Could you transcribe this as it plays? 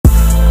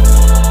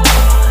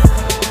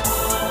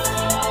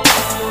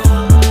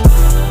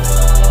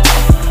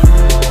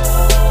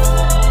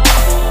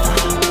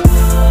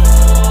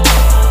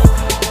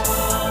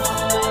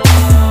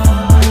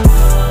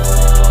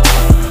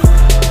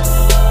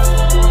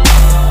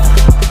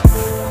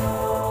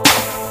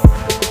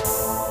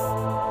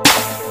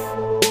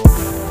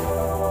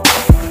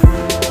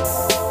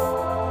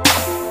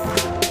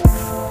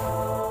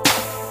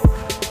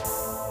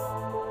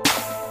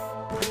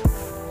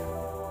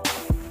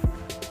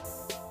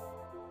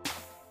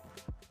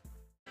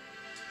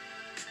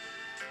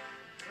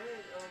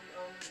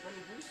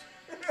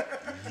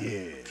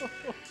Yeah.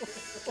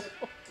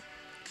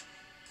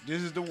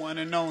 This is the one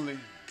and only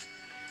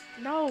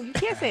No, you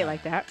can't say it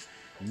like that.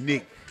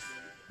 Nick,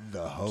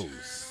 the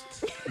host.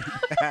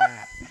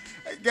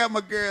 I got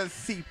my girl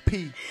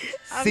CP,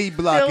 C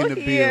Block in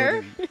the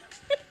here. building.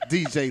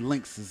 DJ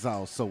Links is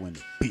also in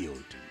the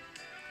building.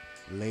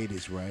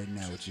 Ladies, right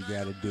now, what you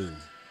gotta do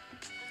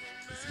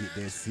is get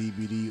that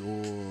CBD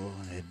oil,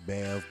 that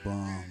bath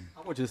bomb.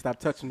 I want you to stop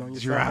touching on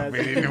yourself. Drop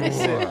it in the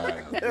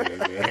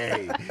water.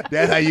 Hey,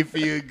 that's how you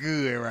feel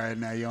good right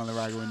now. You only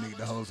rocking with Nick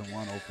the host on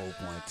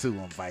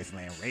 104.2 on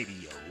Viceland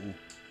Radio.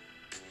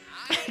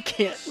 I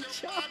can't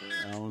with y'all.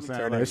 I don't Turn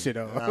sound that like shit it.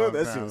 off. I don't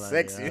That sound shit was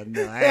like sexy. it. I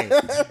know,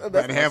 hey,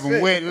 gotta have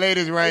them wet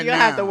ladies right You'll now.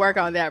 have to work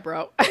on that,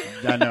 bro.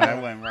 I know, I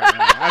wasn't right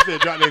now. I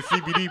said drop that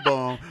CBD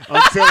bomb.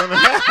 I'm telling them.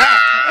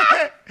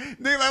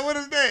 Nigga, like, what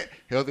is that?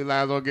 Healthy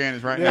Lives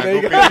Organics right now. There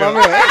you Go go. pick it My up.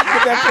 man.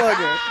 Get that I'm plug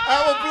in.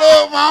 going to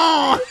blow up my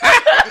own.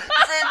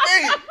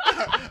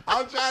 CB.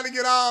 I'm trying to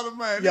get all the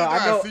money. Yo,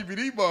 I know.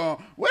 CBD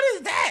bomb. What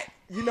is that?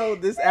 You know,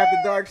 this after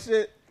dark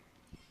shit,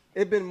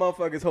 it been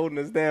motherfuckers holding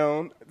us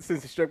down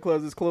since the strip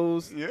clubs is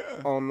closed. Yeah.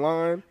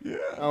 Online. Yeah.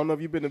 I don't know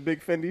if you've been a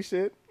big Fendi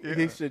shit. Yeah.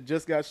 His shit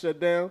just got shut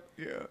down.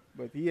 Yeah.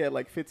 But he had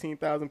like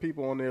 15,000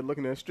 people on there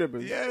looking at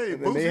strippers. Yeah,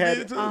 And then Boosie they had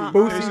did too.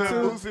 Boosie They shut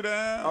too. Boosie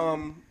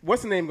down.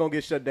 What's the name gonna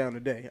get shut down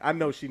today? I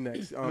know she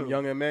next.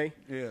 Young M.A.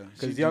 Yeah.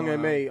 Because she Young going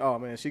M.A. out. Oh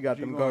man, she got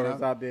She them going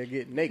girls out. out there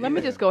getting naked. Let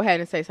me just go ahead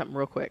and say something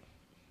real quick.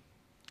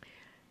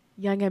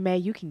 Young M.A.,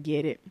 you can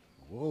get it.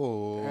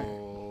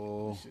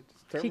 Whoa.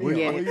 Turn She me can on.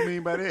 get What it. do you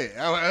mean by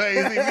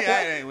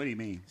that? What do you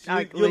mean?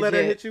 Like, You let her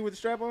legit. hit you with the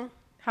strap on?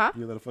 Huh?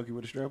 You let her fuck you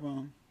with a strap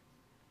on?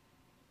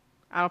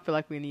 I don't feel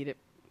like we need it.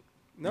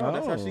 No,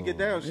 that's how she get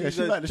down. Yeah, She's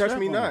she a like the touch strap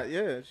me on. not.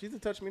 Yeah, she's a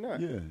touch me not.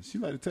 Yeah, she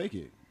like to take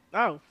it.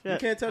 Oh, shit. You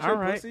can't touch All her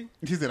right. pussy.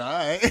 He said, all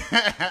right.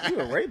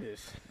 You a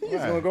rapist. You just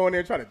Why? gonna go in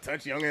there and try to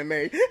touch Young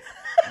M.A.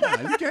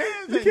 You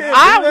can't. You can't.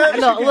 I do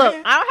don't, that. look,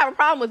 I don't have a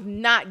problem with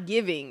not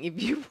giving.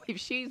 If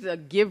she's a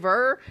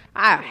giver,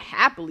 I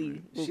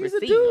happily will She's a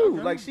receive.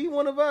 dude. Like, she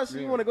one of us.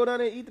 You want to go down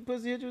there and eat the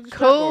pussy, hit you with the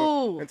strap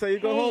Cool. on until you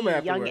go Hey, home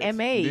afterwards. Young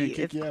M.A. Then kick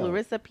It's you out.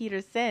 Clarissa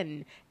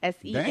Peterson.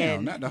 S-E-N.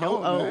 Damn, not the no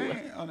whole O.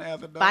 name. On the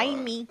other dog. Buy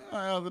me.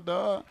 On the other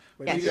dog.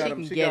 But Yeah, she she got can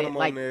him, she get got it, him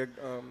like- on there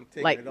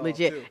taking Like it off,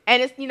 legit. too.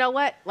 And it's, you know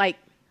what? Like,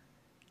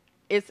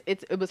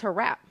 it was her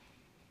rap.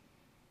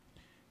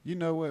 You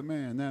know what,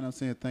 man? Now that I'm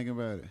saying, think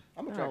about it.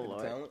 I'm attracted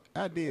Lord. to talent.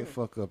 I did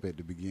fuck up at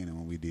the beginning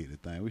when we did the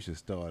thing. We should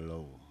start it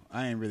over.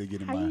 I ain't really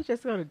getting How my you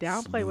just gonna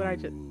downplay what I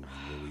just? smooth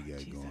what we got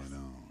Jesus. going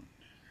on.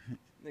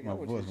 Nigga, My I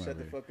want you voice to might shut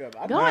the be- fuck up.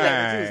 I Go know on,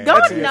 that too. Don't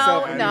Touching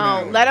yourself no and no.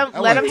 everything. Let I him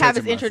wasn't have his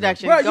touching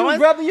introduction. Bro, Go you on,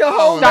 rubbing your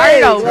whole Start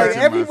leg. it over. Like,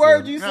 Touching every myself.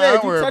 word you Nah, said,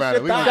 don't you worry touched about your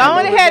it. We thigh. gonna Go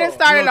on keep ahead and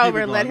start We're it gonna over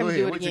keep and let going. him Go do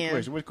ahead. it What's your again.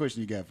 question? What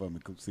question you got for me,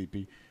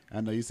 CP?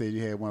 I know you said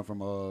you had one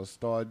from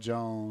Star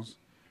Jones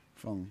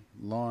from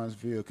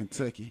Lawrenceville,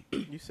 Kentucky.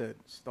 You said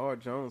Star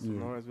Jones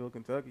from Lawrenceville,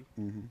 Kentucky.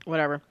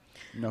 Whatever.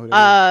 You know who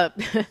that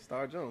is?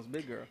 Star Jones,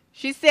 big girl.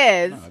 She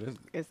says No, this-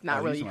 it's not oh,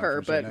 you really somebody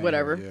her, from but Shenanigans,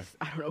 whatever. yeah.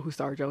 I don't know who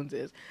Star Jones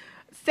is.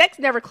 Sex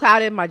never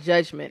clouded my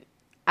judgment.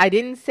 I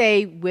didn't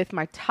stay with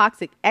my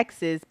toxic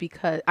exes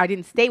because I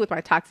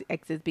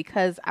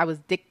was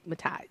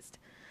stigmatized.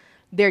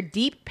 Their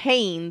deep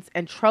pains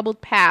and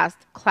troubled past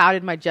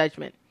clouded my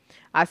judgment.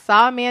 I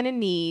saw a man in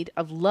need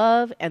of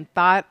love and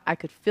thought I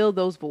could fill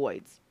those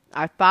voids.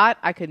 I thought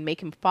I could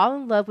make him fall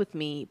in love with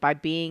me by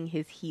being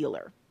his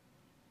healer.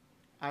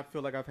 I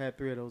feel like I've had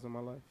 3 of those in my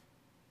life.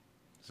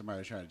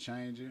 Somebody trying to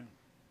change you?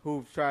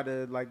 Who've tried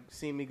to like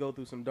see me go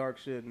through some dark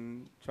shit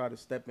and try to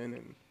step in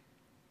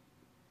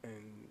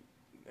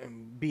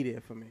and be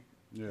there for me.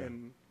 Yeah.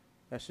 And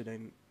that shit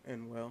ain't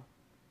end well.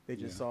 They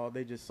just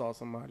Yeah. saw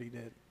somebody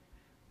that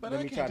But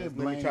let I me can't try just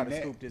to blame that.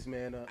 scoop this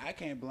man up. I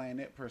can't blame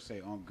that per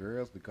se on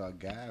girls because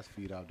guys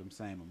feed off them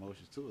same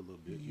emotions too a little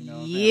bit. You know,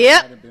 what Yep.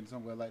 I'm saying? I've been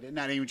somewhere like that.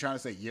 Not even trying to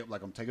say yep,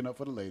 like I'm taking up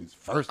for the ladies.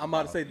 First, I'm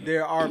about to say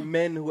there are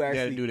men who yeah,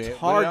 actually do that.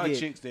 But there are target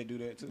chicks that do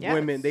that too. Yeah.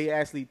 women. They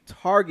actually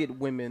target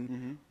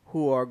women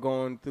who are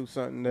going through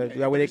something that, Yeah,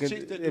 that way they there's can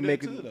chicks that it do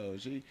make that too, it.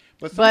 though.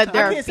 But sometimes-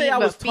 there I are can't say I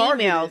was females,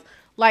 targeted.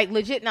 like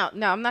legit. Now,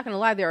 I'm not gonna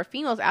lie. There are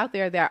females out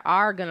there that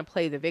are gonna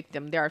play the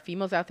victim. There are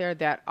females out there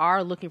that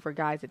are looking for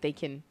guys that they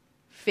can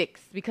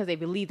fix because they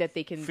believe that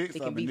they can fix they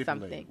or can be manipulate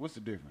something. it. What's the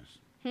difference?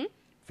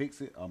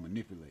 Fix it or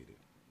manipulate it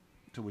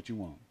to what you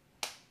want.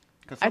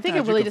 'Cause I think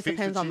sometimes it really you can just fix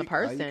depends on the chick,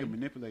 or You person. can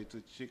manipulate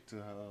the chick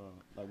to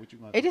like what you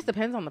want. It just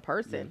depends on the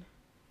person.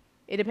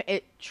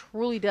 It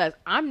truly does.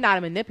 I'm not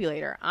a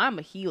manipulator. I'm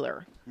a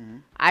healer.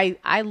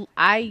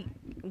 I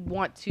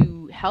want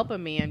to help a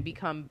man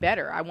become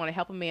better. I want to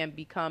help a man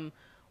become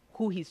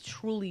who he's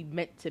truly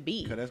meant to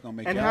be. Because that's gonna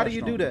make. And y'all how do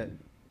you do stronger.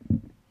 that?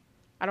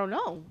 I don't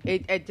know.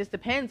 It just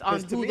depends on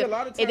 'Cause to who me, a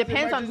lot of it times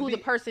depends might on just who be-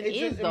 the person it is,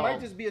 just- though. It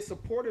might just be a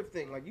supportive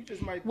thing. Like you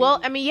just might. Well,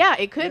 be, I mean, yeah,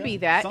 it could Yeah. be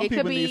that. Some It could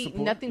people need be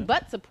support, nothing yeah.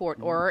 but support,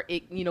 or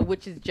it,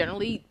 which is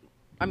generally,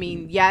 I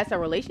mean, yeah, it's a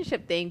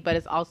relationship thing, but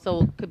it's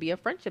also could be a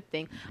friendship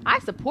thing. I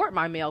support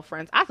my male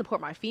friends. I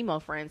support my female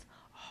friends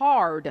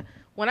hard.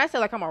 When I say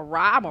like I'm a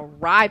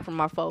ride for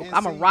my folks. And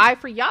I'm a see- ride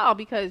for y'all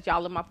because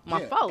y'all are my Yeah,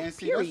 folks. and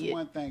see, Period. that's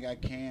one thing I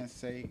can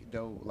say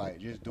though, like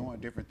just doing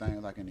different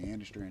things like in the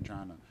industry and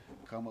trying to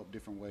come up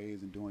different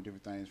ways and doing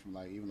different things from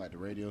like even like the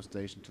radio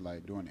station to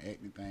like doing the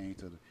acting thing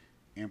to the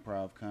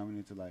improv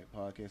comedy to like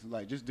podcasting,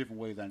 like just different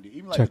ways I do.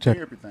 Even like the Check.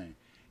 therapy thing.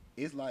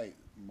 It's like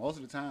most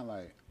of the time,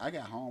 like I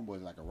got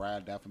homeboys like a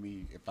ride out for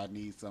me. If I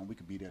need something, we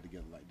could be there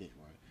together like that,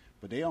 right?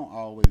 But they don't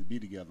always be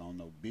together on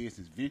no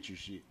business venture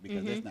shit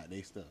because that's not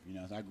their stuff. You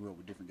know, so I grew up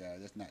with different guys.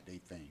 That's not their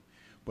thing.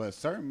 But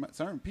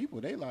certain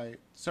people, they like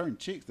certain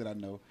chicks that I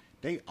know.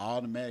 They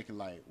automatically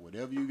like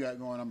whatever you got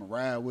going. I'm gonna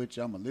ride with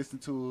you. I'm gonna listen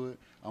to it.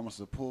 I'm gonna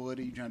support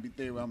it. You trying to do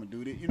therapy? I'm gonna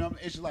do this. You know,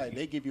 it's just like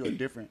they give you a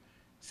different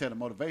set of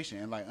motivation.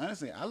 And like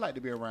honestly, I like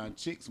to be around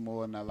chicks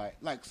more than I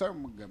like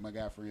certain my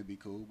guy friends be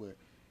cool, but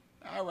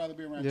I'd rather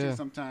be around chicks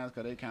sometimes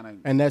because they kind of.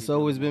 And that's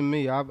always been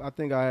me. I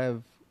think I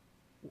have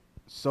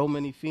so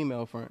many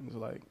female friends,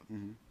 like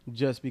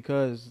just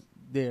because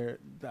there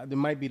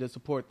might be the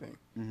support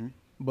thing,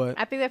 but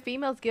I think that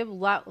females give a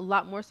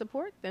lot more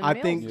support than I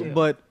males think, do.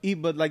 but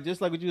like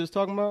just like what you was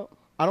talking about,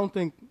 I don't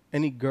think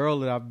any girl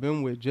that I've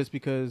been with, just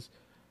because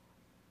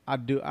I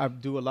do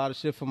a lot of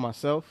shit for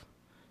myself,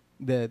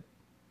 that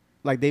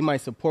like they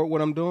might support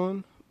what I'm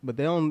doing, but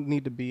they don't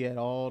need to be at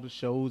all the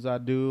shows I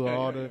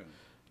do,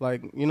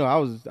 like you know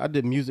I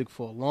did music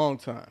for a long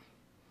time.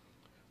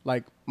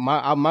 Like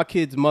my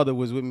kid's mother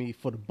was with me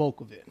for the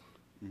bulk of it.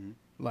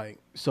 Like,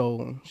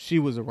 so she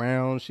was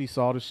around, she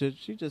saw the shit.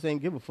 She just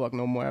ain't give a fuck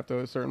no more after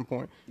a certain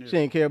point. She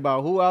ain't care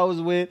about who I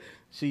was with.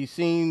 She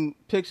seen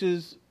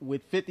pictures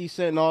with 50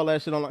 Cent and all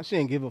that shit online. She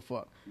ain't give a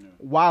fuck.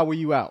 Why were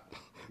you out?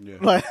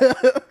 Like,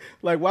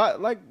 like why?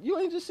 Like you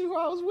ain't just see who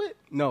I was with?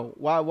 No.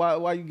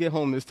 Why you get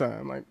home this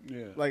time?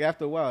 Like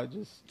after a while,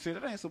 just See,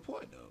 that ain't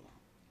support though.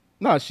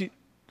 no.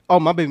 Oh,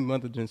 my baby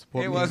mother didn't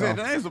support me. That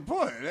No. ain't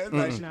support. That's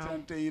like she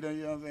trying to tell you, you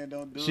know what I'm saying?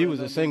 Don't do it. She was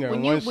a singer,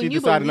 and When once she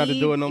decided not to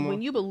do it no more.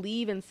 When you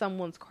believe in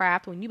someone's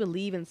craft, when you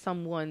believe in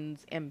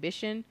someone's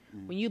ambition,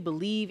 when you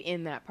believe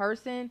in that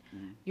person,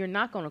 you're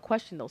not going to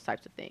question those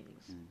types of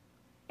things.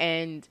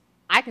 And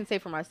I can say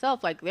for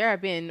myself, like there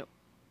have been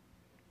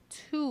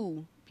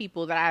 2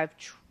 people that I've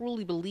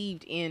truly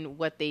believed in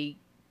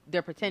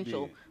their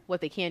potential,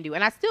 what they can do,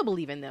 and I still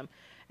believe in them,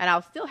 and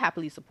I'll still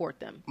happily support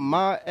them.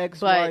 My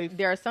ex-wife. But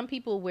there are some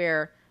people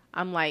where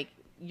I'm like,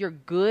 you're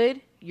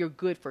good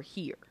for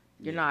here.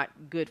 You're not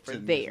good for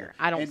there.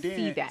 I don't And then,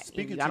 see that.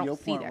 Speaking I to don't your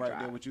see point that right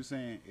drive. there, what you're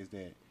saying is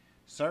that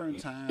certain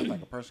times,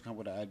 like a person come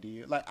with an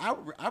idea. Like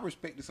I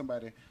respected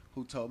somebody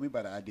who told me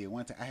about an idea.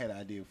 One time I had an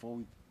idea before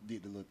we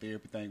did the little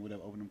therapy thing,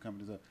 whatever, open them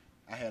companies up.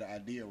 I had an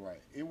idea, right?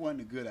 It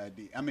wasn't a good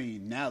idea. I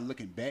mean, now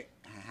looking back,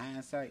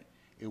 hindsight,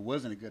 it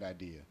wasn't a good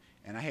idea.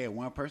 And I had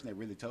one person that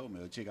really told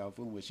me, a chick I was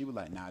fooling with, she was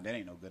like, nah, that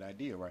ain't no good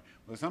idea, right?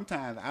 But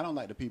sometimes I don't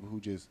like the people who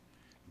just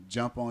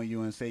jump on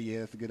you and say, yeah,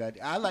 that's a good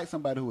idea. I like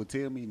somebody who will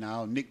tell me,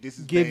 no, Nick, this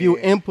is Give bad. you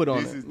input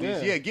on This it. is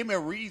this. Yeah, give me a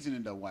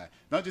reason though why.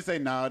 Don't just say,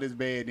 no, this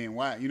bad, then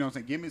why. You know what I'm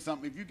saying? Give me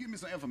something. If you give me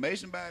some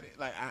information about it,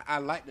 like I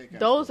like that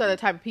kind Those of are the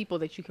stuff. type of people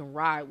that you can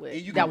ride with,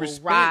 And you that can will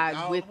respect ride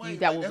all with the way. you,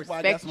 that Like, will that's why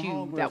I got respect some you,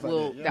 homegirls that like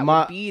will that, that My-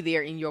 will be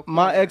there in your corner.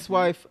 My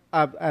ex-wife,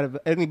 out of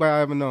anybody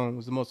I ever known,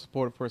 was the most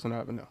supportive person I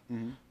ever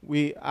known.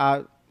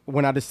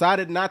 When I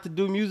decided not to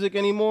do music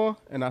anymore,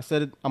 and I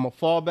said I'm gonna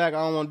fall back, I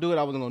don't want to do it.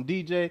 I wasn't gonna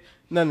DJ,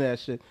 none of that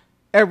shit.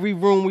 Every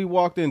room we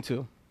walked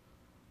into,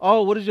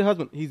 oh, what is your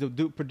husband? He's a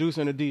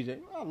producer and a DJ.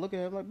 I look at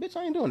him like, bitch,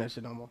 I ain't doing that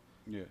shit no more.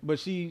 Yeah. But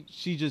she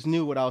just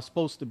knew what I was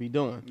supposed to be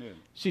doing. Yeah.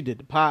 She did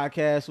the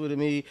podcast with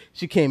me.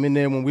 She came in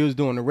there when we was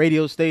doing the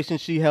radio station.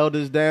 She held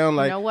us down.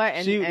 Like, You know what?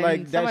 And- she and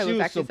like that. somebody She was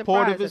was actually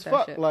supportive surprised as at that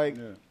fuck. shit. Like,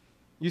 Yeah.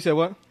 you said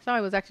what?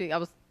 Somebody was actually, I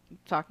was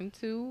talking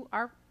to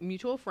our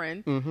mutual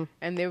friend,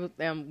 and they was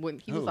when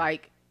he was Who?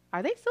 like,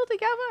 "Are they still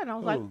together?" And I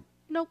was like, Who?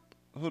 "Nope."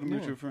 Who the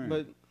mutual friend?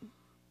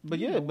 But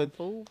You yeah, know, but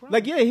fool, Ron.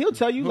 like yeah, he'll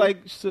tell you like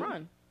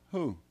Ron,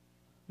 Who?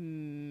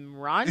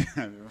 Ron.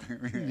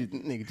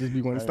 nigga just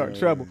be wanting to start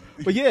trouble.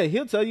 But yeah,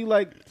 he'll tell you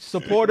like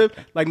supportive,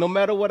 like no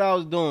matter what I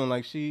was doing,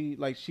 like she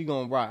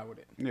gonna ride with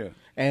it. Yeah.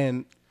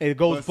 And it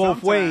goes But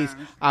both ways.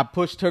 sometimes- I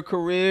pushed her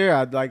career.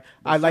 I like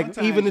sometimes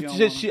even you if don't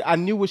just wanna- I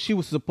knew what she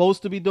was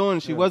supposed to be doing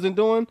and she Yeah. wasn't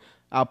doing,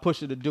 I'll push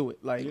her to do it.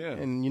 Like Yeah.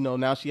 and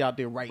now she out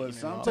there writing. But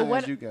and all. sometimes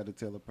what- you got to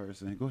tell a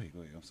person. Go ahead.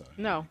 I'm sorry.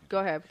 No, go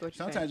ahead. What you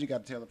Sometimes saying? you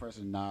got to tell a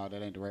person, nah,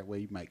 that ain't the right way.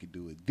 You might could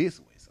do it this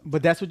way. Sometimes.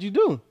 But that's what you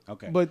do.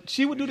 Okay. But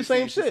she would do the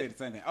same shit.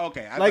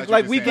 Okay. I Like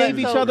thought you we were gave saying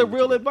each she other agreed with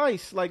real you.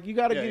 advice. Like you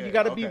gotta Yeah, you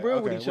gotta okay, be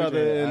real with okay. each Which other.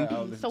 way? And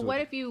I'll listen So to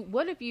what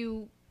it. if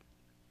you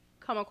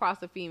come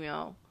across a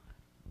female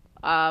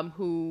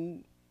who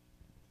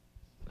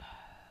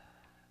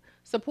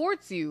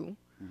supports you,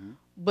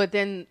 but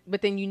then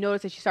you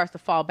notice that she starts to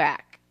fall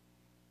back.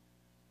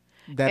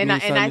 that and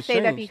means I something say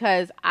that changed.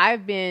 because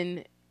I've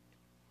been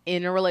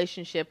in a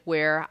relationship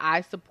where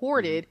I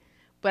supported,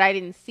 but I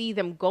didn't see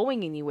them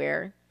going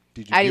anywhere.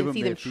 Did you I give didn't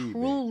see them that feedback?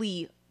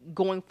 truly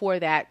going for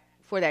that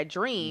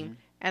dream,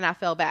 and I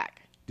fell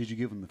back. Did you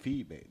give them the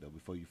feedback though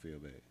before you feel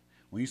bad?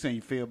 When you say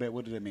you feel bad,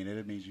 what does that mean?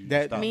 That means you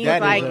That stop. means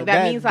that like- is a-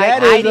 that means like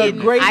that I is a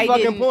didn't- great I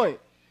fucking didn't- point.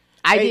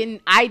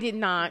 I did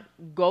not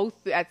go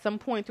through at some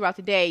point throughout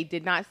the day.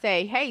 Did not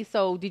say, "Hey,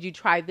 so did you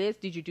try this?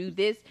 Did you do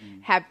this?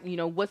 Have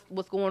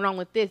what's going on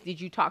with this? Did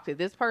you talk to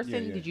this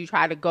person? Yeah. Did you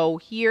try to go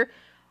here?"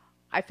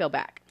 I fell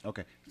back.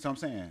 Okay, so I'm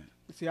saying,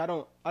 See, I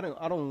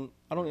don't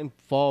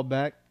fall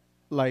back.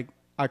 Like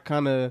I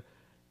kind of,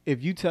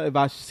 if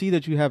I see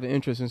that you have an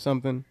interest in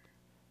something,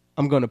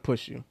 I'm gonna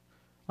push you.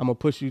 I'm gonna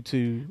push you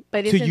to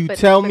you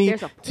tell me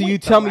there's a to you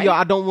point, tell though, me, yo, right?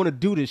 I don't want to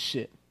do this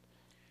shit.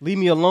 Leave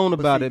me alone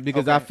about see, it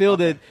because okay, I feel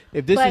okay. that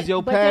if this is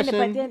your passion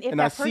if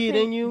and I that see it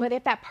person- in you, but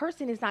if that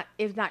person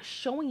is not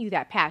showing you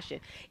that passion,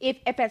 if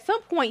at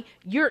some point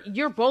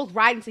you're both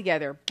riding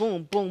together,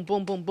 boom, boom,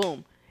 boom, boom,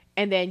 boom,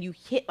 and then you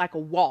hit like a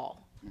wall.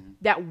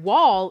 That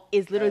wall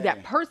is literally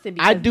that person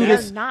because I do they're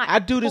this. not I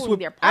do this pulling with.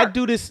 their I part.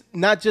 do this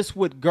not just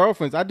with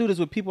girlfriends. I do this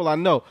with people I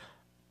know.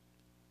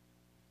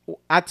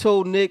 I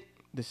told Nick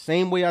the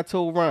same way I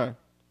told Ron.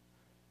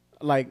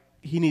 Like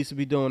he needs to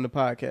be doing the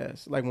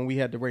podcast. Like when we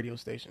had the radio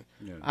station.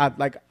 Yeah.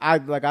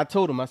 I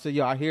told him. I said,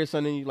 yo, I hear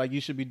something like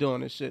you should be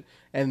doing this shit.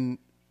 And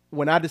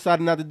when I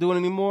decided not to do it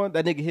anymore,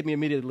 that nigga hit me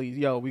immediately.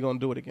 Yo, we gonna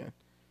do it again.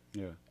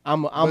 yeah.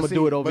 I'm gonna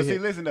do it over but here. see,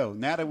 listen though.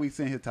 Now that we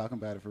sitting here talking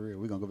about it for real,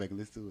 we're gonna go back and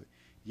listen to it.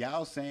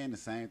 Y'all saying the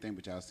same thing,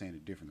 but y'all saying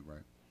it differently,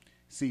 right?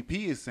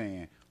 CP is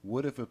saying,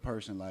 what if a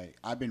person like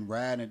I've been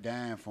riding it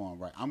down for him,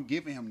 right? I'm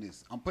giving him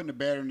this. I'm putting the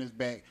battery in his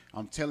back.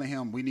 I'm telling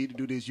him we need to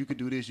do this. You could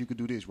do this. You could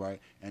do this, right?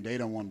 And they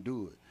don't want to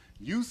do it.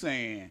 You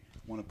saying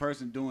when a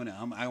person doing it,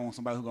 I want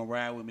somebody who's gonna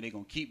ride with me. They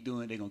gonna keep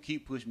doing it. They gonna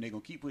keep pushing. They gonna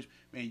keep pushing.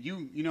 Man,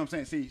 you know what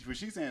I'm saying? See, what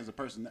she's saying is a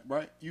person,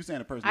 right? You saying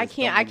a person. I that's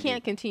don't can't wanna do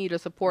it. continue to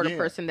support a Yeah.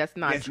 person that's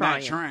not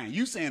trying.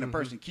 You saying a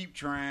person keep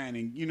trying,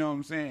 and you know what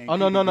I'm saying? Oh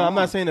no, keep no, it no! I'm going.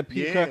 not saying to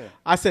keep. Yeah.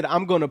 I said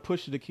I'm gonna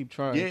push you to keep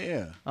trying.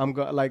 Yeah.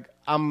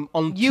 I'm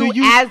on You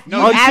you. as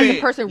No, you the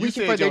said- person you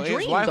reaching said for their your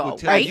dreams, ex-wife though, would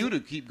tell right? you to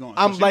keep going.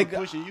 I'm So she like, was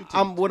pushing you to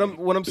I'm keep what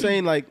going. I'm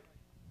saying.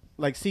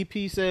 Like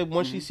CP said,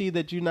 once she see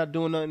that you're not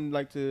doing nothing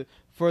like to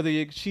further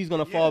your, she's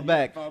gonna fall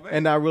back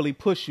and not really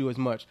push you as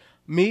much.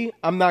 Me,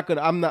 I'm not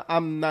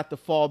the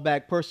fall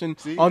back person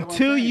See, that's what I'm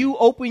until saying. you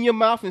open your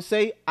mouth and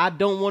say I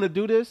don't want to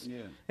do this,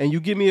 Yeah. and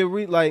you give me a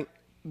like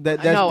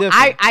that. That's No,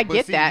 different. I But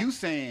get see, that. You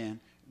saying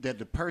that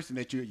the person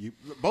that you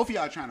both of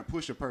y'all trying to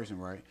push a person,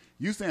 right?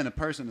 You saying the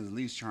person is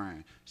least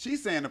trying.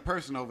 She's saying the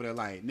person over there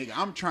like, nigga,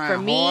 I'm trying For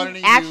me, harder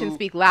than actions you.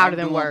 speak louder I'm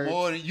than doing words.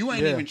 more than- you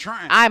ain't Yeah. even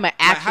trying. I'm an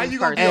Like, how action you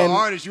gonna be person. an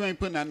artist? You ain't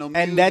putting out no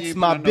music. And that's you ain't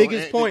my putting out no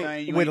biggest acting point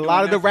thing, you with ain't a lot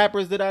doing of the nothing.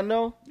 rappers that I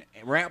know.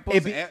 Rappers,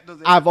 If and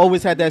actors, I've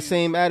always had that everything.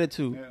 same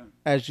attitude. Yeah.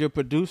 As your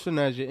producer and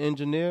as your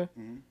engineer,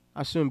 Mm-hmm.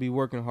 I shouldn't be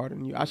working harder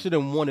than you. I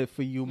shouldn't want it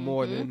for you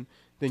more Mm-hmm.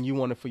 than you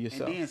want it for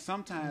yourself. And then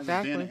sometimes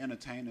Exactly. being an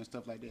entertainer and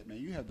stuff like that, man,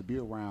 you have to be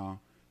around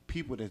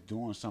people that's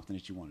doing something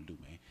that you want to do,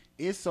 man.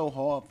 It's so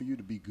hard for you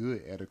to be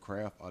good at a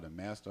craft or to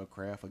master a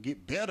craft or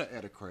get better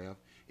at a craft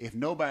if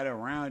nobody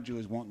around you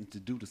is wanting to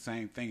do the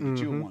same thing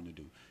that you want to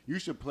do. You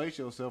should place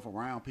yourself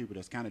around people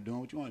that's kind of doing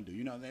what you want to do.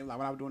 You know, like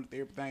when I was doing the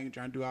therapy thing,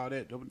 trying to do all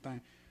that, different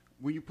thing.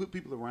 When you put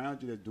people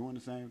around you that's doing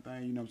the same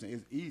thing, you know what I'm saying?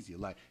 It's easier.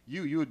 Like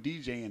you're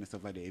DJing and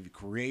stuff like that. If you're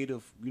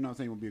creative, you know what I'm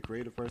saying? You want to be a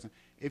creative person.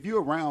 If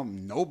you're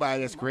around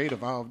nobody that's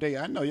creative all day,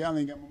 I know y'all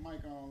ain't got my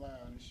mic on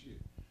loud and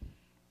shit.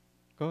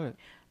 Go ahead.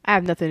 I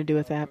have nothing to do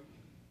with that.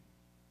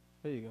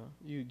 There you go.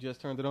 You just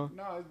turned it on?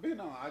 No, it's been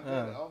on. I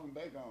got it off and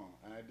back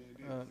on. I did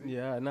this. See?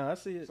 Yeah, no, I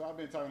see it. So I've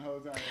been talking the whole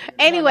time.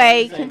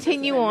 Anyway, Same-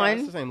 continue same- on.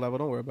 It's the same level.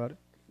 Don't worry about it.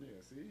 Yeah,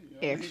 see?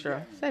 Yeah,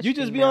 Extra. Yeah, Such You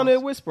just be females. on there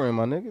whispering,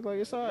 my nigga. Like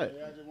it's all right.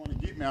 I just want to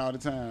get me all the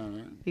time,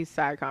 man. These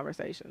side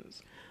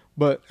conversations.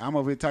 But I'm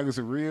over here talking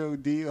some real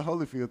deal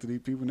Holyfield to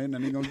these people, and they're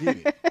not even gonna get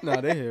it. no,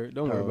 they hear it.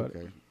 Don't worry Oh, about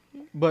okay.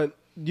 it. But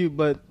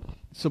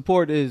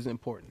support is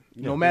important.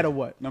 No Yeah, matter yeah.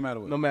 what. No matter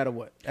what. No matter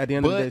what. At the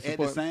end of But the day, at the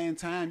support. same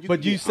time, But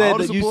can you get said all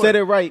the that- you support, said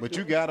it right. But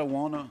you gotta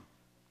wanna.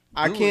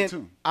 I do it, can't.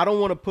 too. I don't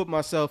want to put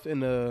myself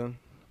in a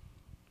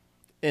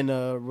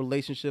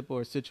relationship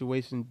or a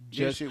situation This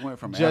just shit went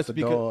from just after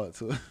because.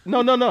 dog to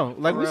No.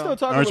 Like we still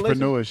talking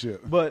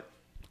relationship, entrepreneurship. but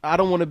I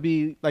don't want to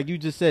be like you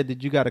just said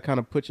that you got to kind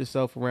of put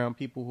yourself around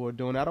people who are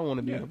doing. I don't want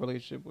to be in a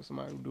relationship with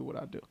somebody who do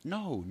what I do.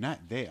 No, not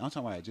that. I'm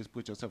talking about just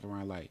put yourself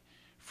around like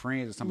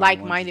friends or somebody.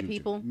 Like-minded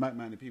people?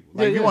 Like-minded people. Yeah,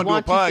 Like if you who want to do a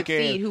want to podcast,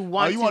 succeed, who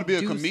want or you want to be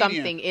a do comedian,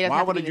 something, it doesn't why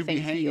have to wouldn't be you the be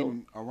same hanging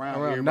field.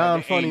 around Around everybody?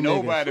 non-funny Ain't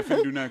niggas. nobody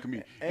finna do nothing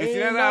comedian. And see, Ain't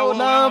that's no how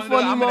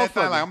non-funny I'm in that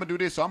thing. motherfucker. Like I'm gonna do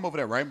this, so I'm over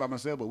there writing by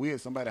myself. But we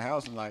at somebody's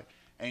house and like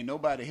ain't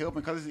nobody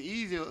helping because it's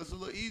easier. It's a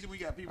little easier. We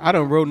got people. I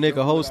done wrote Nick a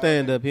doing whole all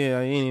stand that. up here.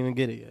 I ain't even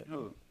get it yet.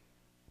 Who?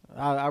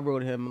 I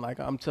wrote him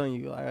like I'm telling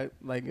you,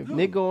 like if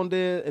Nick go on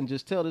there and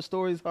just tell the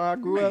stories how I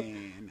grew up,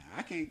 Man,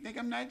 I can't think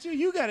I'm not you.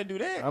 You got to do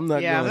that. I'm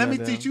not. Yeah. doing Let me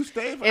that teach down. you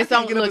stage. It's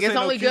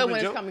only good when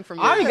it's coming from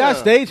you. I ain't got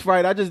Yeah. stage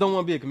fright. I just don't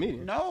want to be a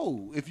comedian.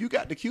 No, if you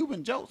got the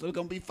Cuban jokes, it's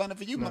gonna be funny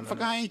for you,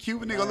 motherfucker. I ain't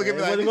Cuban. Nigga, look at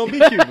me It like wasn't this. gonna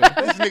be Cuban.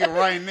 This nigga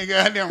right, nigga.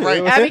 I didn't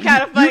write. That'd be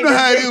kind of funny. You know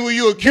how it is when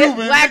you a Cuban.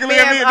 This black Nigga, look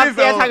at me man at up this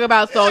there old- talking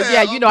about, so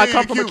yeah, you know, I I'm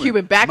come from a being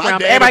Cuban My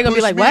background. daddy Everybody gonna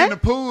be pushed like, me what? in the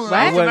pool, What?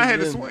 and I had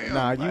to Wasn't- swim.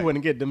 Nah, you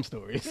wouldn't get them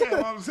stories. That's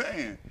what I'm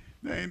saying.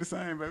 That ain't the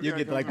same, baby. You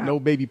get gotta like come no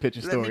baby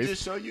picture Let me stories.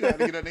 just show you how to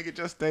get that nigga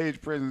your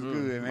stage presence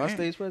good, man. My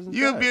stage presence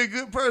You'll tight. be a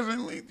good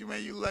person.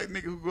 Man, you like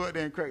nigga who go out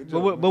there and crack jokes.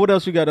 But what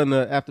else you got on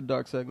the After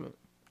Dark segment?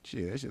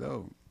 Shit, that shit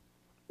over.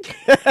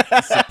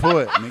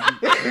 Support,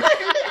 nigga.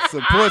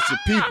 Support your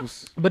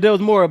peoples. But there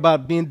was more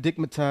about being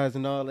dickmatized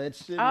and all that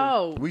shit.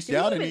 Oh,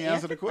 Y'all did didn't we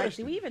answer the like,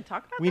 question. did we even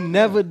talk about We that?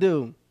 never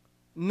do.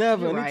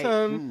 Never. You're right.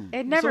 Anytime.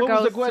 It never So what was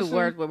goes the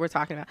question? to what we're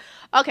talking about.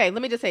 Okay,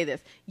 let me just say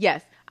this.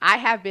 Yes, I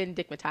have been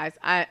dickmatized.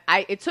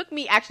 It took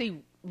me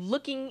actually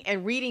looking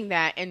and reading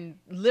that and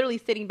literally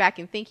sitting back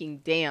and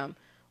thinking, damn,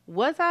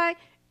 was I?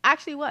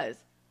 Actually was.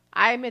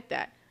 I admit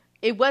that.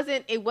 It was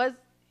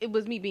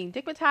me being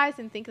dickmatized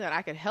and thinking that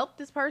I could help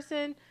this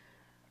person,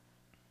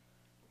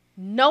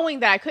 knowing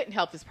that I couldn't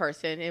help this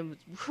person. And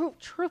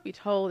truth be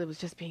told, it was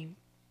just being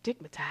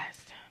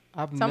dickmatized.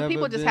 Some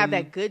people just have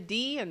that good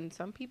D, and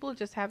some people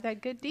just have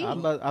that good D.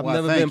 I've Well,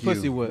 never thank been you.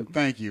 pussy whipped.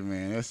 Thank you,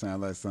 man. That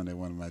sounds like something that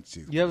one of my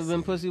chicks. You ever would've been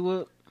said. pussy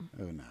whipped?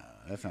 Oh nah,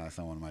 that sounds like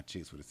something one of my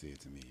chicks would have said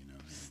to me. You know.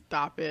 What I'm saying?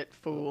 Stop it,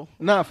 fool.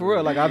 Nah, for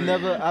real. Like I've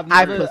never pussy I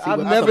never feel just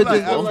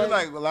like, been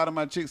like, a lot of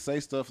my chicks say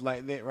stuff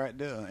like that right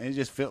there, and it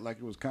just felt like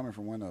it was coming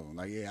from one of them.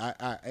 Like, yeah,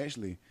 I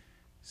actually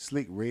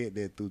slick read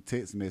that through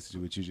text message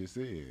what you just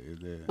said. Is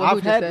that What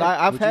I've had, said?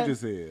 I've what had. you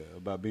just said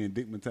about being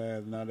dickmatized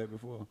and all that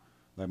before?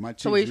 Like my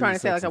chicks. So what are you trying really to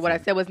say? Like sexy what I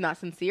for me. said was not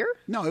sincere?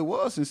 No, it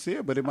was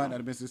sincere, but it might not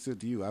have been sincere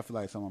to you. I feel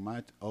like some of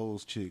my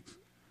old chicks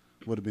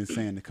would have been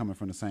saying it coming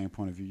from the same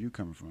point of view you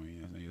coming from.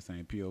 You know, what I'm saying? You're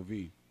saying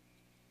POV.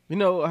 You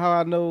know how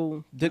I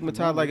know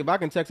dickmatized? Like if I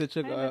can text a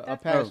chick, Hey, but a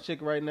that's- past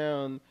chick right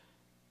now,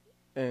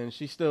 and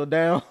she's still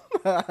down.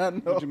 I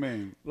know. What you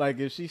mean? Like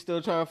if she's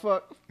still trying to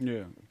fuck.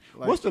 Yeah.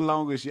 Like- What's the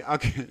longest you?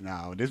 Okay,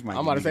 no, this might.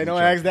 I'm get about to niggas say, in don't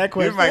trouble. ask that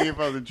question. This might get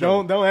folks in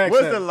trouble. Don't ask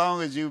What's that. the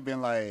longest you've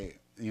been like,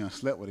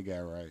 slept with a guy,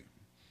 right?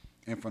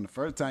 And from the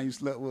first time you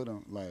slept with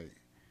him, like,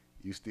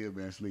 you still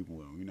been sleeping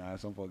with him. You know how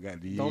some folks got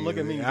the Don't look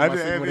at me. I I'm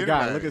just sleeping with a asked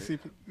guy. anybody. Look at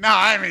CP. No,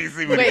 I ain't mean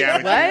sleep with a Wait,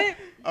 guy.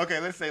 what? Okay,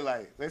 let's say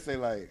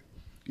like,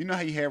 you know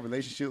how you have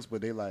relationships,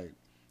 but they like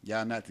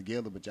y'all not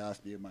together, but y'all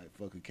still might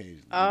fuck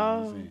occasionally. You know what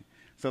I'm Oh. saying?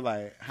 So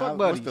like, Fuck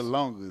what's buddies. the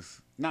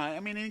longest? Nah, I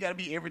mean it ain't gotta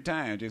be every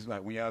time. Just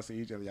like when y'all see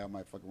each other, y'all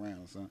might fuck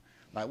around or something.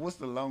 Like, what's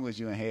the longest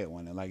you done had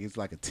one? And like, it's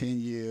like a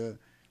 10-year,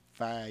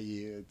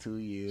 5-year,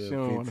 2-year, She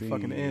don't want to 15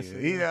 fucking year. answer.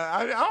 Yeah,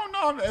 I don't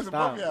know. I'm asking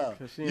Stop, both y'all.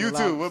 'cause she ain't You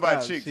allowed- too. What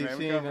about stop. chicks, She-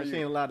 man? she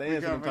ain't allowed to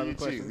answer them type of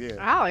questions. Yeah.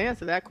 I'll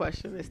answer that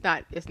question.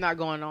 It's not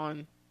going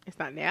on. It's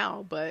not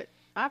now, but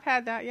I've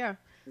had that. Yeah,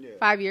 Yeah.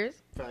 5 years.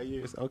 5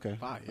 years. Okay.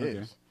 5 Okay.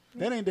 years.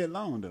 That ain't that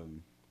long though.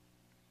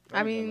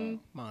 I mean,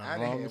 My I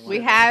done longest-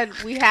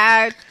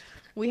 had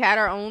we had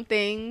our own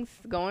things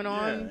going Yeah,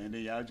 on. and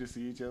then y'all just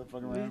see each other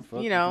fucking around,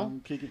 fucking, You know.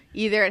 something, kicking.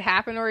 Either it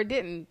happened or it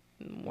didn't.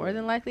 More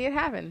than likely, it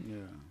happened,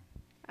 Yeah.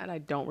 and I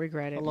don't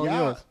regret it. How long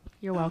Y'all- yours?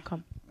 You're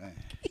welcome.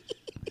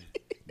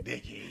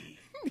 Dickhead.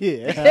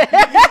 Yeah.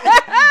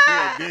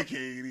 Yeah,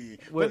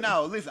 dickhead. What- But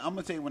no, listen, I'm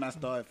gonna tell you when I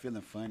started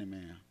feeling funny,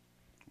 man.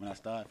 When I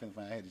started feeling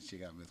funny, I had this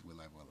chick I messed with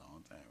like for a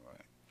long time,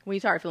 right? When you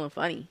started feeling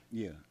funny,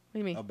 Yeah. what do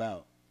you mean?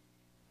 About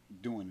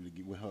doing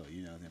it with her,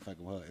 you know, and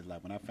fucking with her. It's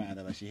like when I found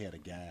out like she had a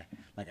guy.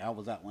 Like I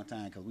was out one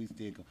time because we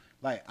still go.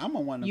 Like I'm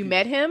on one of them You people-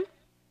 met him?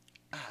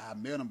 I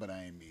met him, but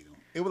I ain't meet him.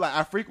 It was like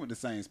I frequent the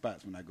same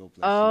spots when I go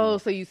play. Oh,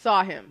 so you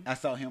saw him. I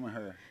saw him and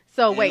her.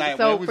 So And, wait, like,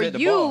 so when we was at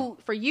the bar-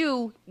 for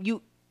you,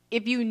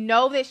 if you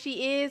know that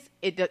she is,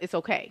 it's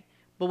okay.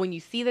 But when you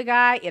see the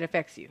guy, it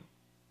affects you.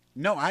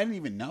 No, I didn't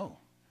even know.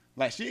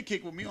 Like she'd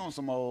kick with me on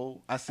some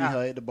old. I see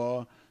her at the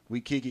bar. We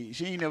kick it.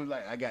 She ain't never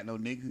like I got no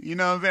nigga. You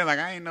know what I'm saying? Like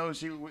I ain't know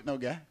she was with no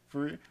guy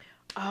for real.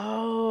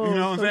 Oh, You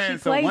know what I'm so saying? She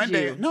So played one you.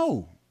 day,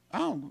 no, I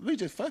don't. We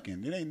just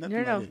fucking. It ain't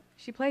nothing No, like that.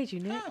 she played you,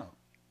 Nick. No,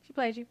 She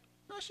played you.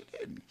 no, she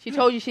didn't. She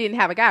told you she didn't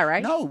have a guy,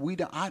 right? No, we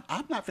don't.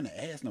 I'm not finna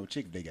ask no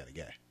chick if they got a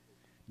guy.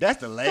 That's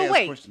the last So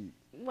wait, question.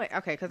 wait,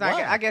 okay, because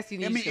Why? I guess you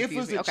need I mean, to if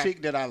confuse it's me. a Okay.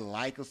 chick that I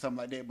like or something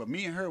like that, but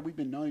me and her, we've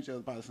been knowing each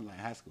other probably since like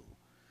high school.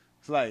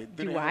 It's like,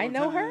 Do through that I whole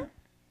know time- her?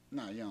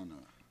 No, you don't know.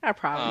 I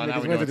probably. Oh, now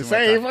Niggas we went to doing the too much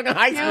same time. fucking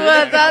high You school.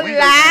 was a We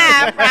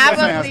lie, went to the same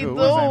probably school. We went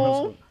to the same middle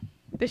do. school.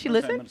 Did she Same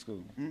listen? middle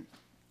school.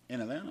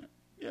 In Atlanta?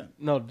 Yeah.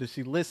 No, did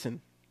she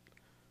listen?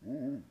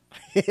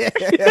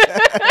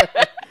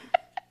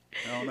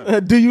 I don't know.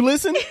 Do you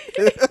listen?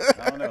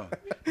 I don't know.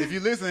 If you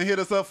listen, hit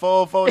us up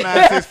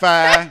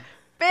 44965.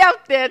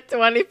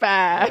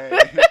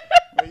 25.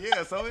 But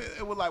yeah, so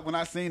it was like when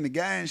I seen the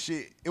guy and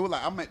shit, it was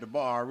like I'm at the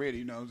bar already,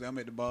 you know what I'm saying? I'm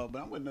at the bar,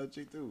 but I'm with another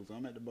chick too, so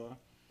I'm at the bar.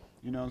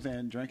 You know what I'm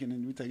saying? Drinking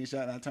and we taking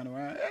shots and I turn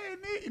around, hey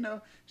Nick, you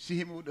know, she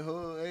hit me with the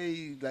hug,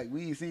 hey, like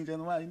we ain't seen each other in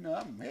a while, you know,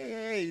 I'm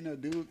hey, you know,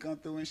 dude come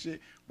through and shit.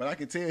 But I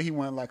can tell he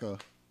wasn't like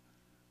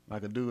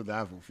a dude that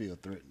I would feel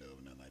threatened of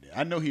or nothing like that.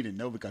 I know he didn't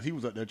know because he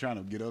was up there trying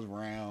to get us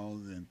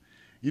rounds and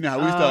you know how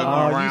we started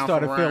going around. You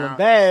started for feeling round.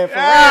 bad for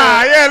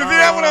Yeah, yeah, see,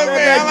 that's what I'm saying.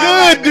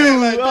 that I'm good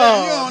dude. Like,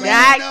 Oh, you don't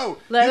that- even know. look,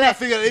 Then I look,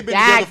 figure they've been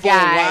that together for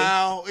guy. a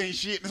while and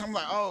shit. So I'm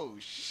like, oh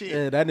shit.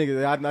 Yeah, that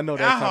nigga, I know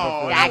that type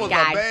Oh, of That that was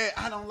guy. a bad.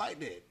 I don't like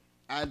that.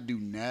 I do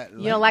not.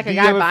 You don't like a Do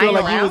you guy ever buying feel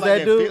like around? you I was like that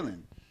that dude?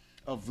 feeling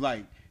of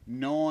like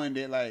knowing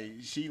that like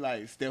she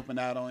like stepping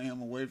out on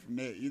him away from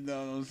that. You know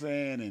what I'm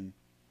saying? And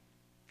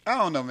I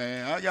don't know,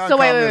 man. Y'all So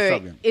call me wait.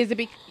 something. Is it?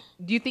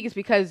 Do you think it's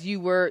because you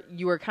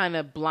were kind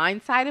of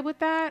blindsided with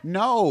that?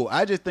 No,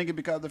 I just think it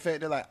because of the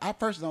fact that like I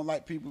personally don't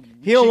like people.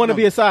 He don't want to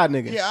cheating be a side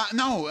nigga. Yeah,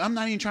 no, I'm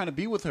not even trying to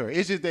be with her.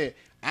 It's just that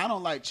I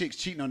don't like chicks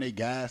cheating on their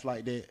guys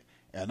like that,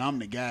 and I'm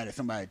the guy that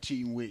somebody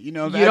cheating with. You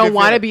know, You don't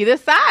want to be the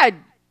side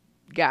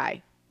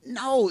guy.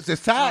 No, it's a I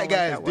side don't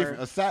guy like is that different.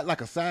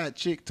 word. A side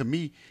chick to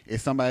me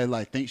is somebody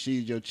like thinks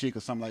she's your chick or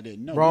something like that.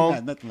 No, Wrong. we're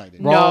not nothing like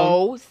that. Wrong.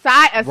 No,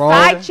 side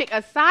Wrong.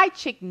 side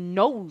chick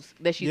knows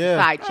that she's Yeah. a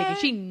side chick and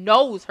she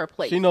knows her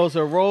place. She knows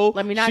her role.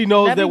 Let me not. She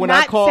knows let that me when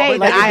not I call, say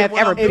like, that I if have you-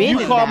 ever if been you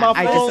in call that. my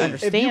I just phone- if you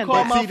understand call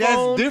that. my See, that's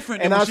phone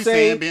different and than I what she's say,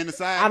 saying being the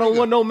side I don't nigga.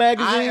 want no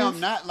magazines. I am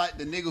not like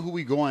the nigga who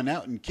we going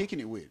out and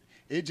kicking it with.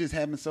 It just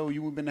happened so you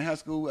been to high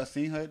school. I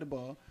seen her at the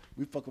bar.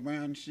 We fuck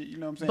around and shit. You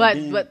know what I'm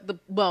saying?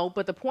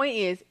 But the point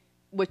is,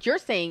 what you're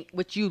saying,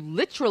 what you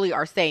literally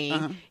are saying,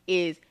 Uh-huh.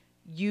 is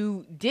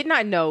you did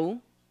not know,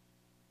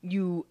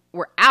 you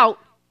were out,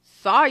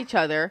 saw each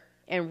other,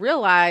 and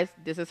realized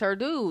this is her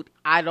dude.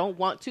 I don't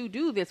want to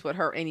do this with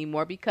her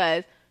anymore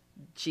because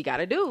she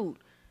got a dude.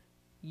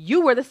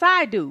 You were the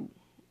side dude.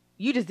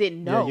 You just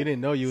didn't know. Yeah, you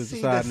didn't know you was See,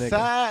 a side the nigga.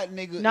 side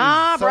nigga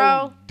Nah, is so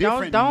bro.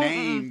 different Don't-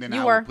 name than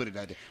you I were. would put it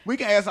out there. We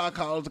can ask our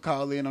callers to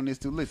call in on this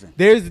too. Listen.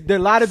 There are a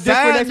lot of Side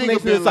different nigga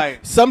explanations. been like-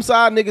 Some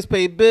side niggas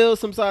pay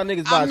bills. Some side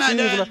niggas buy I'm not,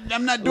 shoes.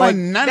 I'm not doing Like,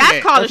 none of That's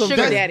that. called a That's what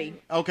sugar I'm saying.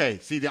 daddy. Okay,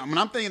 see, when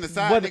I'm thinking the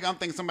side But nigga, I'm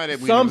thinking somebody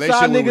that we Some in a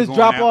side relationship with, niggas we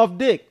drop going out. off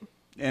dick.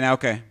 And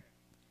okay,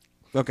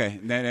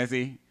 that's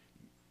it.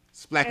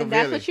 Splackavilli. And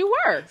that's what you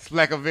were.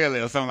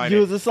 Splackavilli or something like You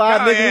that. was a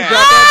side Oh, nigga yeah. who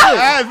dropped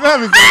that I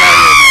love me something like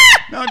that,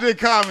 man. Don't just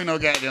call me no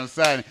goddamn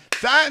side.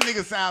 Side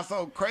niggas sound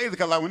so crazy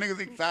because like when niggas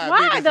think side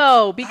Why niggas,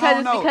 though? I Because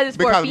don't know. it's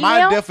for a because my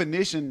female?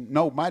 definition,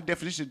 my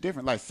definition is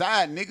different. Like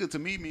side nigga to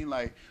me mean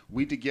like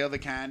we together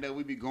kind of.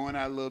 We be going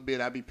out a little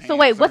bit. I be paying. So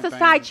wait, what's a certain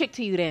side things. chick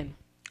to you then?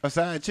 A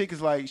side chick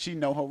is like she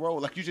know her role.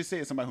 Like you just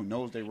said, somebody who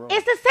knows their role.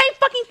 It's the same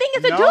fucking thing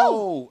as a dude.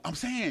 No, I'm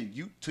saying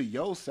you to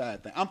your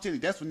side thing. I'm telling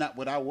you, that's not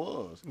what I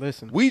was.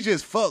 Listen. we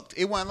just fucked.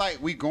 It wasn't like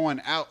we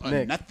going out or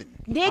Nick. nothing.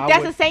 Nick, I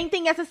that's would- the same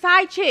thing as a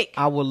side chick.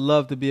 I would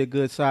love to be a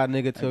good side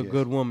nigga to I a guess.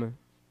 good woman.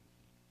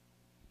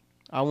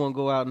 I want to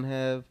go out and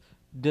have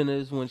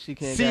dinners when she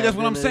can't. See, have that's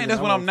what I'm dinners saying. and That's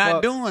I what I'm wanna not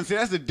fuck. doing. See,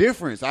 that's the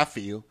difference. I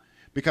feel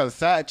because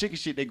side chicken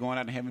shit, they going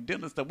out and having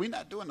dinner stuff. We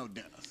not doing no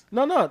dinners.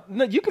 No.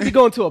 You could be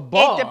going to a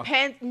bar. It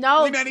depends.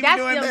 No, We not even that's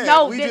doing the, that.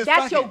 no. We Then just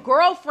that's your fucking.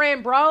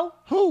 girlfriend, bro.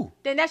 Who?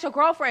 Then that's your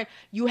girlfriend.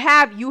 You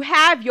have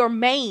your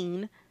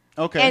main,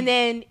 Okay. and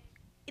then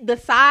the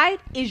side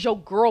is your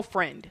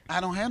girlfriend.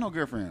 I don't have no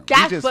girlfriend. We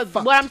That's just but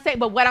fucked. what I'm saying.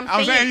 But what I'm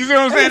I'm saying, saying, you see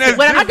what I'm saying? That's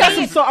what I'm different.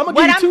 saying, So I'm gonna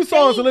what give you two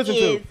songs to saying listen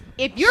is, to.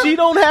 If you're She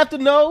Don't Have to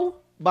Know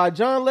by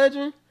John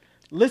Legend.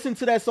 Listen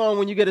to that song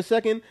when you get a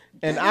second.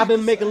 And That I've been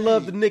ain't making the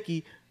love same. to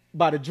Nikki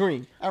by The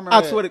Dream. I remember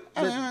I that. swear to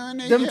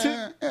them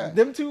Yeah.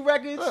 them two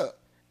records Look.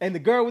 and The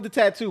Girl with the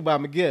Tattoo by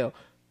Miguel.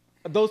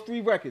 Those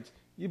three records.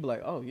 You'd be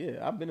like, oh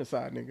yeah, I've been a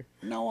side nigga.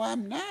 No,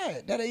 I'm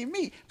not. That ain't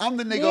me. I'm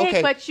the nigga. Nick,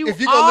 Okay, but you if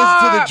you go listen to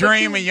are, the but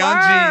Dream you and Young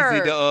were.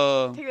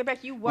 Jeezy, take it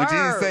back, you were. when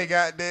Jesus say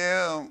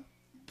goddamn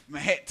my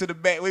hat to the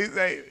back, what he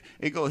say?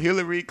 It go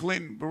Hillary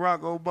Clinton,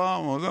 Barack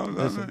Obama, or something.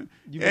 Listen,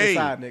 you been a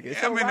side nigga.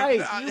 It's You alright.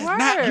 It's were.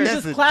 not. You That's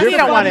just a classify You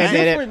don't wanna different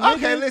admit it. name. nigga.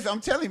 Okay, listen.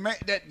 I'm telling you, man,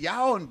 that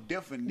y'all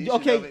definition.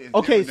 Okay, of it is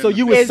okay, different so than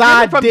you the- was It's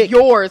side different from dick.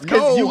 yours No,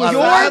 because a lot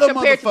yours of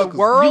compared to the motherfuckers.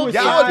 world. You was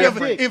Y'all side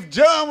different. dick. If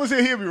John was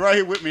here, he'd be right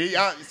here with me.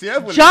 Y'all, see,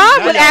 that's what John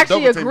now would y'all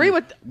actually double agree teaming.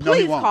 with. No, he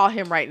Please won't. call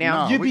him right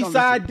now. No. You'd we be gonna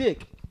side listen.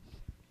 dick.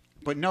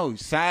 But no,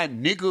 side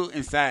nigga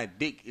and side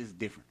dick is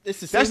different. It's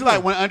the same That's like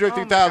thing. when Andre Oh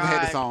 3000 my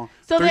had the God. song.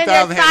 So then 3000 there's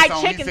had the side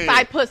song. chick He and said-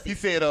 side pussy. He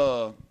said,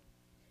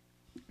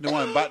 the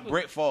one about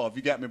Brett Favre.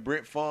 You got me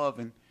Brett Favre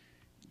and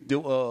do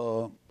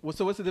What's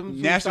the difference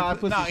between national. side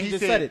pussy? No, She he just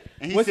said, said it.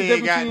 And he What's the said,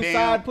 difference between goddamn,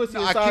 side pussy no,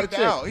 and I side kicked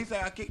chick? out. He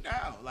said I kicked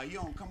out. Like you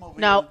don't come over.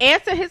 No, here.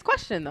 answer his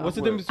question though. What's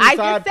the What? difference between I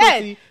side just said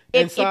pussy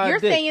and if side you're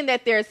dick? saying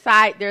that there's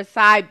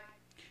side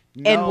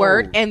No. N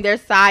word and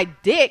there's side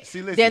dick,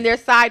 See, listen. then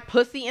there's side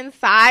pussy and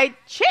side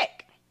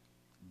chick.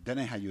 That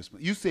ain't how you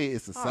explain. You say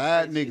it's a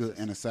side praise nigga Jesus.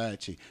 and a side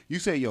chick. You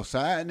say your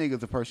side nigga is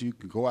the person you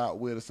can go out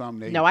with or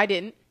something. No, I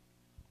didn't.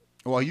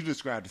 Well, you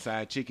described the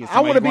side chick as I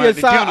somebody wanna you be go a out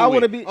to side- dinner I wanna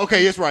with. be-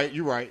 Okay, it's right.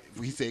 You're right.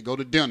 He said go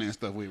to dinner and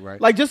stuff with,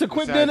 right? Like just a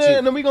quick Side dinner chick.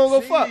 and then we gonna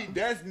go See, fuck.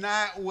 That's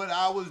not what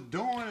I was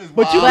doing.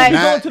 But why you I'm could be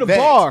not going to the that.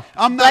 bar.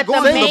 I'm not But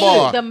going the to the main-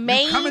 bar. the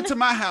main- you coming to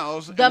my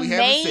house. the and we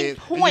having main sex, and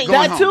you point-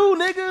 going That home.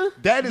 too, nigga.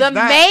 That is The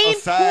not main a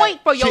side point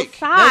for your chick. That's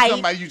side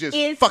somebody you just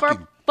is fucking.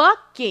 for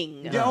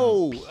fucking.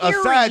 Yo, a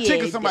side chick is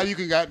Period. somebody you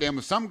can goddamn.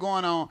 If something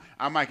going on,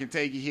 I might can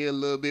take you here a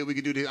little bit. We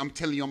can do this. I'm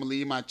telling you, I'm gonna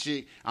leave my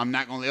chick. I'm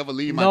not gonna ever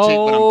leave my chick,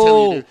 but I'm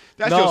telling you, this.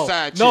 That's your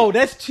side chick. No,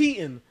 that's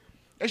cheating.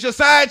 That's your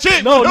side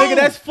chick. No, dude. nigga,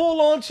 that's full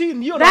on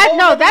cheating. You That's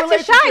no, that's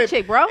a side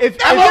chick, bro. If,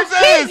 That's if- what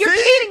I'm saying. You're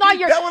See? cheating on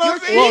your. That's what I'm You're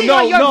saying. well, cheating no,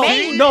 on your no,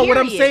 main. no. What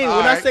I'm period. saying when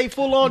I Alright. say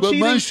full on But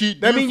my cheating,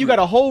 shit that means you got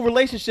different. a whole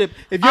relationship.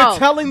 If you're Oh,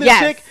 telling the yes.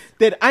 chick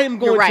that I am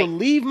going You're to right.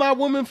 leave my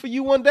woman for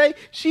you one day,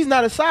 she's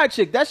not a side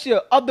chick. That's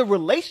your other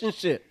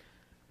relationship.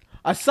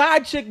 A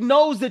side chick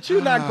knows that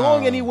you're not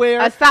going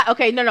anywhere.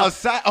 Okay, no.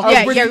 Aside, Yeah,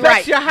 okay, you're respects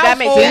right. your That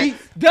makes household.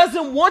 sense.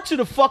 Doesn't want you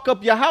to fuck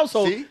up your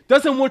household. See?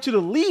 Doesn't want you to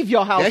leave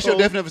your household. That's your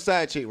definition of a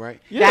side chick, right?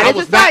 Yeah. That I is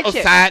was a side not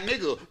chick. a side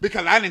nigga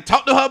because I didn't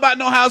talk to her about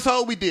no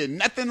household. We did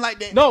nothing like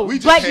that. No, we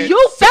just But had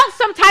you sex. felt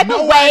some type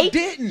No, of way. I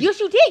didn't. Yes,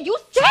 you did. You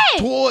said.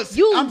 Towards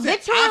You I'm saying,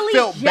 literally I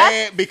felt just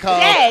bad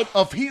because said.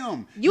 of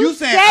him. You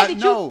saying, said that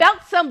no. you felt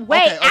some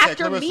way Okay, after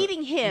Clarissa.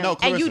 meeting him, No,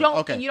 and you Clarissa, don't,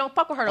 okay. and you don't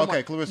fuck with her no more.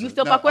 Okay, Clarissa. You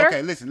still no, fuck with her?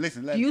 Okay, listen.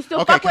 You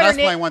still okay, fuck with can her, I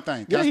explain Nick? one thing?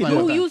 Yeah, Can I you explain do.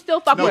 one Do thing? you still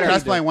fuck No, with can her? I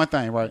explain one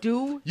thing, right?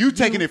 Do you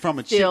taking you it from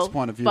a still chick's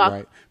point of view, fuck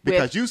right?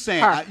 Because with you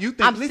saying her? you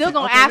think. I'm still listen,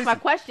 gonna okay, ask listen. my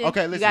question.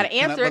 Okay, You listen. gotta Can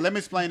I- answer But it. let me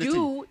explain it to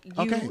you.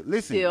 Do Okay, you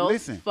listen. still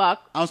Listen.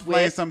 fuck I'm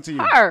explaining with something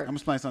to you. her? I'm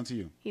explaining something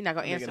to you. He's not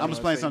gonna answer. I'm me.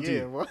 explaining something to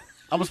Yeah, you. what?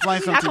 I'm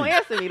explaining He's not something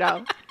gonna to you. answer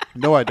me though.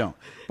 No, I don't.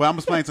 But I'm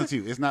explaining something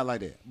to you. It's not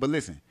like that. But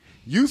listen,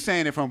 you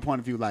saying it from a point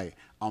of view like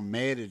I'm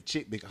mad at the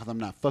chick because I'm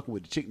not fucking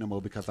with the chick no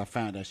more because I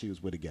found out she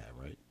was with a guy,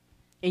 right?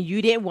 And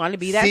you didn't want to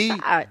be that See,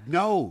 side.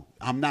 no,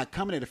 I'm not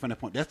coming at it from that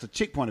point. That's the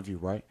chick point of view,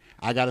 right?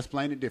 I gotta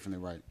explain it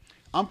differently, right?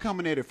 I'm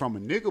coming at it from a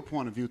nigga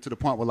point of view to the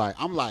point where like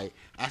I'm like,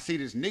 I see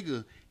this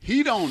nigga,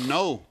 he don't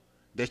know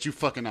that you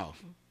fucking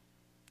off.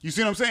 You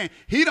see what I'm saying?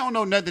 He don't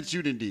know nothing that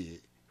you done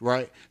did,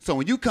 right? So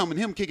when you coming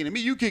him kicking at me,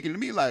 you kicking at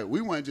me like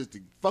we went just to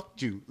fuck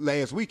you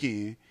last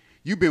weekend.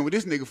 You been with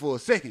this nigga for a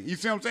second. You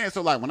see what I'm saying?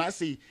 So like when I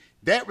see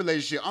that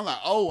relationship, I'm like,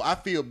 oh, I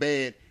feel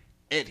bad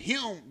at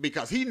him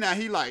because he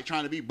like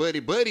trying to be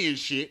buddy and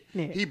shit.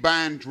 Yeah. He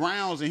buying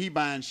rounds and he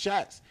buying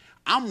shots.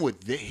 I'm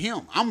with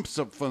him. I'm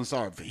feeling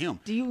sorry for him.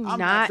 Do you I'm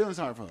not feeling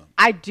sorry for him.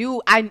 I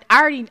do.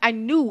 I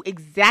knew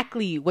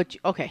exactly what you.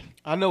 Okay,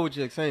 I know what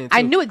you're saying.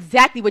 I too. knew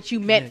exactly what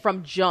you meant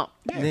from jump.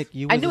 Nick,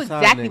 you I was knew a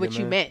side exactly nigga, what you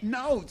man. meant.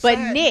 No, but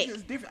side Nick, bitch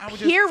is different. I was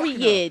just fucking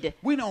period. her.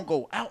 We don't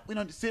go out. We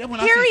don't see that when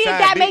I see Period. side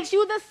That bitch. makes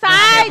you the have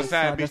side. a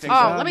side bitch. That's a Oh,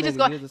 side let me just nigga.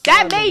 go. You're the That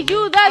side made nigga.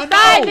 you the Oh, no.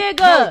 side nigga.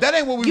 No, that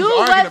ain't what we you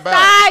was arguing the about.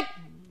 side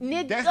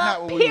nigga. That's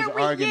not what we was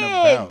arguing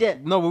period.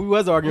 about. No, but we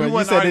was arguing. You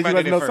wasn't said that arguing you about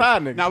wasn't no that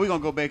side first. nigga. Now we're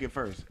gonna go back at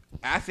first.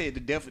 I said the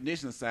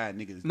definition of side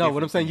nigga is No, what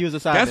different I'm saying, from- you was a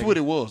side That's nigga. what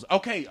it was.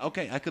 Okay,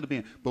 I could have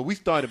been. But we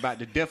started about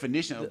the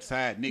definition of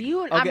side nigga.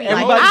 You, Okay, I mean, like,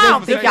 everybody I don't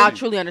does think the y'all same.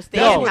 truly That's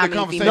understand what how the many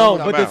conversation females.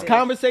 No, was but this about.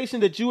 conversation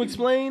that you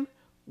explained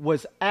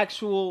was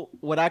actual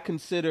what I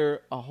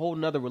consider a whole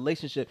nother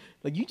relationship.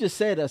 Like you just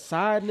said, a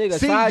side nigga,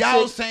 See, a side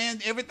y'all chick.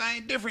 saying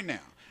everything different now.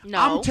 No.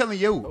 I'm telling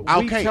you. We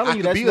Okay, telling I you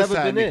could that's be a never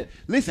side been nigga. it.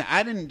 Listen,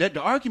 I didn't.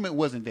 The argument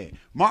wasn't that.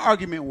 My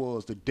argument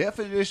was the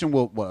definition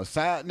was a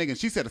side nigga.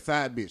 She said a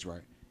side bitch,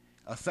 right?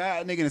 A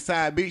side nigga and a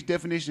side bitch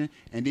definition,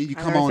 and then you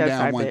I come heard on said down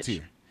side one bitch.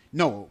 tier.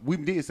 No, we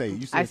did say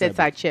you said. I said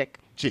side chick.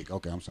 Chick.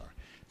 Okay, I'm sorry.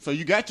 So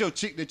you got your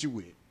chick that you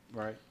with,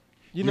 right?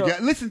 You You know-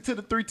 got listen to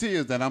the 3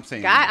 tiers that I'm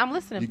saying. God, I'm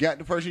listening. You got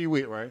the person you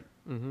with, right?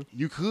 Mm-hmm.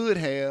 You could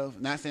have,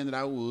 not saying that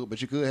I would,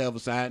 but you could have a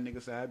side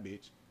nigga, side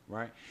bitch,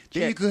 right?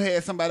 Then Check. you could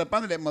have somebody up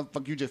under that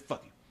motherfucker you just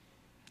fucking.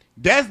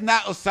 That's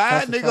not a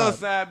side That's a nigga or side.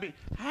 side bitch.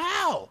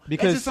 How? That's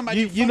Because just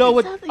somebody you know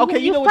what? fucking. Okay,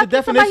 You you know what the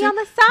fucking somebody definition. on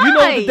the You know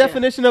what the side.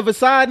 definition of a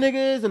side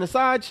nigga is and a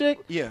side chick.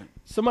 Yeah.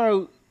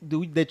 Somebody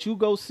that you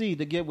go see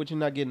to get what you're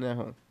not getting at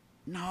home.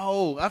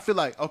 No, I feel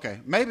like okay,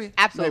 maybe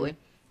Absolutely.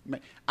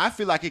 maybe. I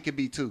feel like it could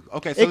be two.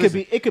 Okay, so It could listen.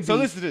 be. It could so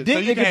be. listen to this. Dick, So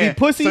you it could can be have-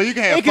 pussy. So you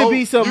can have it could be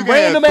you some can have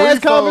random ass 3,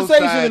 4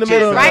 conversation side in the chicks,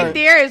 middle of the right? Right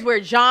there is where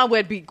John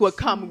would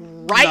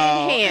come right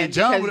No, in hand and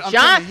John because would- I'm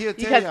John telling you,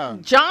 he'll tell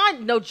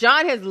y'all.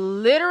 John has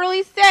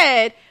literally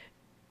said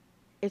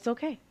it's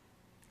okay.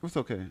 What's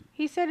okay?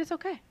 He said it's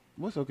okay.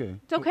 What's okay?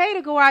 It's okay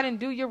to go out and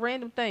do your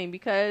random thing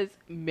because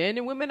men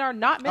and women are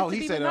not meant Oh, to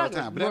he be said it all the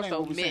monogamous. time, but More that ain't so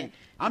what we're men, saying.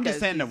 I'm just because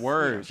saying the he's,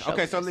 words.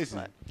 Okay, so chauvinist, listen.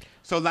 but-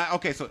 So like,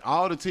 okay, so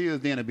all the tears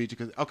then will be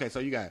because okay, so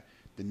you got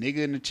the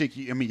nigga and the chick.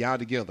 I mean, y'all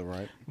together,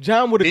 right?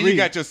 John would Then agree. you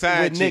got your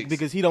side with Nick chicks.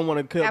 because he don't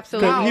want to.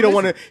 Absolutely. He don't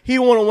want to. He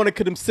don't want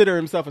to consider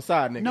himself a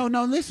side nigga. No,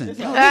 listen. No,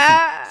 listen.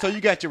 Ah. So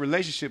you got your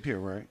relationship here,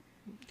 right?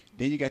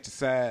 Then you got your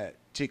side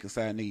chick and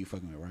side nigga you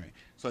fucking with, right?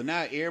 So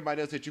now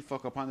everybody else that you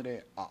fuck up under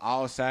that are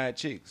all side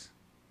chicks.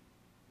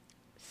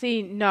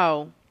 See,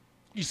 no.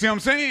 You see what I'm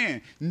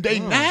saying? They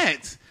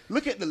not.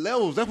 Look at the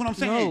levels. That's what I'm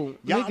saying.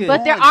 No, Y'all nigga.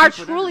 But there going are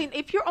deeper truly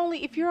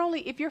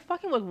down. if you're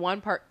fucking with one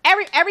part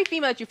every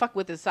female that you fuck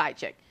with is a side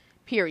chick.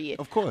 Period.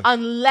 Of course.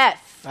 Unless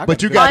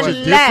But you got your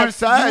different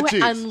side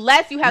chicks.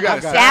 unless you have You got-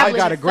 established I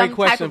got a great some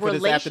question type of for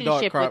this after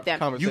dark relationship with them.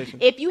 conversation.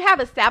 If you have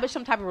established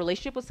some type of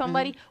relationship with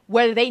somebody,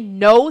 whether they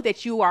know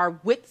that you are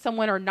with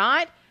someone or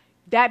not,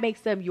 that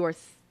makes them your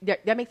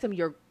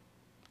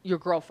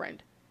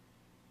girlfriend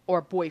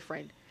or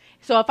boyfriend.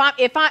 So if I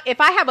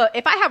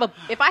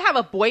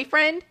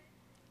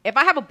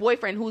have a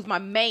boyfriend who's my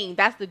main,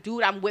 that's the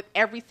dude I'm with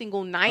every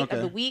single night Okay.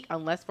 of the week,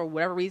 unless for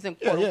whatever reason,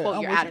 Yeah, quote yeah, unquote,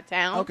 I'm you're with out you. of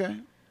town. Okay.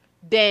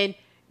 Then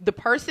the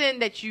person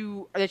that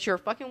you're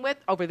fucking with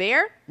over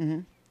there,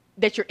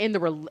 that you're in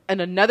in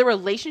another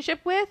relationship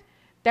with,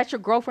 that's your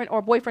girlfriend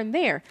or boyfriend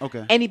there.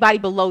 Okay. Anybody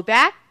below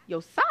that,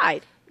 your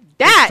side.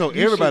 That So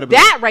everybody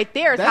that right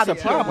there is That's how a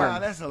the problem. shit Wow, works.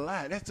 that's a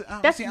lot.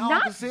 That's see, I don't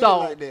not, consider it though.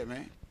 like that,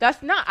 man.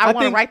 That's not. I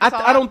want to write this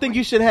all I don't out think for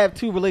you should have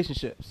two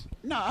relationships.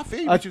 No, I feel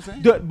you what you're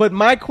saying. But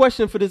my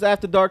question for this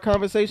after dark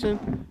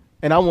conversation,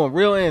 and I want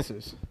real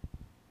answers.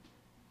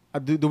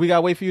 Do we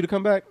gotta wait for you to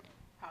come back?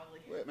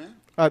 What, man?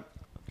 Uh,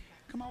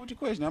 Come on with your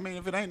question. I mean,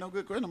 if it ain't no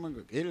good question, I'm gonna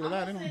edit it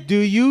out. Anyway. do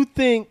you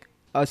think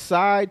a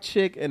side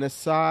chick and a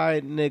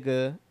side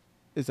nigga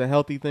is a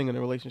healthy thing in a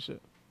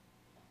relationship?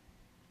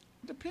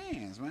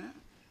 Depends, man.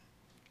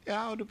 It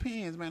all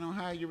depends, man, on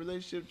how your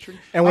relationship treats.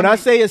 And when I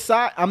say a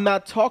side, I'm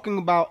not talking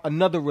about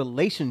another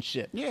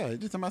relationship. yeah,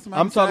 just about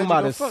somebody. I'm talking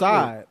about a a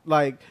side,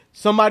 like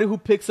somebody who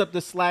picks up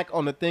the slack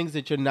on the things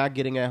that you're not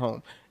getting at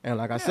home. And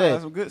like I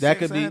said, that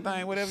could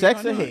be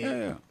sex ahead.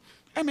 Yeah.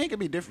 I mean, it could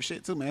be different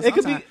shit too, man. It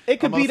could Sometimes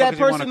be that motherfuckers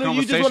want person a who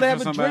you just want to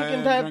have a conversation drink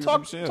and with have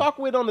somebody, drink some talk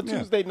with on a Yeah.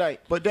 Tuesday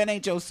night. But that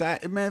ain't your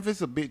side, man. If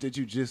it's a bitch that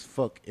you just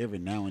fuck every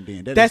now and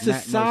then, That's is a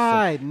not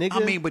side, no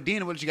nigga. I mean, but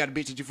then what if you got a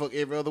bitch that you fuck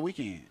every other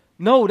weekend?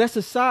 No, that's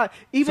a side.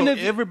 Even So if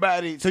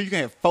everybody, so you can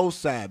have 4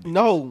 side bitches.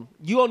 no,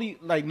 you only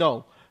like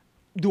no.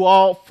 Do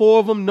all 4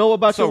 of them know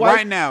about So your wife?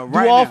 right now,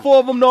 do all 4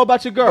 of them know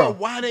about your girl? But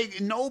why they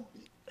no?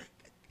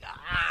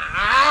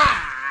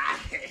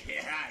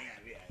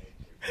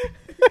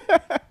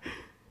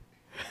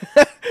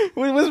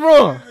 What's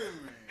wrong?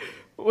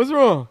 What's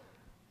wrong?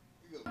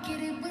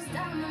 It was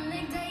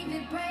Dominic,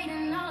 David,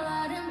 Braden, all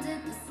of them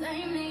did the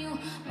same to you.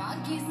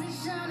 Marquise and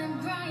Sean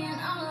and Brian,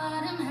 all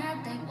of them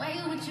had their way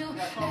with you.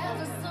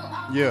 Ever so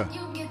often Yeah.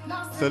 you get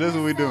lost So this is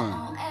what we in the doing.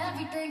 on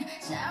everything.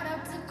 Shout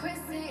out to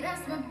Chrissy,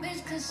 that's my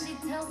bitch, cause she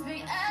tells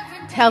me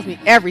everything. Tells me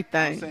I'm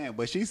everything. saying,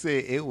 but she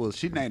said it was.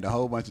 She named a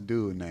whole bunch of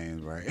dude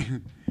names, right?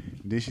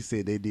 Then she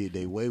said they did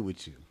they way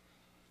with you.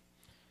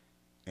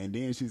 And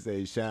then she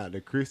said shout out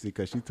to Chrissy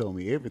because she told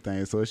me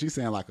everything. So she's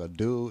saying like a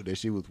dude that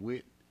she was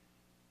with,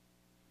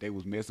 they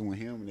was messing with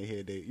him and they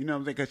had you know what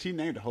I'm saying? Because she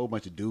named a whole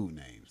bunch of dude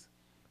names,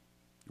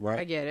 right?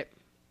 I get it.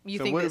 You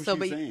So think what that, is so, she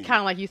but saying? kind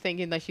of like you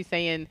thinking that she's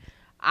saying,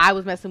 I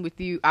was messing with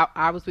you,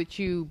 I was with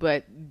you,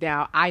 but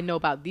now I know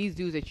about these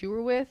dudes that you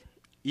were with.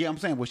 Yeah, I'm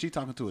saying was she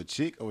talking to a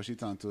chick or was she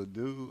talking to a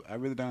dude? I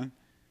really don't.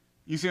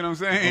 You see what I'm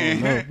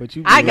saying? No, but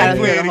you I gotta Let's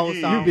hear hear the it whole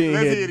again. song. You being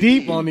Let's here hear it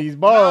deep again. on these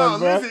bars, no,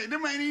 bro. listen,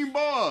 them ain't even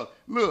bars.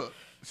 Look,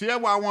 see that's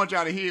why I want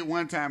y'all to hear it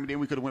one time and then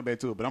we could have went back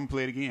to it. But I'm gonna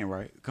play it again,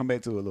 right? Come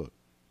back to it. Look.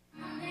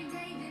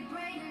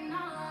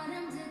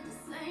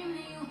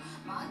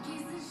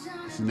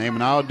 She's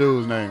naming all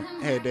dudes' names.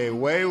 Had their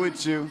way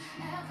with you.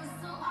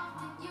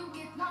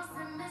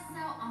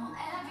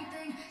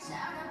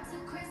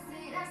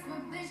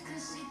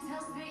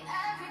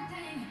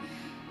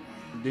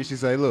 Then she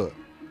say, look.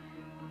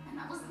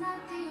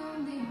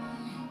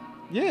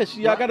 Yeah,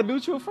 y'all got a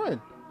mutual friend.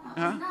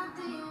 Huh?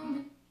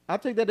 I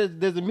think that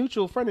there's a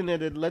mutual friend in there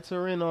that lets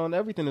her in on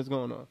everything that's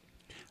going on.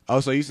 Oh,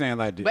 so you saying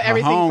like But her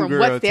everything from homegirl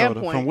what told her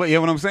standpoint? from what? Yeah,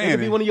 what I'm It saying. could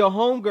be one of your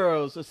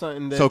homegirls or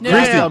something. That So No,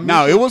 Christy, no,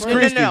 no, it was No,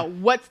 Christy. no.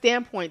 What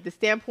standpoint? The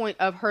standpoint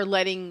of her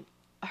letting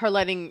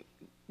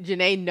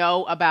Janae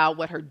know about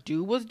what her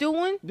dude was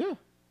doing. Yeah.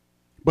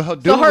 But her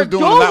dude So her was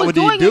doing dude a lot was with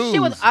doing these this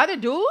shit with dudes. other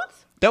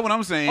dudes. That's what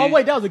I'm saying. Oh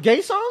wait, that was a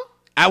gay song?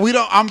 We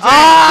don't. I'm saying,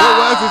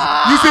 what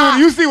was this?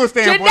 You see what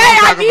standpoint Janae,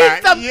 I'm I talking need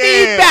about. some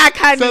feedback,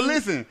 honey. So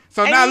listen.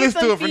 So I now need listen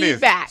to some it from this.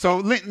 feedback. So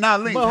now,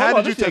 Link, But how hold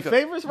on, did you this take your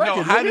favorite No,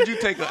 record, how nigga. did you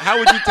take a? How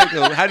would you take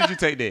a? How did you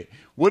take that?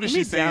 What is Let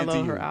me she saying to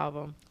download you? her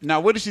album. Now,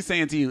 what is she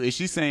saying to you? Is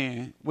she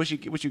saying what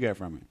you got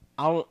from it?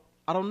 I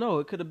don't know.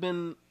 It could have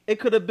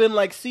been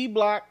like C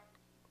Block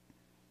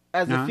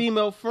as Uh-huh. a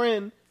female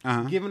friend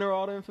Uh-huh. giving her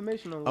all the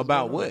information on what's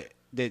About going on.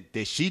 what?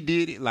 That she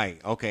did it?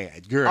 Like,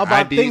 okay, girl, I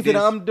About did things this.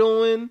 that I'm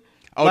doing.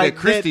 Oh, that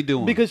Christy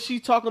doing. Because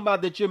she's talking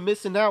about that you're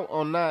missing out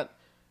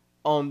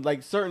on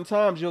like certain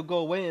times you'll go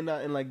away and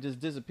like just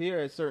disappear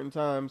at certain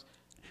times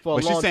for But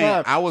a she's long saying,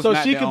 time. I was so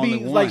not she the could be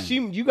only like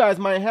one. you guys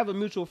might have a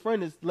mutual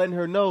friend that's letting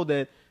her know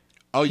that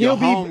Oh, he'll your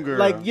be homegirl.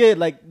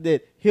 like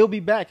that he'll be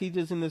back. He's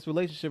just in this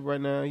relationship right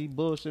now. He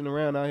bullshitting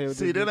around out here. with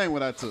See, this- that ain't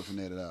what I took from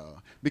that at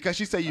all. Because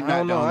she said you're I not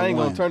don't the know. only I ain't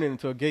one. gonna turn it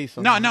into a gay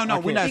song. No, I we're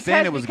can't. not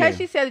saying it was Because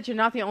gay. she said that you're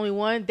not the only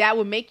one. That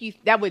would make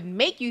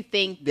you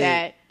think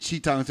that she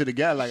talking to the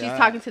guy like she's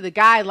talking to the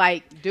guy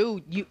like,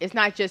 dude, it's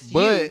not just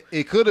But you.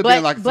 it could have But-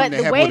 been like but something that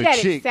the happened way with a that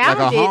it chick, like a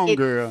sounded, it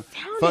homegirl.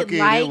 sounded Fucking,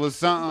 like- it was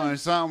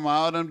something.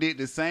 All of them did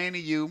the same to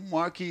you,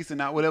 Marquise and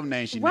not whatever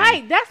name she Right,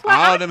 named. that's why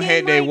all I'm of them getting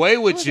had their like, way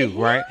with was you, it him?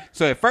 right?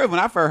 So at first, when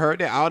I first heard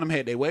that, all of them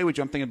had their way with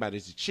you. I'm thinking about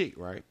this chick,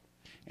 right?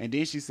 And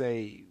then she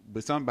say,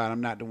 but somebody, I'm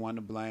not the one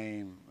to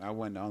blame. I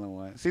wasn't the only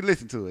one. See,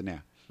 listen to it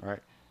now, right?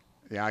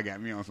 Yeah, I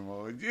got me on some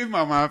more. It's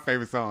my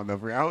favorite song, though.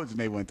 I hope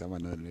Janae wasn't talking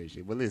about none of that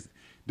shit. But listen,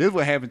 this is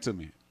what happened to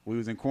me. We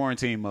was in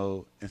quarantine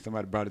mode, and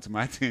somebody brought it to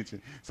my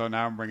attention. So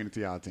now I'm bringing it to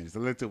y'all attention. So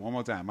let's do it one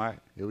more time. All right,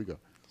 here we go.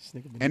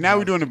 And now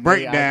we're doing the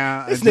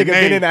breakdown. This nigga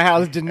been in the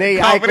house. Janae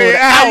Confident. Aiko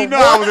How you out. know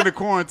I was in the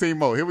quarantine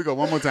mode? Here we go.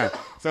 One more time.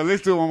 So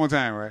let's do it one more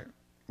time, right?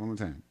 One more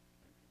time.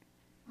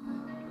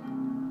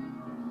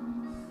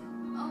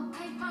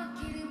 Okay, fuck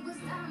it, it was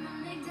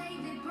Dominic,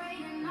 David,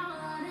 Braden, all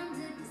of them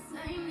did the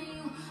same to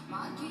you.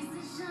 Marquise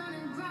and Sean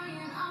and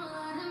Brian, all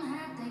of them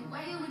had their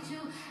way with you.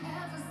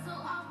 Ever so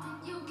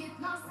often you get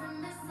lost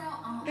and miss out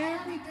on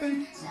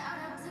everything. Shout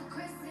out to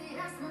Chrissy,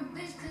 that's my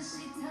bitch, cause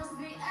she tells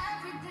me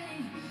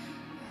everything.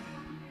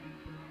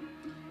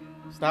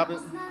 Stop I it.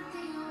 was not the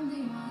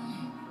only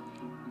one.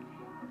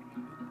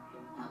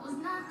 I was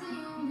not the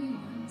only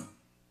one.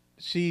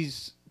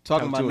 she's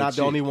talking Come about to a not the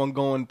chick. only one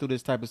going through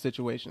this type of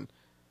situation.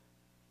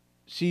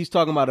 She's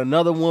talking about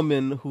another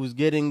woman who's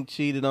getting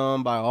cheated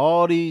on by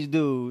all these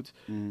dudes,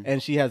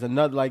 and she has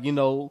another, like, you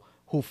know,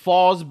 who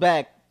falls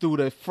back through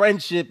the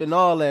friendship and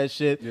all that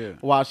shit, Yeah.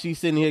 while she's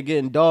sitting here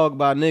getting dogged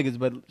by niggas.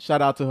 But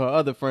shout out to her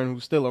other friend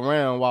who's still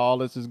around while all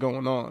this is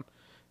going on.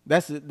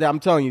 I'm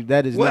telling you,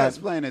 that is Well, not.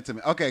 explain it to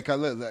me. Okay,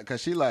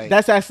 cause she like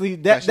That's actually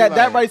that she that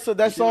like- right. So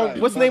that she song.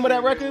 like- What's the name of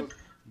that record?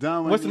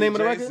 Dominique What's the name of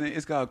the Jackson. record?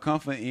 It's called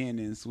Comfort In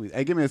and Sweet.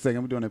 Hey, give me a second.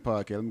 I'm doing a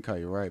podcast. Let me call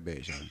you right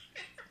back, Sean.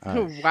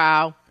 All right.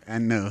 Wow. I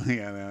know.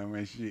 Yeah,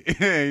 man, shit.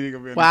 You gonna be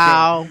on the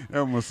Wow. cover.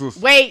 That was my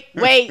sister.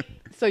 Wait.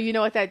 So you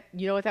know what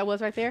that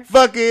was right there?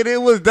 Fuck it.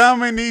 It was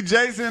Dominique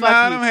Jackson. Fuck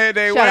All you. them had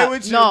their Shut way up.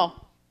 with you. No,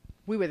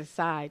 we were the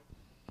side.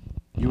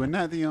 You were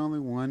not the only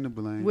one to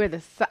blame.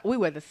 We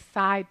were the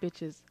side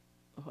bitches.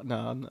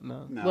 No.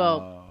 no,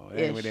 well, that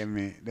ain't what ish. that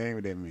meant. That ain't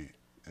what that meant.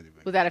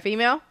 Was that a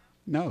female?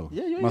 No.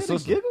 Yeah, you ain't my hear the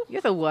sister. giggle?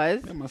 Yes, it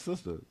was. Yeah, my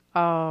sister.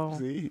 Oh,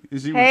 See?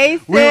 Hey,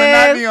 we were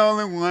not sis. the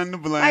only one to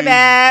blame. my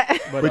bad.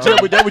 But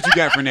that's what you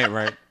got from that,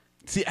 right?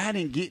 See, I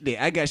didn't get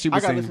that. I got she I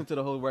was gotta saying. listen to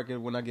the whole record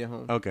when I get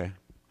home. Okay.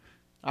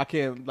 I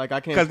can't.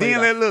 Because play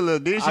then that.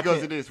 look, then she I goes to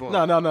can't- this one.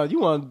 No. You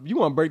want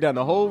to break down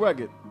the whole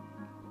record?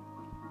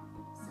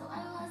 So I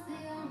was the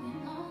only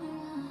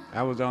one.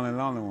 I was the only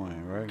lonely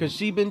one, right? Because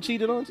she been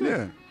cheated on too.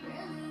 yeah, Really,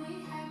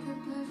 we had the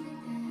perfect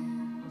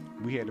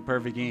end. we had the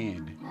perfect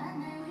end. That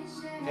night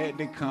we shared At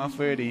the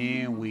comfort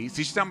end, we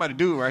see she's talking about the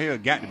dude right here.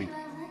 Got to be. like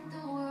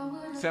the world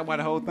would That's why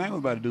the whole thing was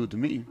about the dude to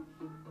me.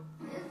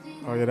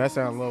 Oh yeah, that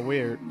sounds a little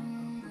weird.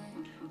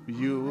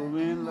 You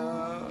in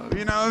love,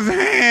 you know what I'm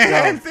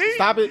saying? Yo, See?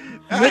 stop it.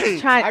 Hey,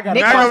 Nick now wants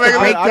make to it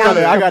break look down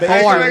good. I gotta the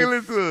actually Make it board.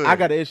 look good. I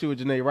got an issue with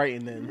Janae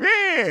writing then.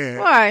 Yeah.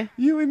 Why?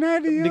 You and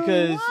not the only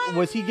Because one.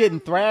 was he getting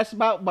thrashed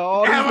about by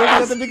all these That's niggas what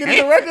at I'm the beginning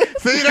saying. of the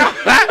record? See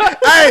that?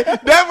 Hey,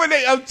 that's what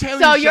I'm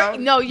telling So you. your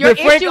Sean. your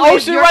Did Frank issue is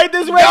Ocean your, write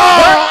this record?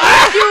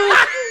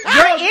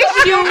 your Go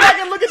issue. back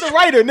and look at the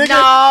writer, nigga. No,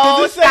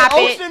 'Cause it said stop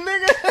it. Ocean,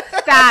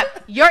 nigga. Stop.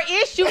 Your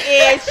issue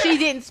is she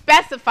didn't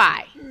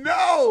specify.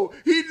 No,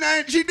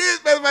 she did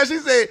specify. She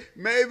said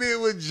maybe it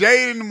was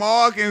Jaden,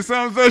 Mark, and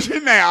some. So she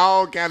named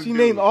all kind of. She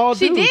named all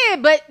She dudes.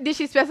 did, but did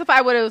she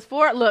specify what it was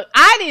for? Look,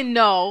 I didn't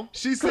know.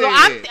 She So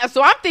said-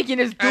 I'm thinking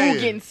this dude Hey.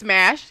 getting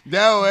smashed.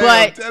 No, But-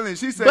 I'm telling you,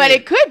 she said. But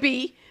it could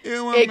be.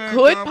 was It meant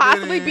could to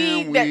possibly put be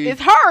in that weed.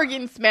 it's her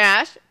getting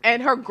smashed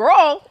and her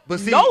girl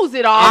But see, knows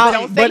it all. I-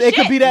 Don't say but it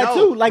could shit. be that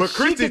too. Like but she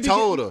Christy could be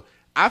told her.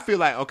 I feel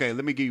like okay.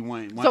 Let me give you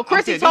one. So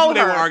Christy this is told what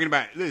they were her. arguing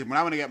about. Listen, when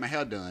I went to get my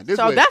hair done. This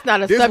So what- that's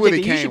not a this what subject it that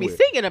you came should be with.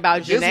 singing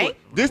about, This Janae. what-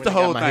 This the When I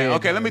got whole my thing. hair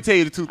Okay, let done. me tell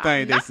you the two things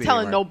I'm they not said.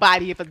 telling right?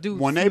 nobody if a dude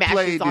When they smashes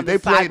played, on they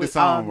the side played the with,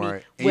 song me,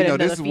 right. And, with you know,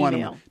 this another is one of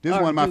female. this is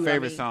Or one of my dude, I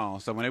favorite mean.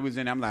 songs. So when it was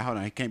in, I'm like, hold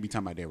on, it can't be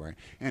talking about that, right?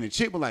 And the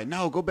chick was like,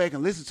 no, go back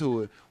and listen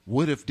to it.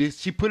 What if this?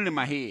 She put it in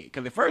my head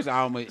because at first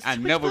I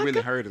never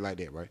really heard it like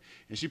that, right?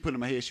 And she put it in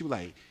my head. She was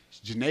like,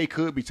 Janae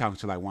could be talking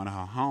to like one of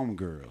her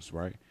homegirls,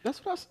 right?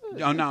 That's what I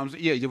said. Oh no,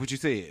 yeah, what you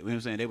said. You know what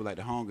I'm saying? They were like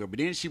the homegirl, but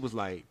then she was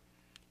like,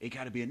 it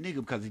got to be a nigga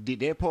because he did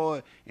that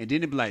part, and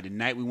then it be like the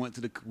night we went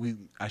to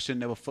I should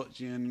never fucked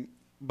you in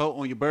boat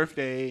on your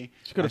birthday.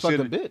 She coulda I fucked a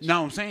shoulda- bitch.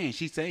 No, I'm saying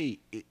he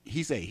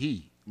say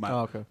he.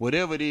 Oh, okay.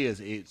 Whatever it is,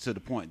 it's to the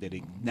point that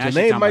it. Now she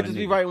Janae talking might about a just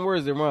be nigga. writing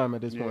words that rhyme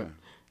at this Yeah. point.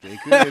 They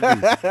could be.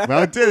 But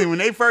I'm telling you, when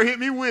they first hit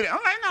me with it, I'm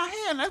like, no,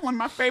 hell, that's one of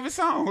my favorite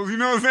songs. You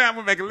know what I'm saying? I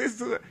went back and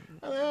listen to it.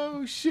 I'm like,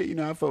 oh shit, you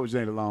know, I fuck with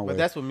Jane a long way. But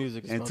that's what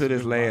music is. And supposed to to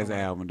this do. last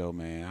album though,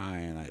 man,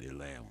 I ain't like this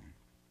last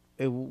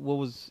one. What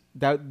was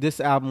that? This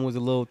album was a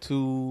little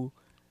too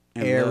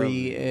And airy,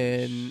 lovely.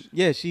 and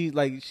yeah, she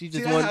just See,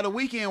 that's wanted. how the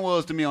weekend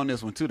was to me on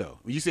this one too, though.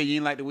 You said you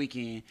didn't like the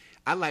weekend.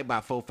 I like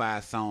about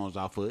 4-5 songs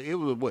off of it. It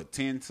was what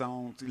 10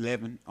 songs,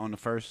 11 on the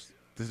first.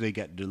 This they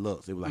got the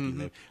deluxe. It was like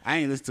 11. I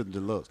ain't listened to the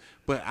deluxe,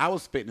 but I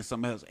was expecting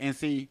something else. And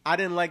see, I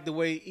didn't like the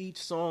way each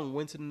song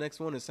went to the next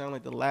one. It sounded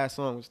like the last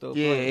song was still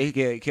yeah, playing.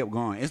 it kept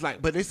going. It's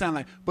like, but they sound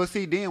like. But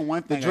see, then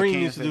one The thing Dream I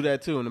can used to say, do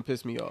that too, and it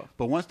pissed me off.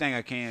 But one thing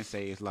I can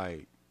say is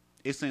like.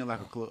 It seemed like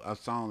a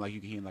song like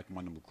you can hear in like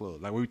one of them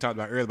clubs. Like we talked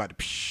about earlier about the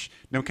psh,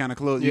 them kind of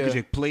clubs. You Yeah. can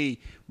just play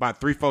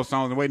about 3-4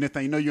 songs and wait. Next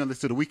thing you know, you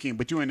listen to the weekend,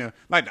 but you in there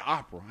like the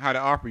opera, how the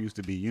opera used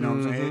to be. You know what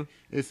I'm saying?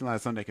 It's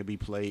like something that could be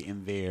played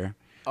in there.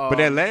 But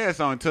that last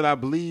song, Until I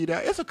Bleed,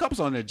 it's a couple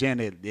songs that jam.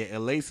 The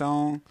LA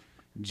song,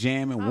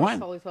 jamming I was one.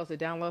 totally supposed to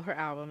download her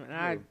album, and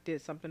I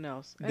did something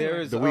else. There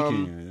Anyway. is The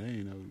weekend, they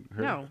ain't know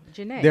her. no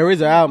Janae. There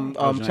is an album.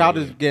 Janae,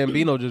 Childish yeah.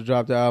 Gambino just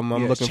dropped the album.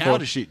 I'm Yeah, looking for.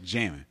 childish shit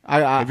jamming. I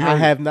Have you heard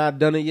have not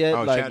done it yet.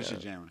 Oh, like, childish shit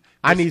jamming.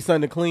 I need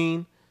something to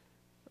clean.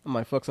 I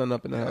might fuck something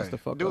up in the house to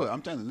fuck do up. it.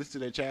 I'm telling you, listen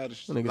to that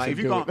childish. That nigga Like said if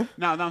you do going, it.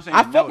 no, I'm saying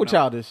I fuck no, with no.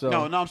 Childish, so.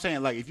 No, I'm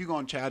saying like if you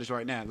going childish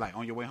right now, like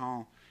on your way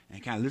home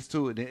and kind of listen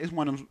to it, then it's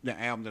one of them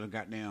the albums that I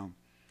got down.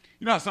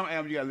 You know, how some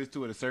albums you got to listen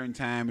to at a certain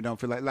time and don't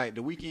feel like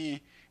the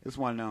weekend. It's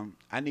one of them.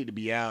 I need to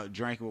be out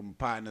drinking with my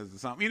partners or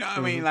something. You know what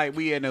I mean? Like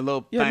we in a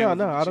little. Yeah, thing no,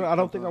 with I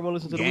don't shit, think I wanna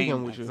listen to The game Weeknd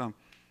with night you. or something.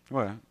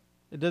 What?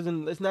 It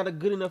doesn't. It's not a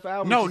good enough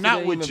album. No, to sit not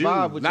there with and you.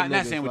 vibe with Not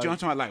niggas, saying with you. I'm like-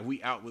 talking about like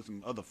we out with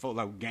some other folk,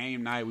 like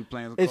game night. We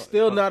playing. It's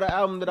still not an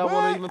album that I want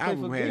What? to even play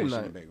for would have game that shit in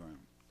night. the background.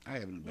 I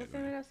have it in the What's the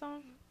name of background. that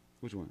song?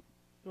 Which one?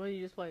 What did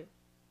you just play?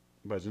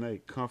 By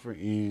Janae, Comfort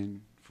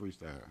in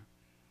Freestyle.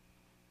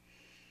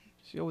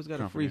 She always got a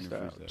Comfort in the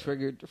freestyle. freestyle.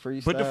 Triggered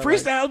freestyle. But the like-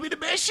 freestyles be the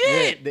best Yeah,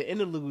 shit. the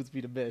interludes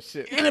be the best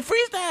shit. In the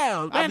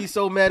freestyles, I man. be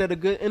so mad at a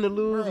good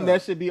interlude, Bruh. and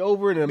that should be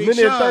over in a Big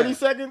minute and Sean. 30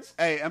 seconds.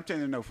 Hey, I'm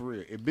telling you, no, for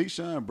real. If Big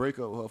Sean break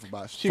up with her for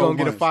about She 4 gonna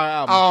get a months, fire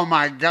album. Oh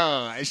my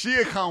god,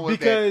 she'll come with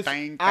Because that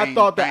thing. I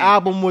thought the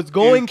album was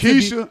going to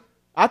Keisha, be.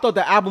 I thought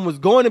the album was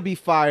going to be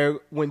fire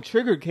when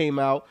Trigger came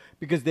out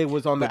because they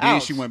was on the but then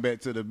outs. she went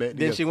back to the back.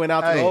 Then she went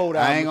out to the Hey, old I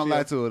album ain't gonna lie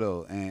shit. to her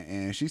though,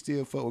 and she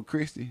still fuck with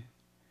Christy.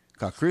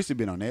 Cause Christy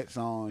been on that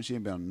song, she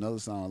ain't been on another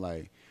song.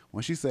 Like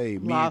when she say me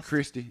and Lost.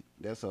 Christy,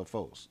 that's her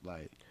folks.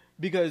 Like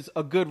Because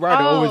a good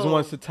writer always Oh.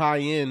 wants to tie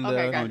in the.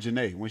 Okay, on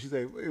Janae, when she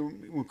say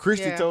when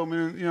Christy Yeah. told me,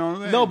 you know what I'm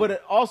saying? No,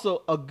 but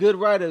also a good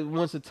writer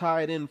wants to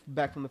tie it in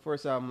back from the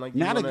first album. Like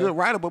you not a wanna- good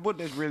writer, but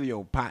that's really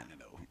your partner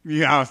though.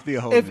 Yeah, I'm still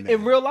holding If that.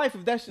 in real life,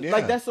 if that's Yeah.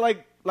 like that's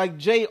like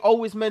Jay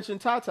always mentioned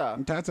Tata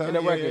Tata, in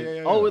the yeah, record.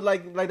 yeah. Always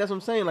like that's what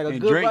I'm saying. Like a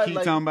and good Drake writer, keep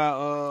like talking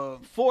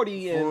about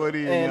 40 and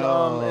 40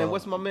 and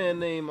what's my man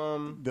name?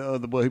 the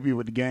other boy he be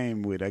with the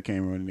game with. I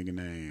can't remember the nigga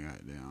name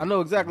right now. I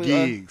know exactly.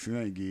 Gigs. It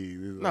ain't Gigs.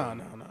 It's, No.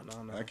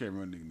 I can't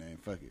remember the nigga name.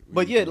 Fuck it.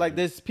 But yeah, like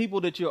there's people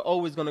that you're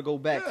always gonna go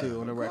back to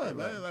on the of record.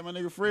 course, Like, like my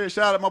nigga Fred.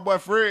 Shout out my boy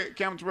Fred.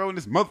 Campbell Road.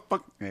 This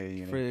motherfucker. Hey,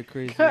 you know. Fred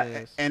crazy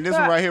ass. And this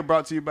one right here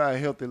brought to you by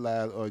Healthy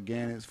Lives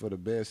Organics for the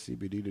best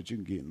CBD that you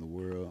can get in the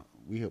world.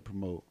 We help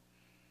promote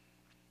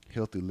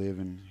healthy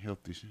living,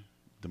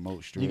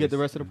 demote stress. You get the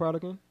rest of the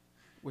product in?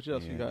 What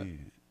else you got? Yeah.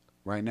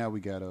 Right now we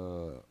got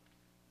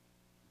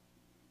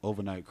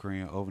overnight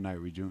cream, overnight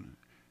rejuvenation.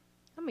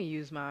 I'm gonna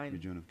use mine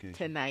Rejuvenation.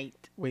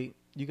 tonight. Wait,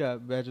 you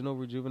got vaginal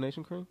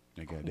rejuvenation cream?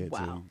 I got that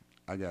Wow. too.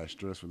 I got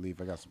stress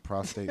relief. I got some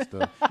prostate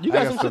stuff. You I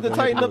got some stuff shit to that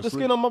tighten help up the you go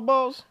skin to on my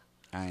balls?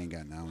 I ain't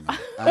got none.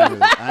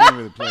 I ain't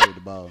really play with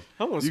the ball.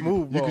 I want You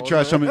smooth can, you balls. can try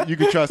man. some. You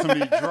can try some of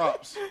these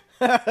drops.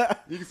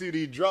 You can see what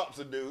these drops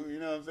will do. You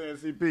know what I'm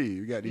saying? CP.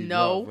 You got these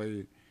No. drops for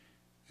you.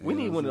 We You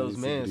know need what one I'm of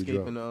those saying? CBD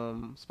drops.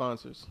 manscaping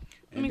sponsors.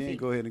 And me then see.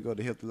 go ahead and go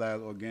to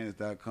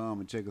healthylivesorganics.com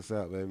and check us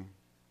out, baby.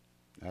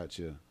 Out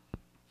here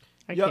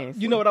I Yeah, can't.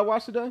 you know what I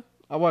watched today?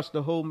 I watched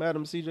the whole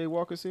Madam C.J.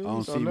 Walker series on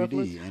on CBD,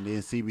 Netflix. and then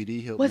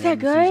CBD helped. Was that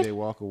Madam good? CJ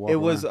Walker walk It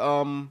was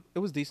around. it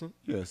was decent.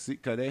 Yeah, see,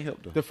 cause they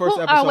helped her. The first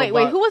Who, episode. oh wait,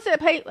 who was it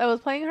that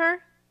was playing her?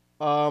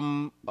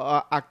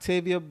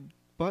 Octavia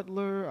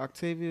Butler,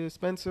 Octavia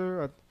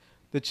Spencer,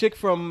 the chick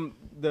from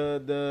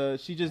the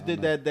she just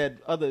did that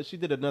other. She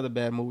did another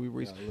bad movie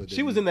recently. look,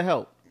 She was in The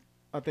Help.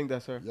 I think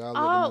that's her. Y'all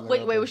Oh looking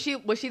wait,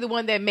 like was she the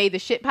one that made the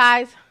shit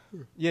pies?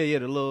 Yeah,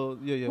 the little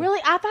yeah.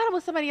 Really? I thought it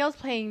was somebody else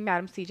playing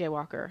Madam C.J.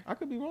 Walker. I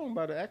could be wrong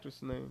by the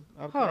actress name.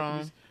 Hold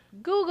on,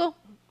 Google.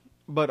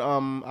 But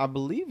I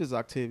believe it's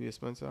Octavia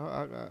Spencer.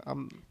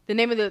 I'm The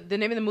name of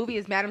the movie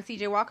is Madam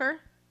C.J. Walker.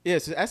 yeah,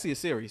 it's actually a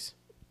series.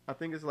 I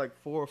think it's like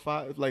 4 or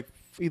 5, like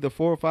either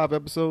 4 or 5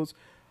 episodes.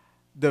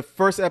 The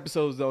first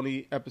episode is the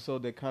only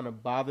episode that kind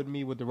of bothered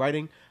me with the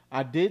writing.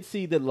 I did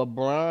see that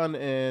LeBron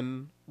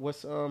and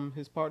what's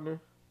his partner?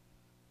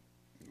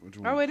 Which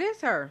one? Oh, it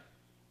is her.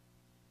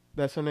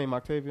 That's her name,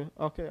 Octavia.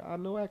 Okay, I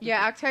know actress.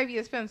 Yeah,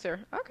 Octavia Spencer.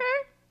 Okay.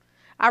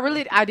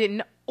 I didn't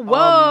know.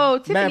 Whoa,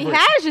 Tiffany Maverick.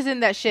 Haddish is in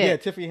that shit. Yeah,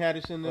 Tiffany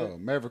Haddish in the Oh,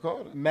 Maverick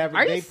Carter. Maverick.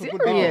 Are you they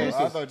put serious?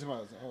 I thought you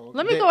might. Oh, okay.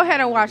 Let me go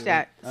ahead and watch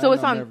that. I So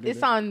it's know on. Maverick did It's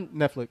that. on.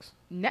 Netflix.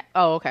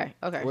 Oh, okay.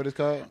 Okay. What is it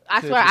called?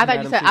 I swear, I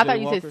thought you Madam said. I C.J. thought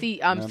you said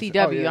Walker?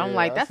 CW. Oh, yeah, I'm yeah,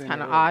 like, I that's seen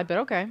kind of that. odd, but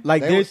okay.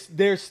 Like They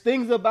there's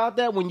things about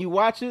that when you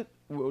watch it.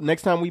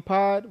 Next time we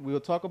pod, we'll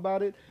talk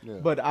about it. Yeah.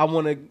 But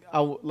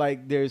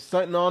like there's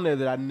something on there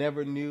that I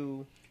never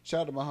knew.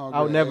 Shout out to my homegirl.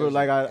 I would never, Ashley.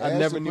 like, I Ashley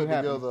never knew put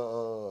happened.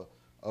 together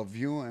a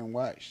view and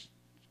watch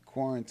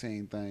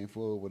quarantine thing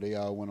for where they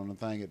all went on the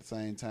thing at the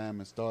same time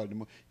and started the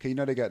movie. Cause you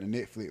know they got the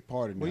Netflix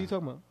party now. What are you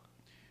talking about?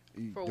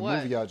 For the what?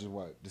 movie y'all just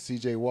watched, the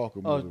C.J. Walker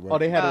Oh, movie. oh,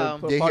 they had Oh.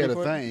 a They party had a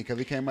for it? thing because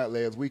it came out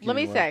last weekend. Let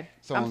me right? say,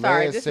 So I'm on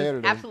sorry. last This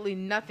Saturday, has absolutely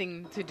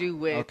nothing to do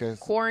with Okay,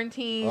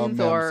 quarantines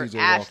Madam or C.J.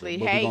 Walker, Ashley.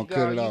 but we Hey, gonna cut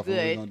girl, it you off. What we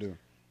good? gonna do?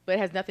 But it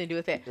has nothing to do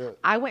with it. Yeah.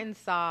 I went and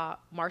saw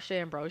Marsha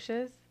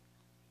Ambrosius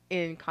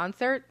in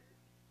concert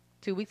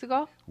 2 weeks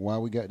ago. Why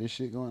we got this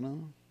shit going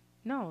on?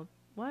 No,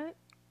 what?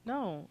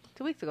 No,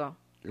 2 weeks ago.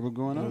 It was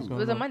going It was on. It going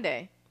was a on.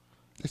 Monday.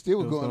 It still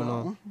was It was going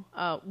going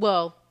on.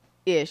 Well,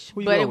 ish,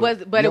 Who you but go it was,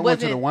 with? but You it went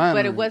to wasn't, the winery.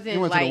 but it wasn't You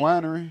went like to the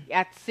winery.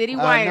 at City I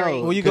know.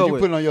 Winery. Who you 'Cause go you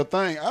with? put it on your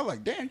thing. I was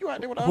like, damn, you out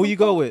there with all Who them you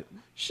go folks? with?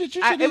 Shit,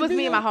 you It shouldn't was be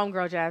me and here. my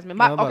homegirl Jasmine.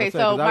 I was about Okay, to say,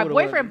 so 'cause I my would've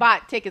boyfriend went.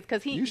 bought tickets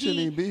because You shouldn't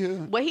even be here.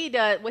 What he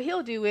does, what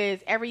he'll do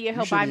is every year You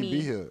he'll buy shouldn't even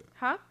be me. here.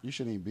 Huh? You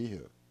shouldn't even be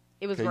here.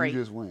 It was 'Cause great. You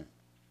just went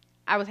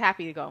I was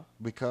happy to go,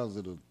 because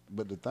of the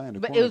thing. The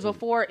but it was quarantine.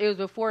 before. It was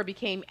before it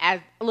became as.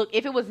 Look,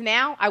 if it was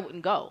now, I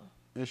wouldn't go.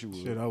 Yes, you would.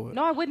 Shit, I would.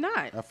 No, I would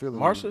not. I feel it.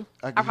 Marsha?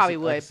 can I probably see-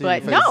 would, can see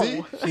it in but your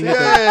no. face. See?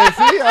 Yeah,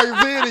 see, I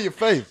can see it in your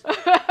face.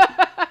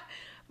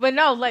 But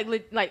no, like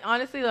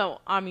honestly though,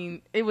 I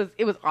mean, it was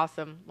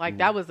awesome. Like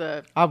that was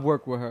a. I've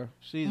worked with her.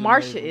 She's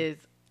Marsha amazing. is.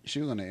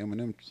 She was on the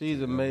Eminem.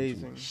 She's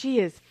amazing. She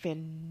is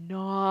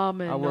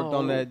phenomenal. I worked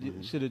on that.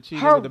 Should have cheated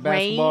Her with the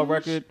basketball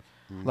range- record.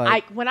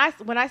 Like when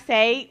I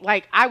say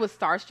like I was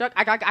starstruck,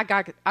 I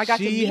got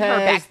to meet her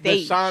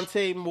backstage. The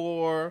Shantae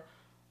Moore,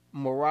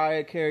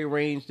 Mariah Carey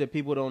range that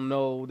people don't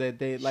know that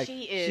they like.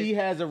 She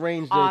has a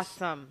range that's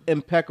awesome,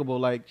 impeccable.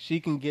 Like she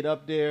can get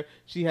up there.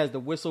 She has the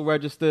whistle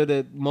register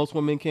that most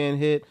women can't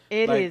hit.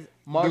 It like, is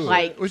Marsha,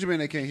 like What you mean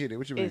they can't hit it?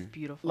 What you mean? it's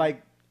beautiful.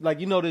 like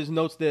you know, there's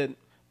notes that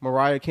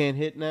Mariah can't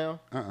hit now.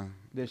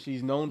 That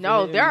she's known. No, for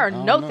hitting. there are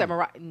don't notes know. that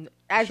Mariah.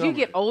 As Show you me.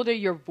 get older,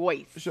 your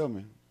voice. Show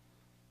me.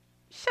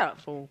 Shut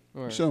up, fool.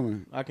 All right. Show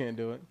me. I can't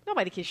do it.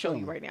 Nobody can show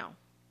you right now.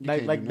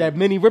 Like can't do that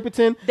mini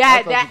Ripperton.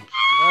 That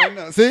I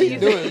know. See,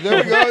 do it.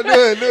 There we go. Do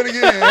it. Do it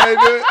again. I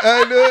do it.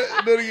 I do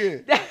it. Do it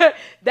again.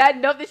 that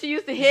note that she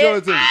used to Show hit.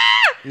 it to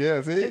me.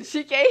 Yeah. See.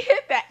 She can't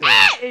hit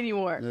that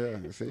anymore.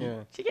 Yeah. See. Yeah.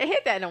 She can't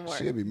hit that no more.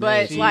 She'll be mad.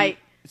 But She- like,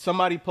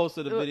 Somebody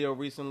posted a video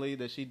recently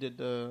that she did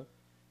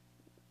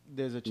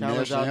there's a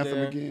challenge National out anthem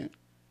there. again.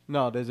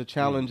 No, there's a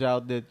challenge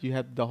out that you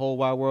have the whole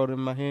wide world in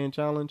my hand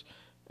challenge,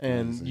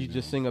 and seen you that.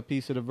 just sing a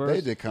piece of the They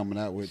verse. just coming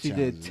out with. She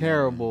challenges, did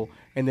terrible,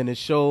 and then it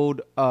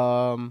showed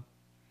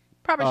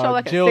probably show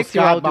like a Jill 6-year-old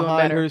Scott doing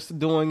behind better. her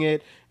doing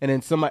it, and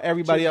then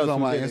everybody She was else on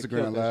who my did it Instagram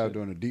killed that Live shit.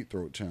 doing a deep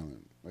throat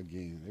challenge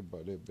again. They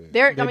brought that back.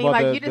 There, They I mean, brought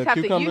like the- you just the have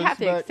to, you cucumbers have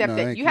to back? accept No,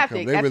 that. ain't You have to,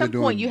 cucumbers. They at really some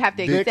point, doing you have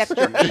to dicks. accept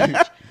your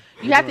age.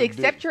 You have to doing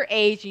accept dicks. your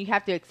age, and you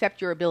have to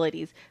accept your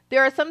abilities.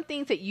 There are some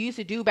things that you used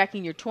to do back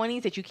in your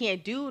 20s that you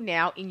can't do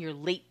now in your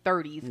late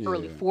 30s,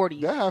 early Yeah.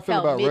 40s. That's how I feel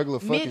hell, about regular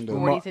fucking, mid though.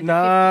 40s into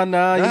Nah, 50s. you That's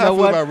how I know feel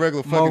what? about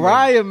regular fucking, though.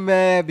 Mariah,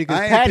 man, because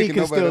I ain't Patty picking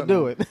can nobody still up, do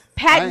no. it.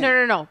 Patty,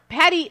 no.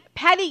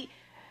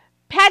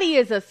 Patty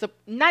is a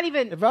not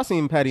even. If I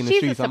seen Patty in the She's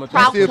streets, a I'm gonna You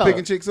soprano. still Alto.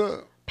 picking chicks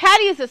up?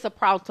 Patty is a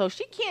soprano.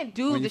 She can't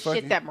do When the you shit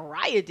fucking- that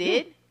Mariah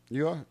did.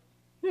 You are?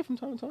 Yeah, from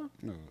time to time.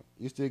 No.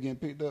 You still getting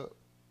picked up?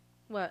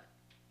 What?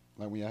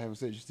 Like when y'all having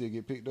sex, you still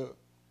get picked up?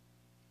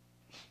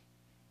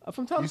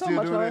 From time You to time, still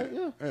I doing try that?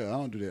 it. Yeah. Yeah, I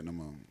don't do that no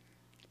more.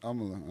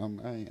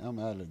 I'm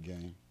out of the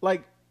game.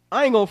 Like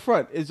I ain't gonna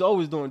front. It's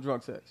always doing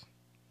drunk sex.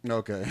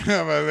 Okay.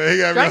 I'm about to- he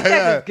got me Drunk like,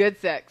 sex is good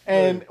sex.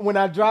 And when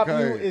I drop you,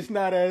 Okay. it's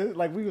not as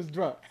like we was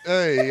drunk.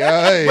 Hey, Right,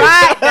 hey.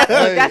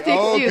 that's the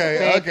okay, excuse,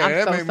 babe. okay, I'm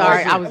that so make more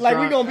sorry. I sense. was Like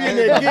drunk. we gonna be in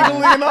there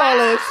giggling and all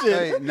that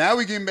shit. Hey, now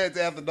we getting back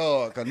to after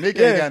dog because Nick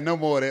Yeah. ain't got no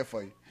more of that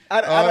for you.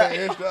 I- all that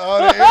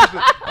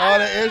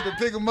extra,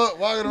 pick them up,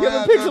 walking around. You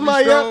ever pick trying to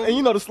somebody be up strong. and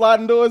you know the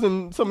sliding doors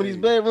in some of these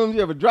bedrooms?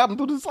 You ever drop them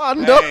through the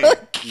sliding door? Hey,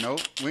 nope,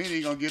 we ain't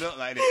even gonna get up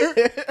like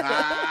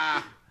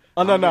that.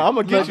 Oh no, I'm gonna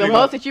Look, get the you.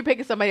 most that you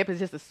picking somebody up is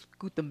just to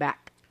scoot them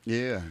back.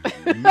 Yeah,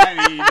 you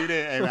might even do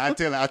that. Hey, man, I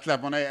tell him, I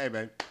slap on that. Hey,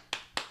 baby,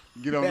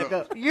 get on Back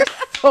up. up. You're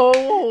so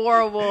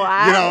horrible.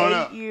 I Get on hate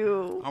up.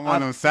 you. I'm one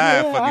of them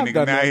side yeah, fucking I've niggas.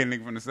 done Now I that. hit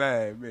nigga from the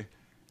side, man.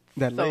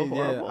 That So lady,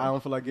 yeah, horrible. I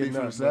don't feel like getting Big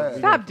from up. the side.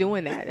 Stop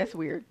doing that. That's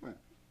weird.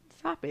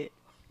 Stop it.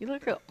 You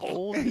look like an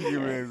old Give me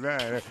man. that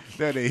side.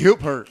 That the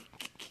hip hurt.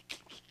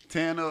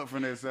 Tan up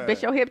from that side.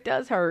 Bitch, your hip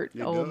does hurt,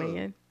 It old does.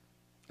 man.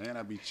 And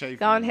I be chafing.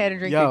 Go on ahead and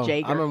drink Yo, your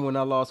Jaeger. I remember when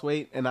I lost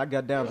weight and I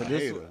got down to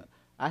this. hater.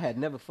 I had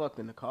never fucked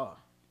in the car.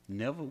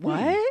 Never.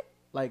 What?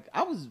 Like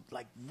I was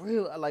like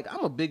real. Like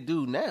I'm a big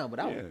dude now, but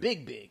I was Yeah.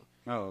 big.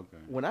 Oh, okay.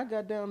 When I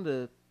got down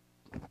to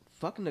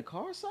fucking the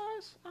car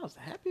size, I was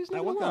the happiest Now,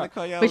 nigga what kind alive. of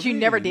car y'all But was you in?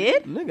 never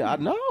did? Nigga, I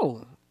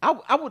know. I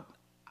would.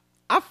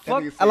 I That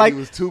fuck. nigga said Like he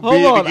was too hold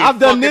big on. to get I've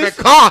done fucked in this.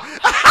 the car.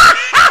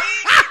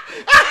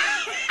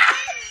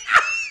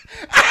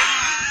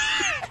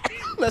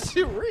 That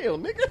shit real,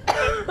 nigga.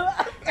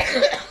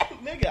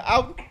 Nigga,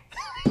 I.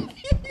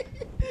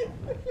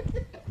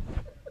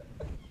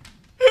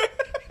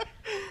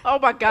 Oh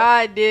my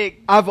God,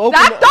 Nick. I've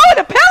opened. Stop throwing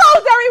the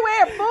pillows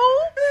everywhere, fool.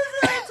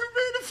 Too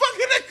big to fuck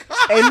in the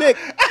car. Hey Nick.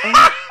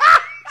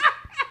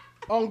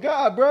 On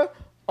God, bro.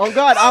 On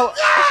God,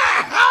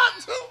 I.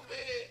 Too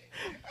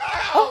big.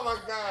 Oh my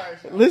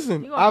gosh.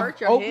 Listen, You gonna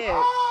hurt your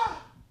head.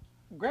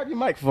 Grab your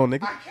microphone,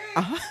 nigga.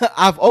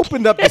 I've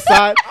opened up the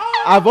side.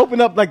 I've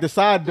opened up like the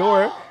side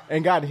door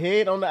and got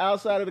head on the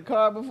outside of the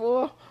car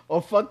before,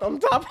 or fucked on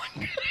top.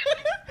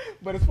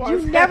 But as far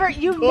You've as never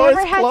had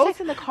closed, sex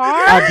in the car?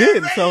 I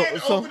did. So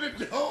Open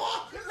the door.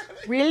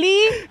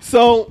 Really?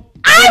 so.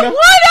 I when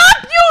what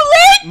up, you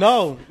lick?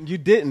 No, you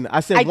didn't. I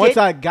said I once did.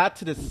 I got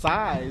to the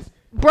size,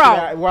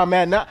 Bro. where I'm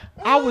at now,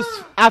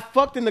 I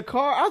fucked in the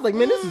car. I was like,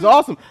 man, this is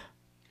awesome.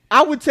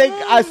 I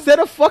instead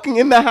of fucking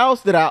in the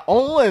house that I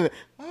own,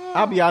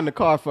 I'll be out in the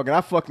car fucking.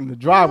 I fucked in the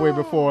driveway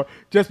before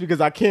just because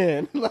I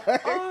can.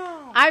 Like,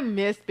 I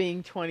miss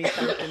being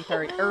 20-something,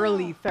 30,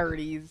 early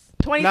 30s.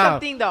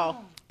 20-something, though.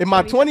 in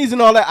my 20s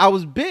and all that, I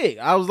was big.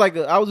 I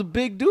was a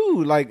big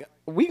dude. Like,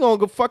 we gonna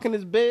go fuck in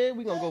this bed.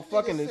 We gonna go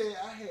fuck in this.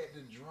 I had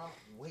to drop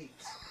weight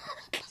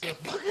to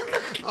fuck in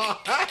the car.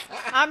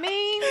 I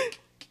mean,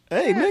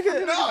 Hey,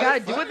 nigga. gotta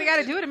do what they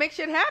gotta do to make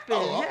shit happen.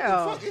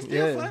 Hell. It's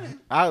still Yeah, funny.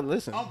 I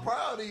listen. I'm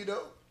proud of you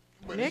though.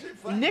 But this Nick, shit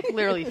funny. Nick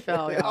literally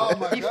fell, y'all. Oh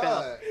my He fell.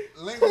 god.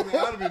 Lincoln, I'd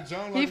have been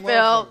John He like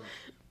fell, motherfucker.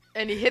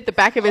 and he hit the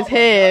back of his Oh my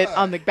head God.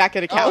 on the back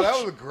of the Oh, couch.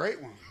 that was a great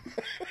one.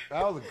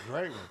 That was a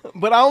great one.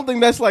 But I don't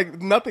think that's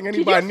like nothing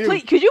anybody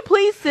knew. Could you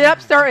please sit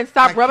up, sir, and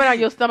stop I rubbing on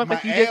can't. your stomach My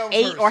like you just abs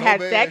ate hurt or so had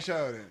bad, sex?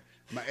 Sheldon.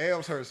 My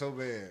abs hurt so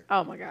bad.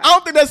 Oh my god. I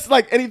don't think that's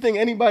like anything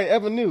anybody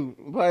ever knew.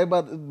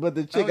 Probably but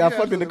the chick Oh, I yeah,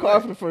 fucked in the absolutely car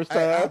right. for the first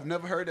I've time.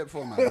 never heard that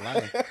before in my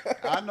life.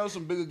 I know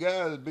some bigger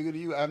guys bigger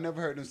than you. I've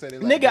never heard them say they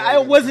like Nigga, that. I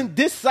wasn't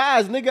this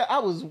size, nigga. I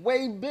was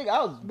way big.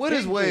 I was What big,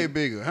 is way big.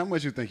 bigger? How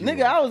much you think you Nigga,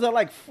 were? I was at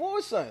like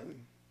 4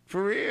 something.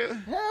 For real?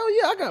 Hell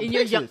yeah, I got And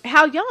you're pictures. young.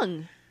 How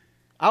young?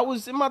 I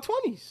was in my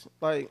 20s.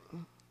 Like,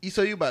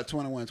 So you about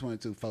 21,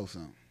 22, 4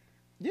 something.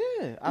 yeah.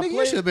 I Nigga, you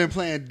played. should have been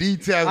playing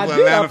details I with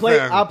did. I Atlanta played.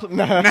 Falcons.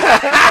 I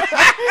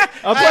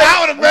Hey, I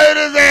would have made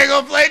this ass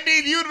gonna play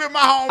D. You'd have been my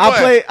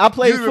homeboy. I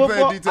played You'd have been playing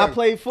football. details. I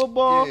played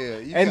football, Yeah,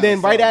 you and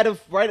then kinda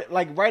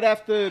right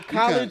after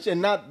college kinda-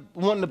 and not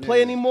wanting to play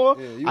Yeah, anymore,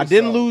 yeah, you I was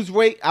didn't solid. lose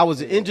weight. I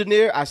was an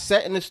engineer. I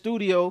sat in the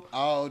studio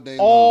all day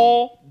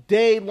all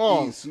day long. long.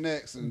 Eating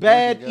snacks and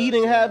Bad drinking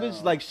eating goddamn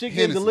habits, like shit getting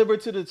Hennessy.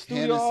 delivered to the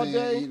studio all Hennessy,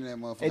 day, eating that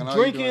motherfucker. and All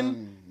you drinking.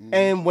 doing-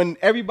 And when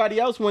everybody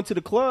else went to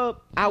the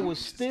club, I was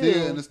still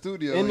in the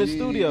studio. In the and you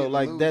studio, get to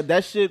like lose.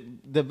 that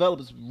shit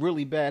develops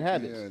really bad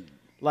habits. Yeah.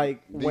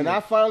 Like when Yeah. I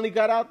finally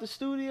got out the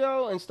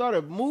studio and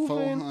started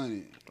moving,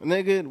 400.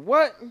 nigga,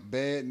 what?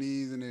 Bad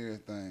knees and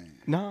everything.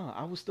 Nah,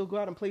 I would still go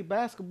out and play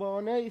basketball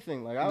and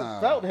everything. Like I Nah.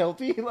 felt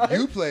healthy. Like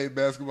You played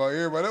basketball.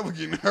 Everybody else was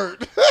getting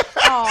hurt.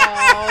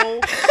 Oh.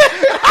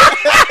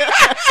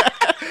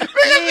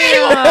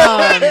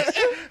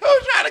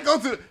 Who's trying to go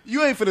to?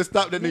 You ain't finna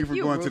stop that nigga from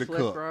You going to the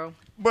ruthless, cup. bro.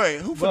 But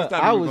who finna but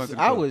stop I him from going was to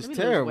the I cup? was Let me lose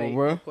terrible, weight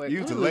bro. real quick. You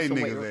used to Let me lay lose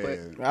some weight real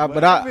niggas' quick. ass.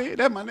 But I- mean,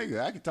 that's my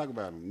nigga. I can talk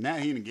about him. Now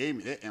he done gave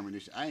me that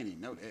ammunition. I ain't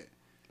even know that.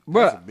 Bruh.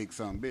 That's a big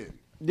something big.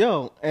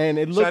 Yo, and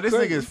it So looked this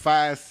crazy. nigga is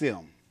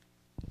 5'7",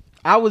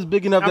 I was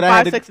big enough I'm that I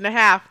had to.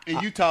 5'6.5".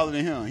 and you taller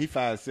than him. He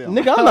 5'7".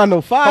 Nigga, I'm not no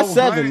 5'7",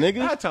 400?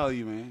 nigga. How tall are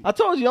you, man? I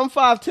told you I'm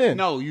 5'10".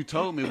 No, you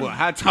told me what?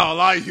 How tall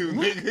are you,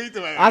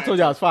 nigga? I told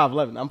you I was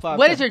 5'11". I'm 5'10".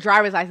 What does your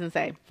driver's license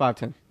say?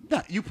 5'10"?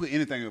 Nah, you put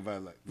anything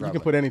about like. You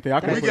can put anything. I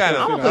can We put got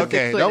I'm it. gonna put Okay,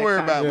 6 foot don't next worry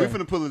time. about it. Yeah. We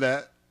finna pull it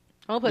out. I'm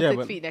gonna put Yeah, 6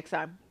 but- feet next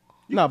time.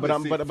 You No, can but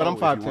put 6'4" I'm if you want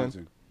 5'10".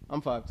 to.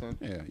 I'm 5'10".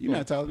 Yeah, you're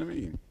not taller than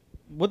me.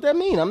 What that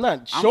mean? I'm not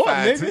I'm short,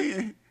 nigga.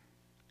 5'10".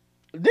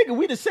 Nigga,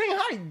 we the same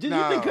height. Did you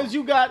No. think because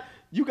you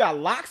got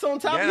locks on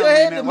top That of your don't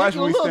head mean that Watch make you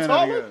a when we little stand up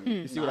taller? together.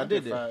 You see what I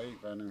did there? 5'8",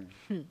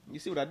 5'9". You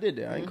see what I did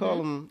there? I ain't call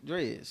them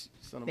dreads.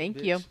 Son of a Thank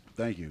bitch. you.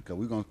 Thank you, because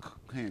we're going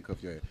to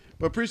handcuff your ass.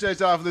 But appreciate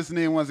y'all for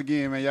listening in once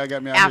again, man. Y'all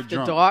got me out here After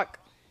drunk. dark.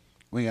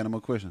 We ain't got no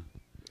more questions.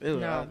 It was,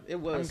 No, it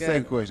was. I'm good.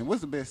 Second question. What's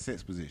the best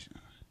sex position?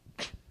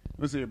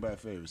 What's everybody's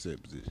favorite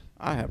sex position?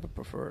 I have a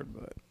preferred,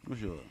 but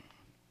What's yours?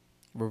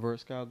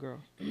 reverse cowgirl.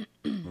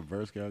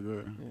 Reverse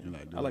cowgirl? You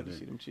like I like that? to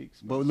see them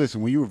cheeks. But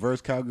listen, when you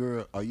reverse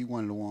cowgirl, are you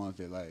one of the ones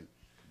that like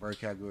reverse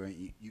cowgirl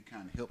and you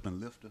kind of help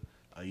and lift her?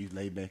 Or you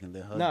lay back and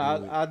let her Nah,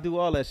 do it? I do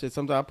all that shit.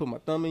 Sometimes I put my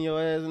thumb in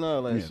your ass and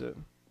all that Yeah. shit.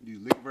 You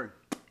lick it first.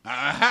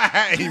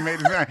 He made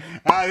the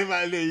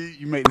sound.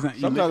 You made the sound.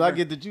 You Sometimes lick I it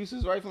get the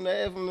juices right from the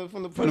ass from the for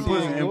the pussy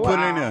pussy and go put it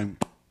out. in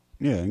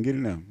there. Yeah, and get it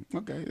in there.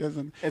 Okay.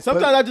 And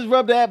sometimes I just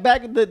rub that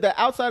back at the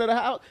outside of the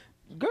house.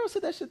 Girls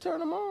said that shit turn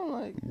them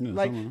on. Yeah,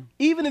 Like some of 'em.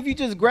 even if you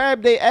just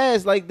grab their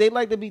ass, like they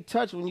like to be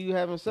touched when you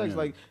having sex. Yeah.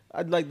 Like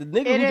I like the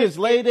nigga It who is- just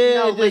lay there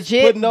no, and just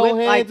legit. put no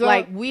with, hands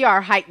like up. we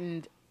are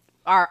heightened.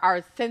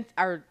 Our sense,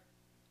 our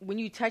when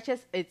you touch us,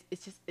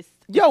 it's just it's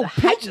Yo, it's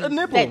a pinch a heightened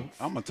nipple. sense.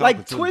 I'm a talker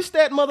Like too. twist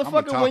that I'm a motherfucker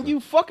when talker. you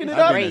fucking it I've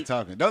up. been there Great.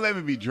 talking. Don't let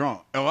me be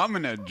drunk. Oh, I'm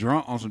in there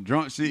drunk on some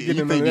drunk shit. Getting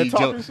You in think there these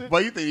talking jokes? shit? Boy,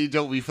 you think these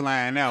jokes be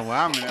flying out? Well,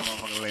 I'm in that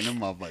motherfucker letting them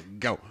motherfuckers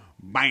go.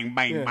 Bang,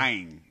 bang, Yeah.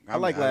 bang. I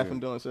like laughing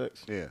during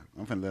sex. Yeah,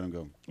 I'm finna let them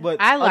go. But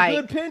I a like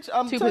good pinch.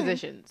 I'm two telling you.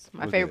 positions.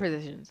 My What's favorite that?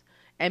 positions,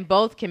 and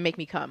both can make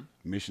me come.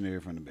 Missionary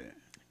from the back.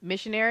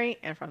 Missionary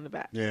and from the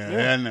back.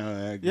 Yeah, I know.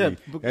 That, Yeah,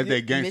 that's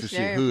that gangster shit,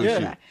 Missionary hood and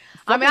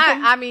from the shit. back.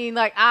 I mean,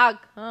 like I'll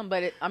come,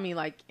 but I mean,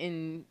 like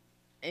in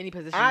any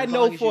position. I as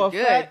know long as for you're a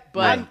good. fact-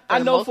 But I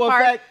the know most for a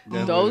part, fact-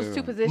 That's those what it two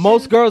is. positions.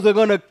 Most girls are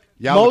gonna.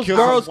 Y'all Most kiss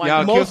girls. us?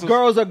 Y'all Most kiss us?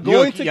 girls are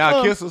going to y'all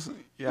come. kiss us.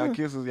 Y'all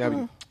kiss us. Y'all be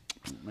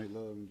make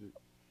love and shit.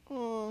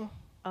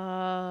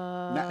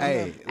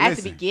 Hey, at the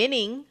listen.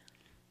 beginning,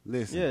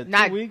 Listen. Yeah,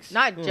 not 2 weeks.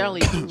 not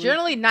Yeah.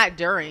 generally not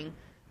during,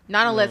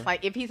 not unless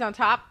like if he's on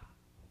top.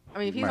 I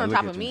mean, if he's Might on look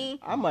top at of you. me,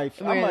 I might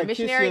and we're in the kiss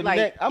missionary. your Like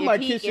neck. I if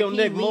might he- kiss if your he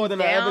neck more leans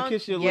than I ever down,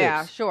 kiss your Yeah,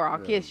 lips. sure, I'll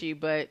kiss you,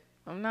 but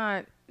I'm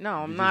not. No,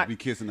 I'm You not. just be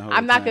kissing the whole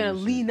I'm not time gonna and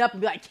shit. lean up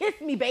and be like, "Kiss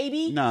me,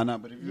 baby." No,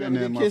 but if You you're in ever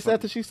there, get kissed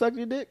after motherfucker, she sucked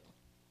your dick?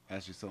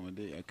 actually someone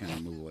did, I kind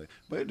of move away.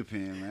 But it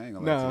depends, man. I ain't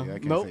gonna lie Nah, to you. I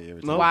can't nope, say every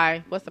nope. time.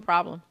 Why? What's the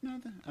problem?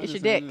 Nothing. I It's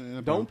just your say, dick.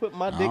 no Don't problem. put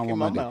my I dick don't in want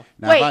my dick. mouth.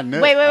 Now, Wait, if I wait,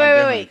 nut, wait, I wait,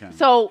 definitely wait. can't.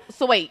 So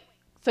wait.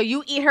 So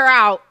you eat her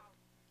out,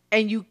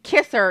 and you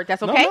kiss her.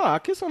 That's okay. No, I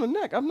kiss on the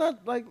neck. I'm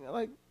not like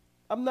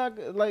I'm not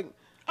like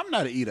I'm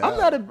not an eater. I'm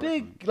not a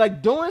big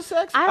like during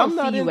sex. I don't I'm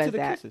not see you into as the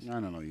that. kisses. I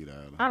don't know either.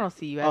 I don't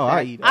see you as Oh, that.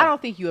 I eat I out.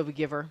 don't think you have a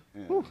giver.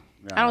 Yeah.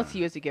 I don't see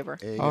you as a giver.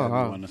 Hey, you Oh, gotta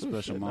oh. be on a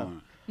special Shit, no.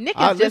 moment. Nick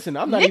is I, just. listen,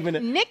 I'm not Nick,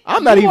 even. Nick,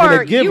 I'm not you even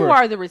are, a giver. You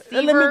are the And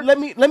receiver. let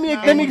me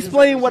No,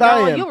 explain what no,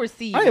 I am. you'll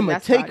receive, I am a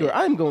that's about taker. it.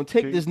 I am gonna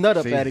take this nut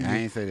up See, out of I you.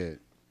 ain't say that.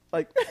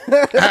 Like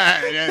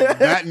That's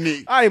not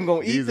Nick. I am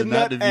gonna eat These the are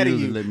not nut the out of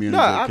views you. that let me in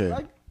Nah, the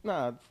okay.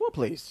 nah,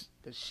 foreplay's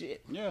the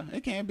shit. Yeah,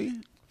 it can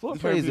be. Foreplay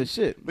It's very is the good.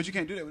 shit. But you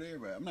can't do that with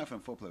everybody. I'm not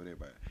finna foreplay with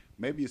everybody.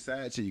 Maybe a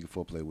side chick you can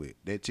foreplay with.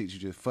 That chick you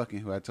just fucking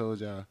who I told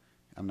y'all,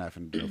 I'm not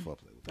finna do no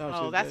foreplay with.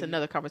 Oh, that's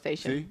another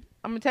conversation. See?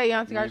 I'm gonna tell you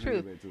honestly, Yeah, the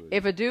truth. get back to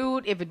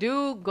it. If a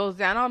dude goes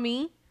down on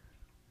me,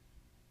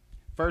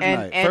 First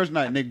And-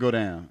 night, nigga go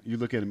down. You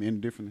look at him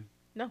indifferently.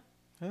 no.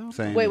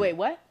 Same. Wait,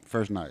 what?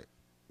 First night.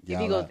 If he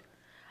Y'all goes, out.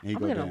 And he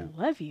I'm go gonna down.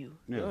 love you.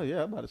 Oh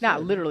yeah, I'm about to say.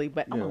 Not literally,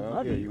 but I'm Yeah, gonna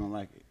love yeah, you. you gonna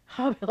like it.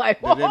 I'll be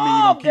like, Does that mean you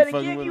I'm keep gonna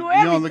fucking give with you him?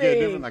 You don't look at it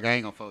everything. different. Like I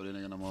ain't gonna fuck with that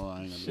nigga no more.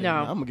 I ain't gonna do No. that.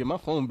 I'm gonna get my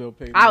phone bill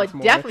paid. I next would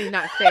morning. definitely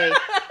not say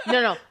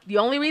no. The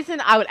only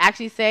reason I would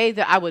actually say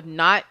that I would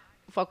not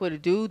fuck with a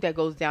dude that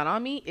goes down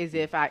on me is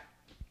if I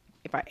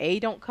A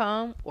don't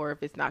come or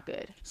if it's not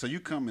good. So you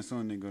come as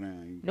soon as nigga go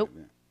down. You Nope.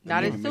 get that.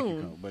 Not Nigga as make you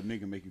soon. come, but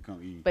nigga make you come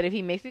eat. But if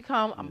he makes me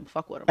come, I'm gonna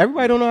fuck with him.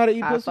 Everybody don't know how to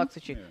eat I pussy. fucks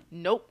with you. Yeah.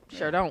 Nope,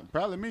 sure don't.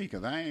 Probably me,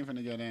 cause I ain't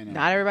finna get down there.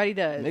 Not everybody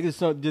does.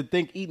 Niggas just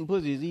think eating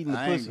pussy is eating the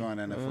I ain't pussy. going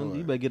down there for You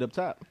it. better get up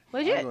top. I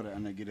Legit. go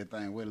down there, get that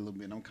thing wet a little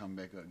bit, and I'm coming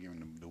back up, giving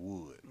them the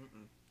wood.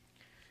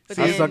 But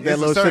I then- suck that It's a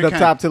little certain shit up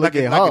kind- top till it like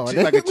a- get like hard.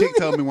 Like a chick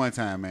told me one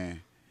time,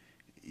 man.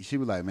 She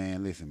was like,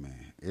 man, listen,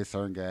 man. It's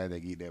certain guys that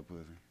can eat that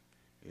pussy.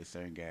 It's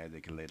certain guys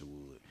that can lay the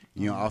wood.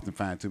 You don't often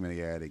find too many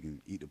guys that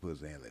can eat the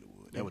pussy and lay the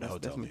wood. That what the hoe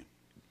That's told me.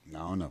 I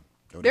don't know.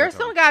 That what There the are hoe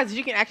told some me. guys that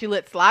you can actually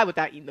let slide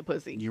without eating the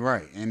pussy. You're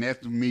right, and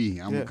that's me.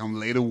 I'm Yeah. gonna come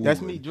lay the wood.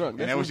 That's me drunk.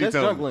 And That's what she that's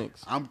told drunk me.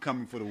 links. I'm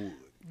coming for the wood.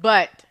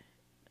 But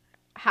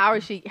how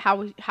is she?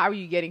 How are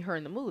you getting her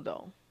in the mood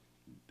though?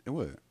 It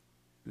was.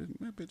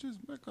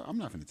 I'm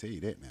not gonna tell you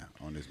that now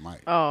on this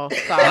mic. Oh,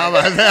 sorry.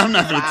 I'm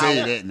not gonna tell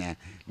you that now.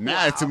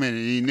 Now it's too many of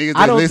these niggas.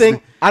 I don't that listen.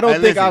 think- I don't Hey,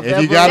 think listen, I've if you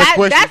ever- got a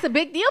question, That's a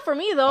big deal for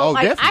me though. Oh,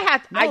 like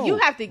definitely. you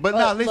have to. But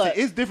now, listen,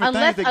 it's different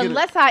things that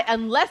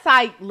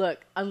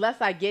get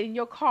unless I get in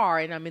your car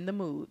and I'm in the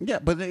mood. yeah,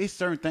 but it's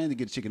certain things to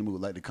get a chick in the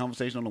mood, like the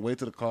conversation on the way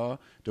to the car,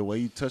 the way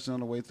you touching on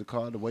the way to the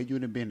car, the way you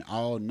done been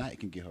all night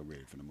can get her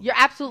ready for the mood. You're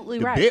absolutely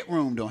the right.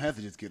 bedroom don't have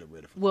to just get her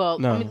ready for. Well,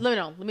 No. let me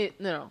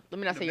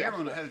not say you're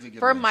bedroom absolutely don't have to right. get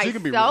For her ready. She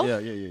can be myself.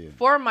 ready. Yeah.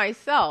 For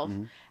myself,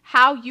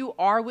 how you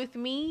are with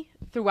me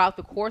throughout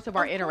the course of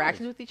our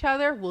interactions with each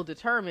other will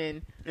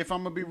determine If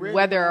I'm gonna be ready,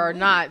 whether or I'm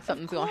not ready.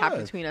 something's Of going to happen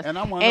course. between us. And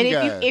I'm one of them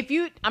guys. if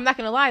you, I'm not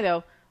going to lie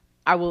though,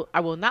 I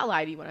will not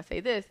lie to you when I say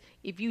this.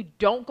 If you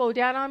don't go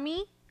down on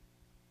me,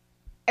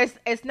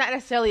 it's not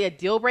necessarily a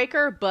deal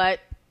breaker, but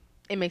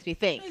it makes me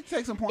think. It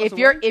takes some points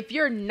If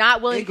you're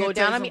not willing It to go can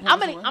down take on me, some I'm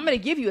points gonna away. I'm gonna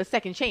give you a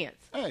second chance.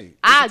 Hey, it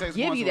I'll can take some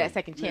give points you that away.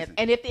 second chance. Listen.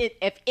 And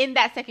if in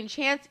that second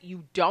chance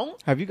you don't,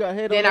 Have you got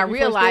head then on I every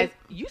first realize date?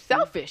 you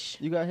selfish.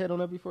 You got head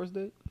on every first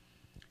date?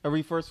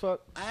 Every first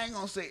fuck? I ain't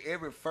gonna say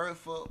every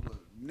first fuck, but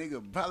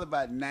nigga, probably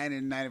about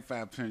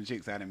 90-95% of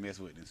chicks I done mess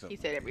with and stuff. He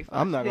said every.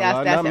 I'm not gonna That's-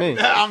 lie, that's not me.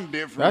 every- I'm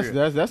different.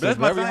 That's a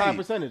my very high thing.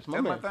 percentage,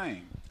 my That's man. my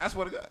thing. That's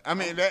what it got. I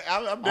mean,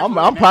 I'm I'm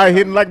different probably now.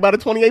 hitting like about a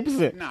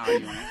 28%. No, you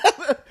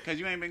ain't. Because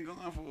you ain't been going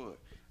for it.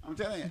 I'm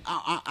telling you.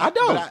 I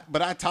don't.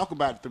 But I talk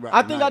about it throughout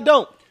I the think night. I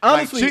don't.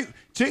 Honestly. Like,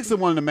 chicks are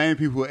one of the main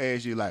people who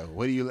ask you, like,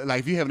 what do you like?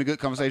 If you having a good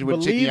conversation with a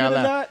chick, Believe y'all it or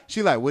like, not,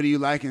 she like, what do you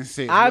like in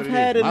sex? I've What it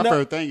had is? My enough-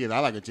 first thing is, I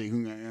like a chick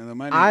who got the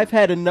money. I've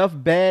had enough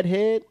bad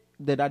head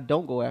that I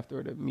don't go after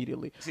it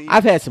immediately. See?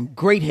 I've had some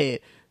great head.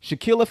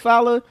 Shaquilla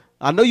Fowler,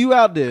 I know you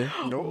out there.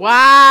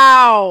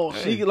 Wow.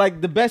 She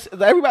like the best.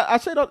 Everybody, I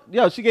said,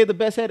 yo, she gave the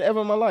best head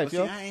ever in my life, See,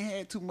 yo. I ain't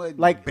had too much.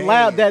 Like bad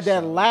loud, that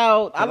shit.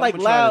 loud. I But like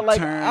I'ma try loud, to like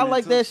turn I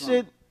like into that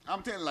something. shit.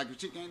 I'm telling you, like, if a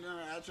chick ain't doing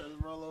it, I try to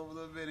roll over a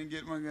little bit and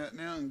get my gut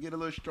now and get a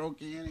little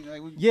stroke in.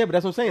 Like, Yeah, but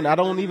that's what I'm saying. I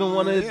don't even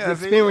want to Yeah,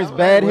 see, experience I'm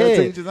bad like, well, to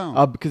head each his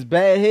own. because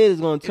bad head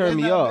is gonna turn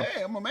me off.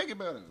 I'm gonna make it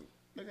better.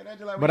 Look at that,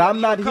 just like But when I'm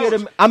you're not a here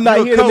coach. to. I'm not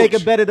You're a here to make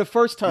coach. it better the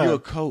first time. You're a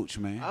coach,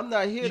 man. I'm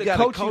not here to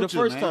gotta coach you the it,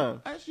 first man.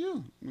 time. That's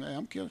you. Man,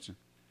 I'm coaching.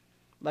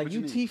 Like What you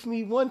you need? teeth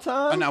me one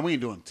Oh, time. no, we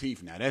ain't doing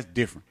teeth now. That's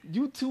different.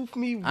 You tooth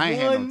me I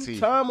ain't had no one teeth.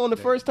 time on the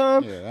Yeah. first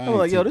time. Yeah, I I'm ain't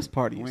like, yo, teeth. this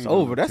party We is ain't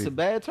doing over. no That's a teeth.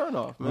 bad turn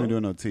off, We ain't man.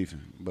 doing no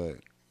teething, but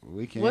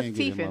we can't What's get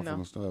teething, that though?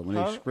 motherfucking stuff. When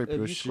Huh? they scrape If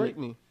your you shit scrape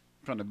me.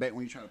 from the back,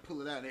 when you try to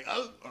pull it out, they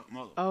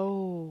mother.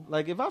 Oh. Mm.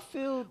 Like if I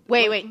feel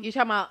Wait. You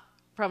talking about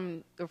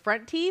from the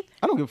front teeth?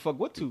 I don't give a fuck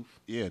what tooth.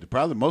 Yeah,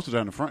 probably most of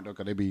them in the front though,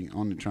 cause they be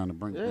only trying to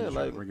bring, Yeah,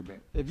 like bring it back.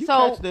 if you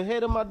So- catch the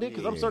head of my dick,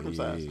 because I'm Yeah,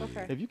 circumcised. yeah,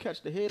 yeah. If you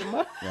catch the head of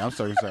my, Yeah, I'm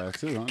circumcised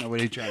too. I don't know what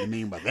they trying to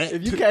mean by that.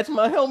 if you catch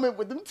my helmet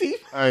with them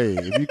teeth, Hey,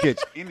 if you catch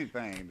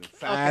anything, the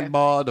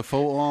sidebar, the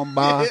forearm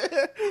bar,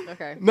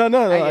 Okay. no, I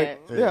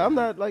like, get it. yeah, I'm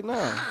not like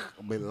nah.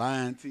 with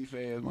lying teeth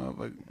ass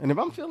motherfucker. And if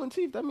I'm feeling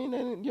teeth, that mean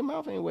that your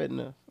mouth ain't wet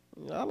enough.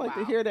 I like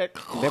to Wow. hear that.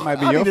 That might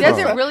be I your need fault.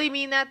 Does to- it really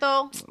mean that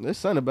though? There's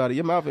something about it.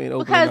 Your mouth ain't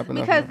opening up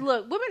enough. Because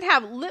look, women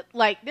have lip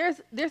like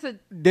there's a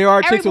There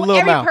are chicks with little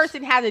every mouths.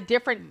 person has a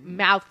different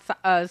mouth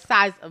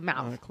size of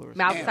mouth, Clarissa.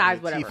 mouth Yeah, size,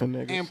 with whatever. teeth and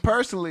niggas. And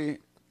personally,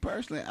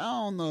 I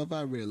don't know if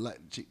I really like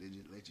the chick that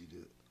just let you do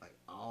it like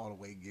all the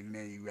way get in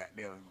there. You right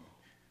there,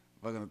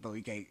 fucking the throat.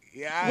 You can't.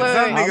 Yeah, Wait,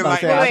 some wait, niggas wait.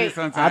 like Wait, that wait. shit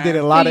sometimes. I did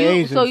a lot of you,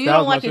 Asians. So you That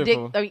don't was my like a shit dick,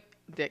 for-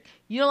 dick.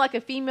 You don't like a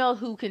female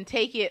who can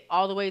take it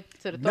all the way to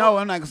the throat. No,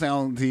 I'm not gonna say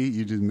on T.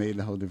 You just made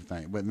a whole different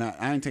thing. But not,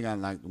 I ain't think I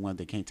like the one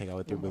that can't take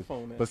out through. my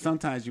phone, man. But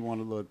sometimes you want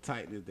a little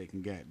tightness that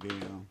can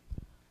goddamn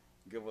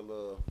give a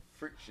little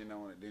friction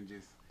on it, then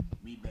just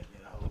be back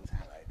there the whole time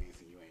like this,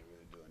 and you ain't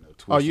really doing no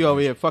Oh, you over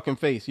here fucking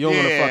face. You don't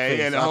want to fuck face.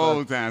 Yeah, the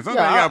whole time. Sometimes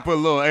Yeah, you gotta put a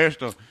little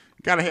extra.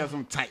 Gotta have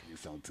some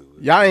tightness onto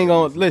it. Y'all ain't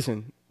gonna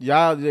listen.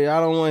 Y'all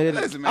don't want to hit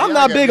it. Listen, man, I'm y'all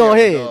not got big me on up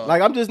the head. dog.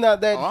 Like I'm just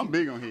not that. Oh, I'm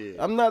big on head.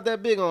 I'm not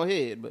that big on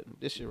head, but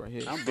this shit right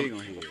here. I'm big on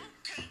head.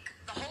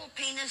 The whole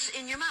penis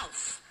in your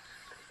mouth.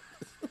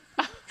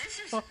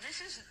 This is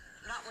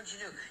not what you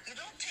do. You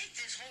don't take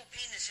this whole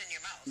penis in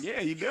your mouth.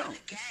 Yeah, you You're don't. gonna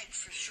gag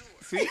for sure.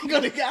 See?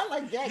 I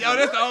like that. Yo,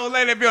 that's the old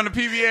lady that be on the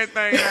PBS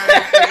thing.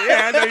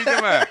 Yeah, I know you talking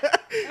about.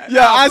 Yeah,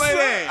 Nah, I play saw,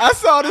 that. I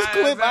saw this Nah,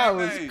 clip. same I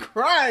was thing.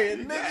 crying,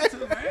 You nigga. got to,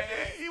 man.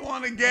 You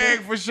want to gag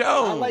for sure.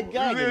 I like You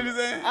gagging. see what I'm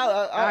saying?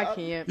 I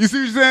can't. You see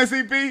what you're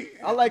saying, CP?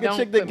 I like a Don't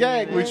chick that put me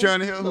gag. in We man. trying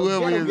to help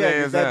whoever Get 'em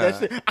his gagging. ass That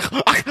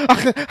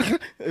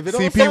shit. If it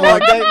don't CP sound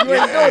like that, you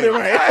ain't doing it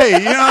right. Hey,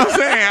 you know what I'm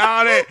saying?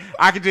 All that.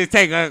 I could just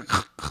take a.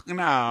 No. No,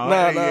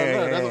 yeah,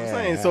 that's what I'm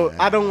saying. So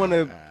I don't want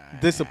to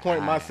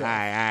disappoint myself.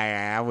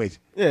 I with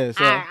you. Yeah,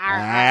 so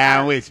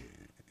I'm with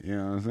you. You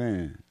know what I'm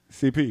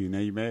saying? CP, now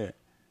you mad?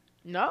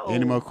 No.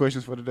 Any more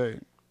questions for today?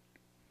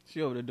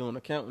 she over there doing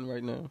accounting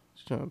right now.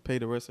 She's trying to pay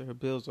the rest of her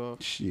bills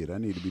off. Shit, I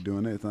need to be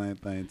doing that same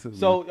thing too.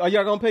 So are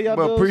y'all gonna pay y'all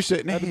but bills?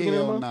 appreciate at the beginning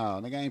of hell the no,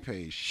 month? nigga I ain't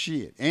paid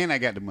shit, and I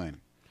got the money.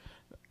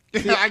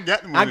 I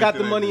got the money. I got the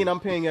today, money dude. and I'm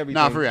paying everything.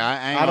 Nah, for real,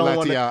 I ain't gonna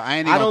lie to y'all. I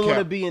ain't even I don't gonna want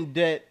to cap. be in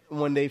debt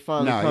when they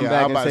finally Nah, come yeah, back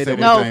I'm and about to say say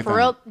they that No, same for thing.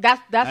 real.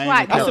 That's I why.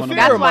 ain't gonna No, cap on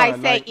that's that. why I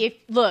Mine, say like, if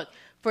look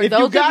for if you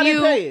those of got it,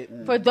 you pay it.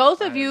 for those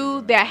of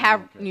you that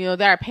have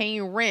that are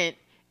paying rent,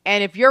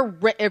 and if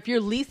you're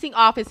leasing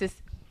offices,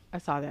 I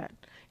saw that.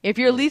 If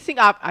you're leasing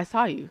off, I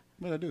saw you.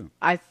 What I do?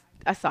 I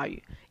saw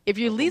you. If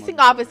your leasing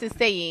office is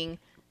saying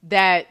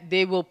that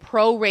they will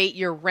prorate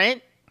your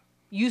rent,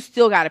 you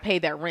still got to pay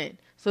that rent.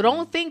 So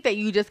don't think that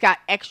you just got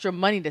extra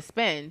money to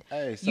spend.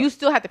 Hey, so- You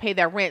still have to pay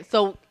that rent.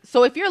 So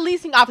if your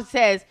leasing office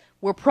says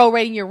we're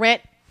prorating your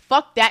rent,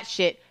 fuck that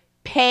shit.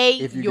 Pay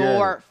If you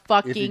your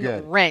got it. If you fucking got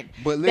it. rent.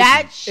 But listen,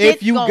 that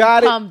shit's you gonna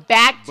got it- come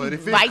back to But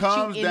if it bite you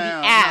comes in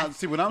down, the ass. nah,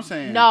 see what I'm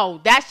saying?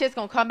 No, that shit's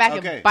gonna come back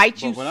and bite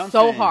you but what I'm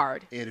so saying,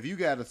 hard. And if you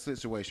got a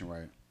situation,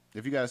 right?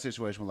 If you got a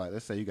situation where, like,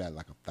 let's say you got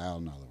like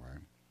 $1,000, right?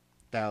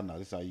 $1,000,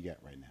 that's all you got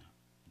right now.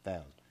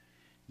 1,000.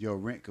 Your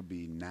rent could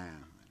be 900,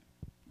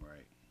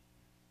 right?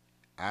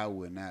 I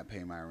would not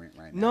pay my rent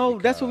right now. No,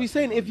 that's what we because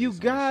saying. I'm If gonna you do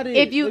got some it,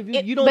 shit. If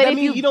you, don't, but that if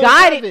mean you don't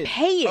got have it,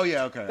 pay it. Oh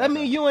yeah, okay. That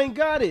means you ain't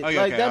got it. Oh,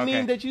 yeah, Like okay, that okay.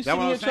 means that you That's sitting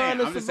what here I'm trying saying.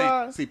 to I'm just saying,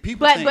 survive. see,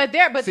 people But think,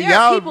 there see,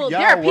 are people y'all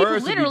there are people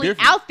words would be literally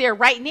different. out there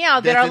right now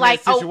that That's are in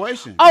like, that oh,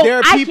 situation. There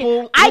are I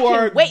people can who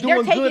are wait. They're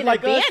doing taking good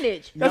like us.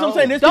 advantage. That's what I'm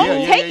saying. There's Don't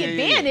people- take yeah,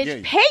 advantage.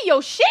 yeah. Pay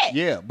your shit.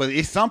 Yeah, but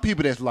it's some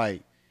people that's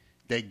like,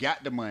 they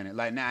got the money.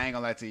 Like, now I ain't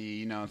gonna lie to you,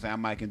 you know what I'm saying? I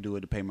might can do it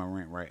to pay my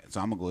rent, right?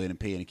 So I'm gonna go ahead and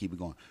pay it and keep it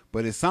going.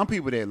 But it's some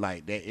people that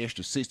like that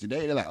extra 60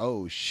 days, they're like,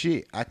 oh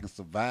shit, I can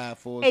survive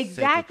for a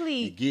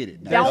Exactly. second and get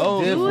it. Now,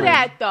 Don't that's do different.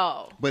 that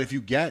though. But if you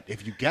got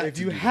If to you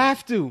do that.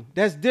 have to,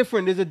 that's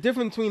different. There's a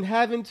difference between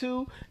having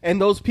to and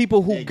those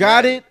people who They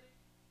got got it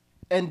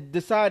and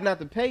decide not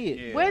to pay it.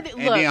 Yeah. Whether,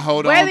 And look, then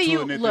hold on whether to you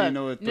it and then look, you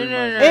know it's no, 3 no, no,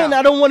 months. no, And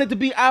I don't want it to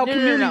be our No, no,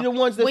 community no. the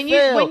ones that when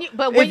fail. you,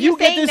 but when if you you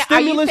get saying this that,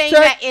 are you stimulus saying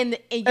check that in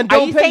and are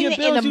don't you pay saying your that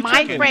bills, in the you mind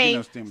tripping. frame?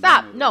 No stimulus,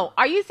 Stop. no. No.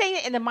 Are you saying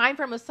it in the mind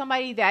frame of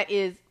somebody that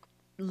is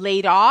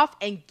laid off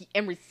and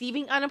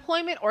receiving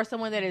unemployment, or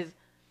someone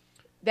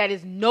that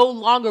is no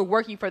longer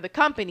working for the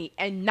company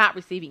and not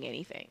receiving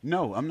anything?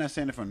 No, I'm not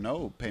saying it from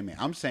no payment.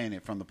 I'm saying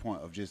it from the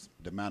point of just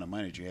the amount of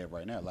money that you have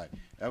right now. Like,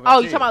 Oh,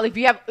 you talking about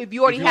if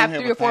you already have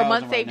 3 or 4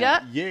 months saved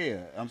up?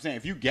 Yeah, I'm saying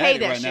if you got Pay it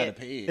that right now to shit.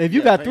 pay it. If you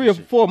yeah, got pay 3 that or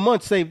shit. 4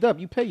 months saved up,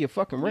 you pay your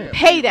fucking rent.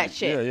 Pay that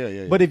shit.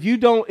 Yeah. But if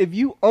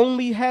you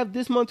only have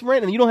this month's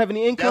rent and you don't have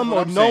any That's income what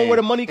or I'm know saying. where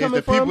the money It's coming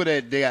the from, people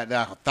that they got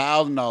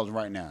 $1,000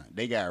 right now.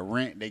 They got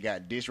rent, they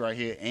got this right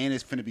here, and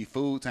it's finna be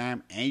food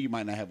time, and you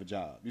might not have a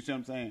job. You see what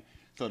I'm saying?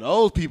 So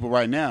those people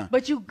right now,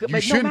 But but no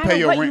shouldn't matter pay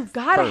your what, rent you've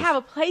got to first. have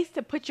a place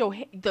to put to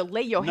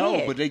lay your No,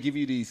 head. but they give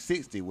you these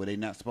 60 where they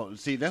not supposed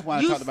to. See, that's why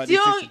I you talked about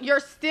these still, 60. you're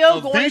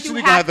still going to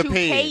Eventually have gonna to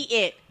pay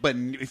it. But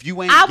if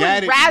you ain't I got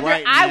would it rather.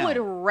 right I now, would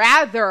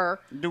rather.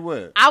 do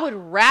what? I would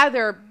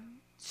rather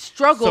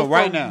struggle So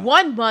right for now-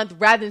 1 month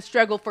rather than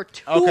struggle for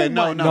 2 Okay,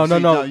 months. no, see,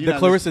 no. you're The not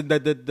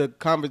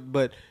Clarissa,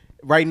 but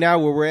right now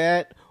where we're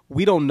at,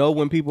 we don't know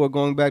when people are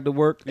going back to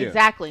work. Yeah.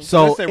 Exactly.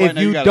 So Let's say right if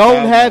now you you got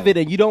don't $1,000. have it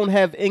and you don't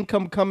have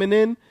income coming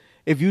in,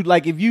 if you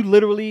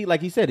literally,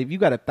 like he said, if you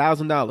got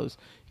 $1,000,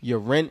 your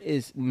rent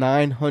is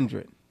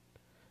 $900,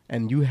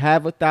 and you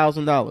have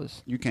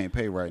 $1,000, You can't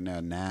pay right now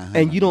 900.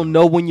 and you don't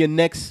know when your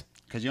next,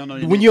 because you don't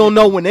know when you don't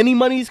know when any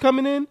money is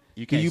coming in,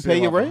 you do can't you live pay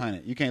your off rent?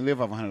 100. You can't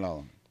live off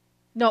 $100.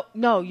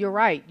 No, you're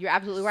right. You're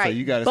absolutely right. So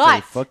you got to But-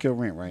 say fuck your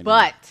rent right now.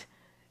 But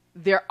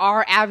there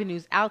are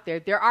avenues out there.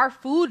 There are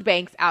food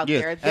banks out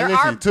Yes. there. And There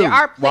listen, are too, there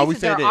are while we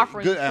places say that are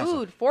offering good answer.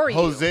 food for you.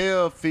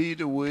 Hosea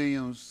Feeder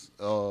Williams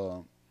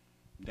down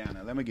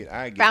there. Let me get.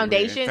 I get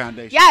Foundation?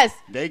 Foundation. Yes.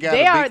 they got.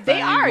 They a are- big they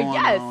thing are, going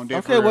yes. on. Okay,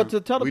 Different- well, to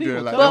tell the we do people,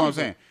 it like, tell that's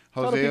the what I'm people. saying.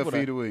 Tell the Hosea people that.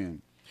 Feeder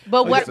Williams.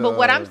 But what? It's, But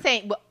what I'm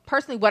saying, but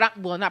personally, what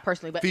I'm well, not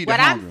personally, but Feed the what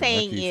I'm hungry,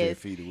 saying like you said, is,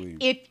 feed the Williams.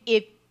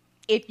 if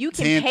if you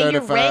can 10, pay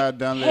your 35 rent,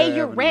 Dunlap pay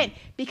your Avenue. rent,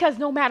 because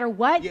no matter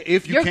what, Yeah,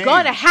 if you're can,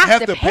 gonna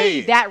have to pay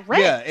it. that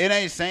rent. Yeah, it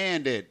ain't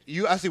saying that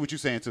you. I see what you're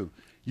saying too.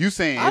 You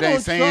saying I it ain't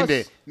don't saying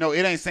trust- that. No,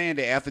 it ain't saying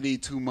that after these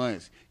 2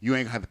 months you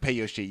ain't gonna have to pay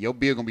your shit. Your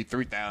bill gonna be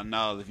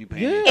 $3,000 if you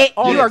pay Yeah. it.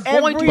 You are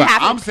going to But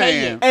have I'm to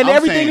saying, pay it, And I'm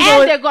everything saying,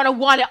 is and they're gonna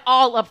want it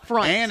all up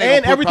front. and, they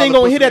And put- everything probably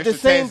gonna put hit at some the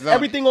extra same. taxes on it.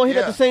 Everything gonna hit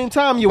at Yeah. the same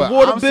time. Your But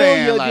water I'm bill,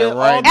 saying, your, like, your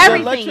right all now- the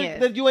Everything electric is.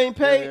 that you ain't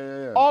paid.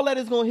 Yeah. All that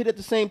is gonna hit at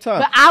the same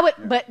time.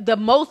 But the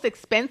most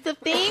expensive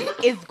thing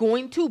is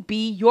going to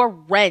be your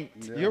rent.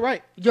 You're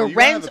right. Your So you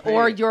gotta rent pay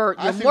or it. your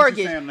I see what you're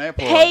mortgage. saying on that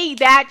part. Pay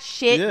that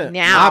shit Yeah.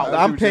 now. I see I'm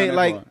what you're paying saying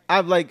like that part.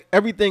 I've like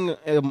everything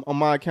on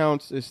my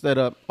accounts is set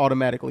up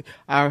automatically.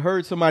 I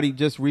heard somebody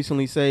just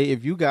recently say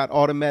if you got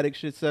automatic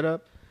shit set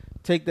up,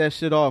 take that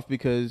shit off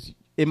because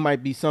it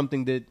might be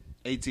something that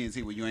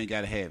AT&T where you ain't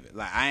gotta have it.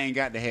 Like I ain't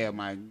got to have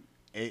my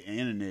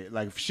internet.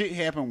 Like if shit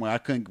happened when I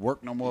couldn't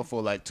work no more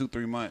for like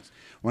 2-3 months.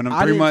 When I'm I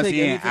 3 didn't months take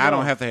in, anything I don't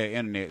off. have to have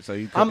internet. So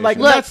you. cut I'm that like,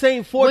 shit look, off. not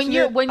saying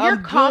fortunate. when you're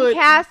I'm good.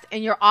 Comcast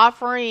and you're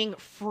offering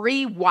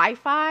free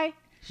Wi-Fi,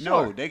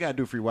 No, sure. they gotta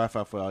do free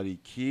Wi-Fi for all these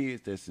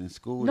kids that's in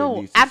school. that No,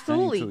 needs this thing,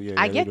 absolutely. too. Yeah,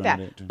 I they get doing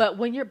that. too. But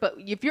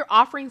if you're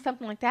offering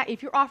something like that,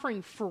 if you're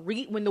offering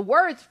free, when the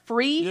words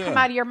free Yeah. come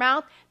out of your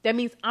mouth, that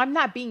means I'm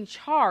not being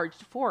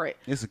charged for it.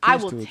 It's a I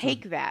catch will to it, too.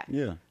 take that.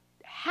 Yeah,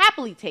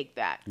 Happily take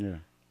that. yeah.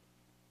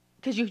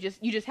 Because you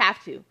just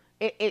have to.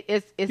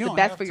 It's You the don't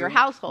best have for your to,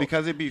 household.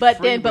 because it'd be but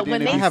free, then but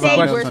when then they it I have would a say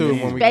be we're question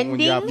too when suspending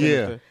y'all finish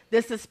Yeah. this.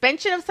 the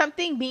suspension of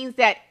something means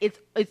that it's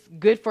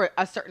good for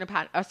a certain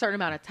amount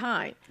of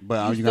time.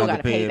 But you you still gotta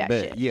gotta pay it that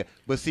back. shit. Yeah,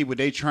 but see what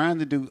they trying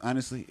to do,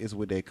 honestly, is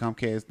with that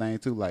Comcast thing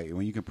too. Like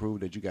when you can prove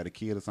that you got a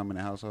kid or something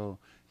in the household,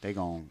 they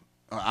gon'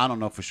 I don't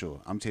know for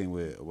sure. I'm telling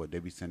you what they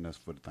be sending us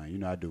for the thing. You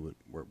know, I do with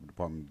work with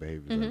Department of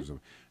Behavior Mm-hmm. Services.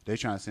 They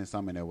trying to send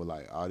something that with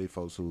like all these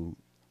folks who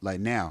like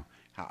now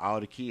how all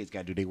the kids got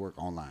to do their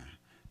work online.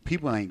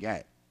 People ain't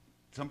got.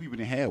 Some people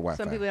didn't have Wi-Fi.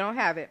 Some people don't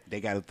have it.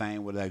 They got a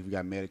thing where like if you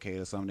got Medicaid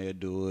or something, they'll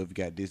do it. If you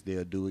got this,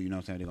 they'll do it. You know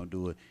what I'm saying? They're gonna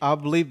do it. I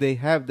believe they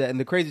have that, and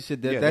the crazy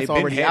shit that Yeah, that's they've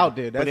been already having out it,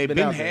 there. but That's they've been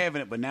been out there.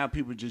 having it, but now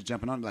people just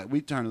jumping on it. Like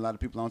we turned a lot of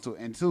people onto it,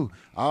 and two,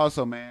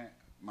 also, man,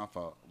 my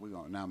fault. Now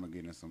I'm gonna get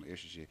into some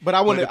extra shit. But I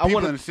wanna- the I people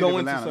wanna in the city go of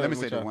into Atlanta. Let me something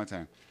say with that y'all. one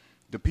time.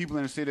 The people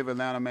in the city of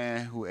Atlanta,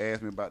 man, who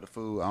asked me about the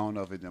food, I don't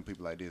know if it's them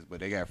people like this, but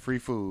they got free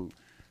food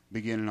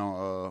beginning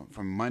on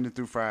from Monday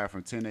through Friday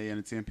from 10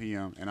 a.m. to 10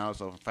 p.m. and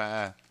also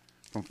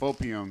from 4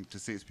 p.m. to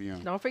 6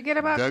 p.m. Don't forget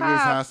about Douglas Cobb.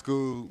 High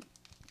School,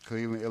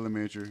 Cleveland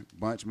Elementary,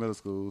 Bunch Middle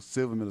School,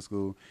 Silver Middle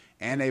School,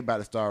 and they about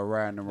to start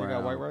riding around. They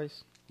got white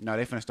rice. No,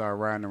 they finna start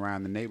riding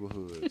around the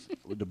neighborhoods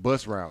with the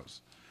bus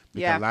routes.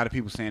 Because Yeah. a lot of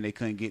people saying they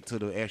couldn't get to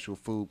the actual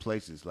food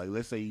places. Like,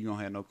 let's say you don't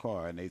have no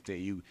car, and they tell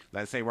you,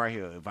 like, say right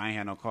here, if I ain't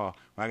had no car,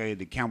 I gotta get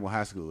to Campbell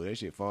High School. That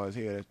shit far as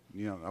hell.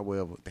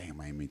 Well, damn,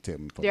 I ain't mean to tell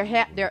them. They're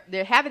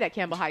having it at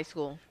Campbell High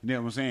School. You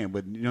know what I'm saying?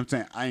 But you know what I'm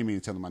saying? I ain't mean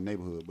to tell them my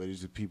neighborhood, but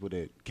it's just people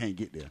that can't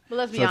get there. But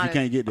let's be so honest. if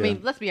you can't get there, I mean,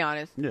 let's be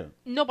honest. yeah,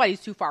 Nobody's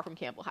too far from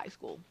Campbell High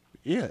School.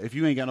 yeah. If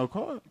you ain't got no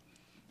car,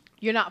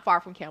 You're not far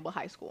from Campbell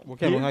High School. What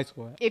Campbell Yeah. High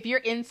School at? If you're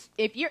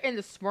in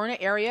the Smyrna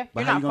area, But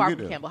you're how not you gonna far get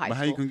from there? Campbell High But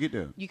School. how you gonna get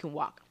there? You can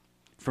walk.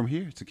 From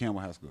here to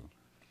Campbell High School,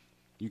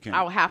 you can't.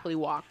 I will happily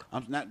walk.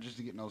 I'm not just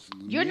to get no.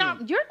 You're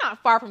meal.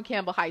 not far from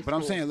Campbell High School. But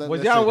I'm saying, Was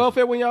let's y'all say on this.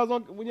 welfare when y'all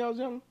was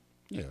young?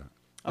 Yeah.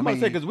 I'm about to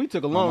say because we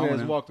took a long ass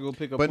now. walk to go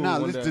pick up But food now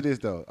one listen day. to this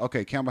though.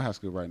 Okay, Campbell High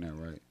School right now,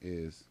 right?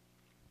 Is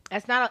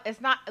It's not.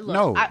 Look,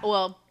 No.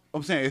 well,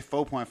 I'm saying it's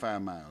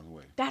 4.5 miles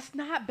away. that's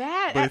not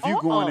bad. But at if you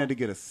all. go in there to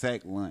get a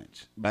sack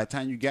lunch, by the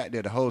time you got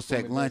there, the whole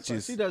sack lunch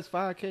is. She does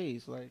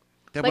 5Ks. Like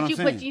That's what I'm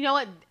saying. But you know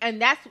what?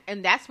 And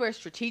that's where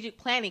strategic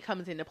planning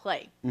comes into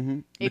play. Mm-hmm.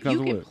 If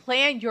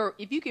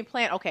you can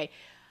plan, okay.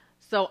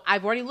 So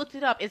I've already looked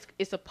it up.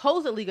 It's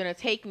supposedly going to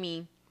take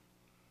me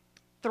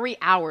 3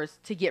 hours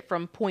to get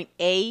from point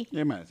A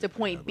Yeah, it might to take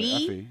point that, but I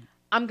feel B. you.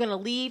 I'm going to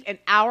leave an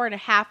hour and a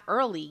half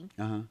early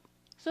Uh-huh.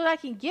 so that I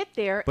can get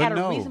there But at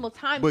no, a reasonable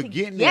time but to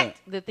getting get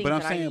there, the things But I'm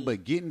that saying, I need.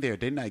 but getting there,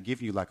 they're not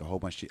giving you like a whole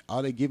bunch of shit.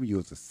 All they giving you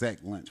is a sack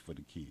lunch for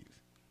the kids.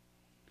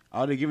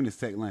 All they giving is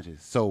sack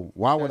lunches. So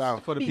why would I?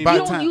 That's for the you, people. by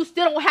the time- you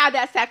still don't have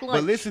that sack lunch.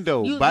 But listen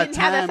though, you by didn't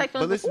time, have that sack but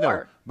lunch listen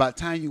before. though, by the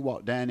time you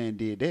walked down there and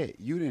did that,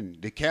 you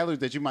didn't the calories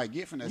that you might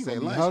get from that You sack gonna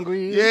be lunch.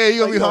 hungry. Yeah, you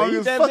gonna Like, be hungry eat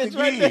as that fuck bitch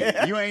right again.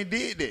 there. You ain't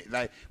did that.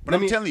 Like, but Let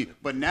I'm me- telling you,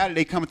 but now that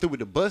they coming through with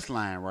the bus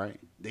line, right?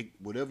 They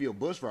whatever your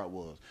bus route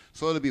was,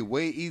 so it'll be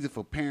way easier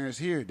for parents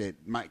here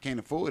that might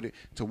can't afford it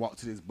to walk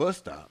to this bus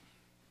stop,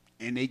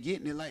 and they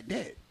getting it like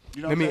that.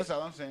 You know, Let me- that's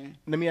all I'm saying.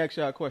 Let me ask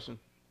y'all a question.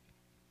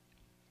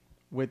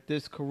 With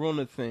this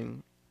corona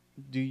thing,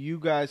 do you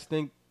guys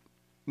think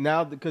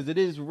now, because it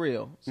is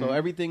real, so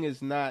everything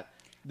is not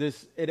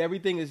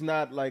everything is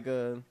not like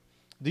a,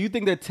 do you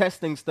think they're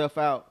testing stuff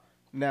out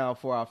now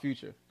for our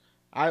future?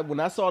 When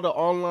I saw the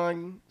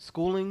online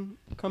schooling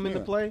come into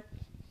Yeah. play,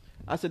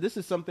 I said, this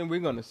is something we're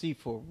going to see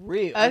for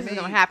real. This is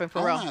gonna happen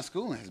for real. Online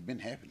schooling has been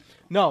happening.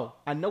 No,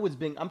 I know it's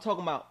been. I'm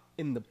talking about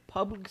in the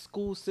public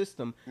school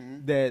system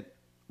that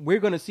we're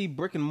going to see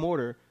brick and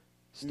mortar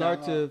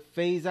start No. to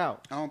phase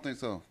out. I don't think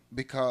so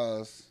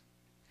because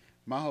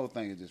My whole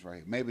thing is this right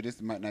here. Maybe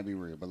this might not be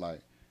real, but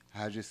like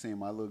I just seen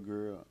my little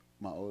girl,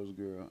 my oldest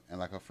girl, and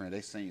like her friend,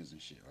 they seniors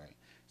and shit, right?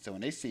 So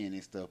when they seeing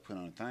this stuff put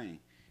on the thing,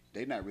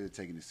 they not really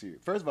taking it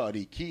serious. First of all,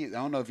 these kids, I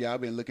don't know if y'all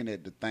been looking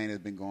at the thing that's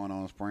been going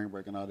on spring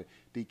break and all that.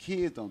 These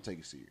kids don't take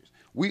it serious.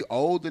 We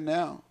older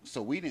now,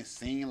 so we didn't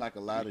seen like a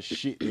lot of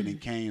shit that it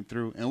came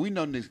through, and we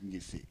know niggas can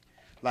get sick.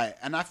 Like,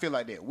 and I feel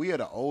like that we at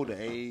an older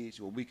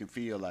age where we can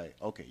feel like,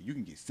 okay, you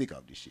can get sick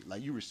of this shit.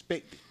 Like you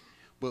respect it,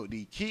 but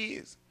these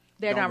kids,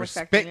 They're don't not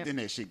respecting it.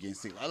 that shit getting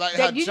sick. Like That-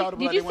 how did Charlotte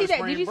you about they see went that?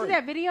 spring Did you see break.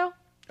 that video?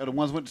 Or the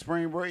ones with the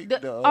spring break.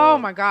 Oh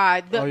my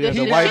God! Oh, yeah, the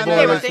shit white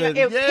they were boy saying, said-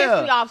 it Yeah.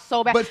 pissed me off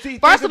so bad. But see,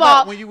 first think of about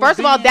all, when you was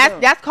that's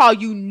young. that's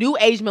called you new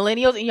age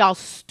millennials, and y'all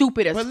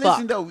stupid as But fuck.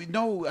 listen though,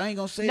 no, I ain't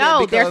gonna say No,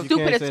 that they're because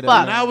stupid can't as say that.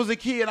 fuck. when I was a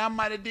kid, I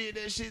might have did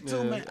that shit too,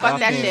 Yeah. man. Fuck I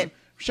that did shit.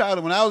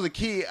 Charlotte, when I was a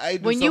kid, I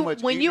did When so you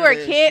much when you were a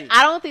ignorant kid, shit.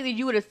 I don't think that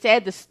you would have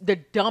said the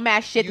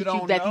dumbass shit You that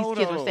don't these know,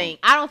 kids were though. saying.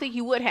 I don't think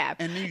you would have.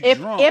 And you If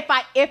drunk. if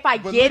I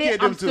But get look at it,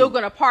 them I'm still two.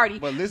 gonna party.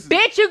 But listen-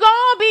 Bitch, you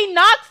gonna be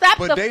knocked the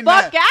But fuck they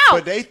not, out.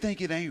 But they think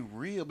it ain't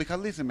real because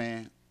listen,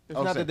 man. It's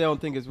Oh, not say- that they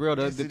don't think it's real.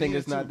 The Yes, it thing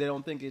is, is not too. they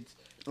don't think it's.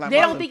 like They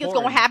my don't little- think it's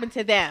gonna happen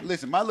to them.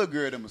 Listen, my little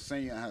girl, them a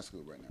senior in high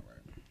school right now,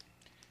 right?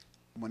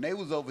 When they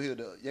was over here,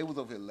 they was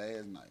over here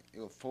last night. It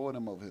was 4 of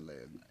them over here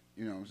last night.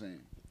 You know what I'm saying?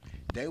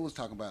 They was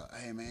talking about,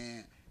 hey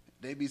man,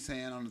 they be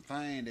saying on the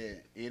thing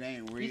that it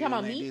ain't real. talking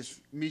about it ain't Meech?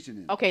 this, Meech and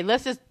them. Okay,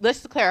 let's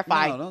just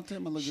clarify. No, don't tell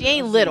my little She girl. ain't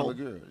I'm saying little.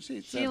 little girl.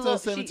 She's She a little,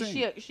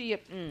 17. she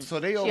So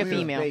they a over here,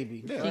 female.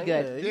 Baby. Yeah, She right.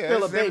 good. Yeah, Yeah, you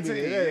still a baby.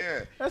 17, Yeah. yeah.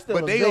 That's still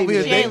But a they baby. over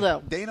here, She ain't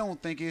little. they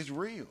don't think it's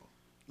real.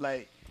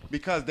 Like,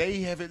 because they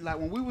have it, like,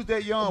 when we was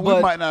that young, But-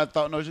 we might not have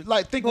thought no shit.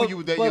 Like, think when you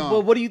was that young.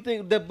 But what do you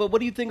think? But what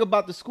do you think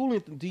about the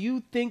schooling? Do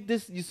you think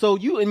this? So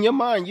you in your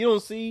mind, you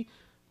don't see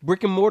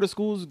brick and mortar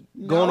schools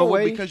going No,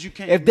 away because you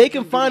can't If they make can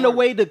them do find a work.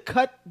 way to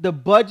cut the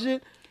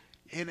budget,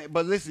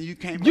 But listen, you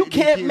can't. you make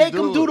these can't kids make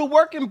them do it. the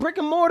work in brick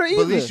and mortar either.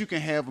 But at least you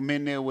can have them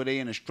in there where they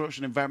in a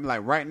structured environment.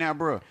 Like right now,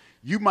 bro,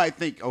 you might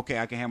think, okay,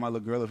 I can have my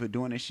little girl if they're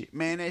doing this shit.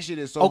 Man, that shit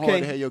is so Okay. hard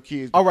to have your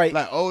kids. All right.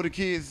 Like older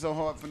kids, it's so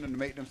hard for them to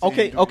make them. sit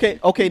Okay, and do okay,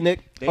 shit. okay, Nick.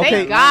 Thank Okay,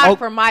 Thank God o-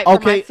 for my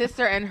okay.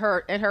 sister and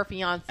her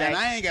fiance. And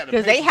I ain't got the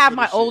because they patience have for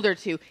my this shit. older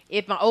two.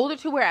 If my older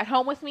two were at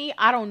home with me,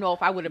 I don't know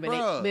if I would have been,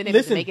 Bruh, been able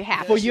Listen, to make it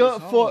happen. for That your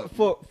shit's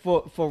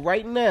hard. for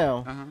right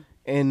now, Uh-huh.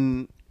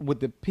 and with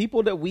the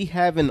people that we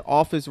have in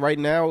office right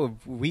now,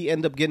 if we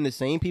end up getting the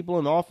same people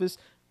in office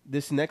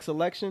this next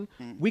election,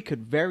 we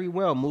could very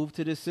well move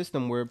to this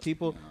system where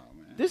people.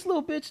 This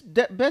little bitch,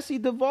 Bessie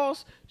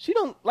DeVos, she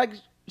don't like.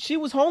 She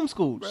was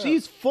homeschooled. Bruh,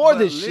 She's for but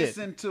this shit.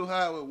 Listen to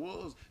how it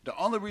was. The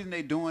only reason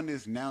they doing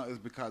this now is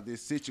because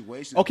this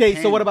situation. Okay,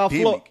 so what about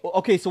Florida? pandemic.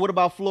 Okay, so what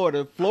about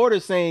Florida?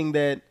 Florida's saying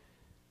that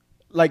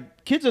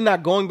like kids are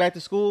not going back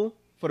to school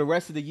for the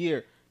rest of the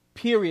year.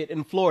 Period.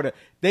 In Florida,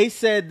 they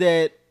said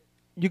that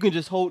you can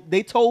just hold.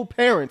 They told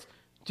parents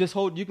just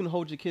hold. You can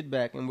hold your kid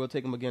back, and we'll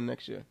take them again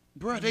next year.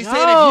 Bro, they No.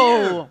 said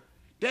it here.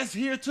 That's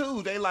here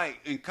too. They like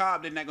in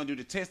Cobb, they're not gonna do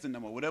the testing no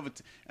more. Whatever.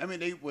 I mean,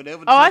 they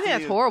whatever. Oh, I testing think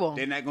that's is, horrible.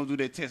 They're not gonna do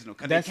that testing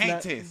because That's they can't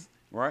not- test,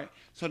 right?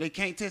 So they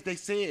can't test. They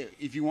said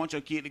if you want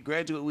your kid to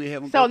graduate, we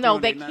have them. So go no,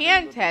 through they and they're not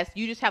can gonna go test.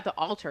 You just have to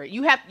alter it.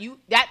 You have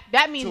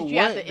that means To you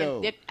have what, to.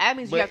 though? That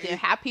means But you have to it-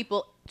 have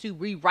people to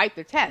rewrite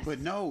the test. But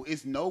no,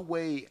 it's no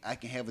way I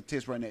can have a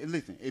test right now.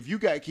 Listen, if you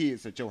got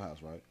kids at your house,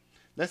 right?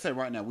 Let's say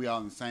right now we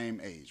all in the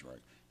same age, right?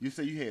 You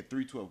say you had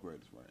 3 12th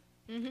graders, right?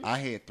 Mm-hmm. I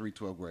had 3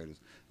 12th graders.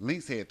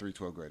 Lynx had 3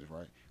 12th graders,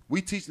 right?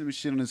 We teach them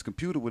shit on this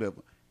computer,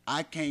 whatever.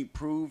 I can't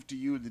prove to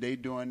you that they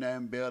doing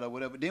nothing better or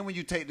whatever. Then when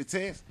you take the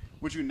test,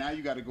 what you now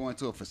you got to go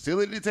into a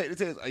facility to take the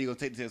test, or you gonna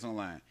take the test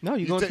online? No,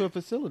 you go take- into a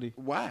facility.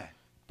 Why?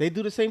 They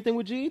do the same thing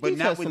with GED But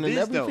not with testing and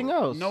this everything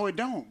though. else. No, it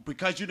don't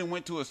because you done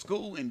went to a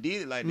school and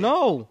did it like that.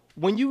 No,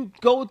 when you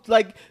go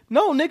like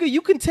no, nigga, you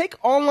can take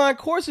online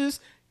courses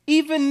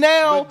even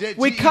now But that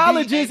with GED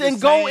colleges ain't the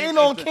and go same in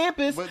as on the-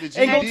 campus but the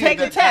and go GED take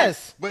the is not-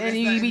 test. But And it's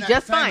you not- be it's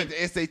just not the fine.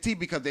 same as the SAT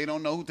because they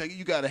don't know who take it.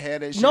 You got to have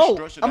that shit No,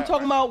 structured I'm out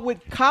talking right. about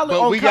with college But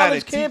on we gotta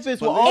college teach- campus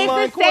but with listen-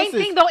 online it's the same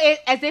courses. thing though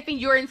as if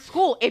you're in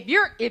school.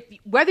 If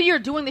whether you're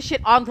doing the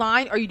shit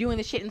online or you're doing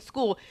the shit in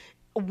school,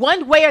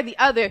 one way or the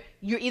other,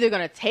 you're either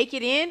gonna take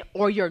it in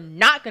or you're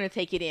not gonna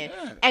take it in,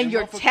 Yeah, and and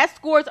your motherfucker- test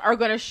scores are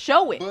gonna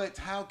show it. But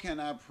how can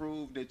I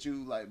prove that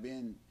you like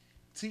been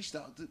teach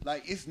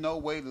like it's no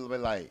way to be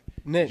like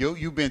Nick.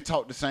 you've been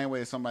taught the same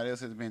way as somebody else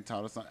has been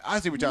taught or something. I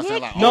see what y'all saying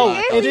Nick, like No, online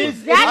it courses. is-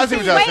 exact I see what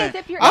same y'all way saying. as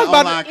if you're I was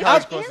about Online to-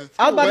 college in courses.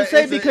 I was about to But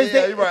say it's a- because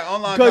yeah, you're right,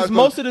 online because college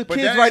most courses. of the But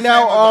kids that right ain't now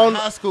same as are a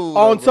high school,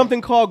 on though,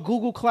 something called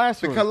Google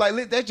Classroom. because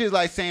like that's just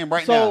like saying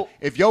right So- now,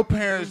 if your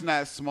parents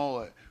not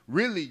smart,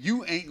 really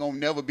you ain't gonna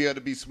never be able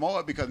to be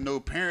smart because no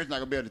parents not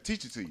gonna be able to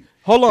teach it to you.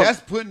 Hold on. That's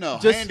putting a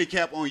Just-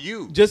 handicap on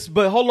you.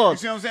 but hold on. You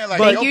see what I'm saying? Like,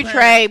 But- Thank your you,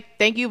 parents- Trey.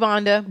 Thank you,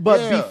 Vonda. But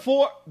Yeah.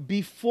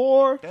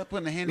 before That's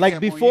putting a handicap like on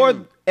before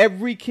you.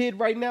 every kid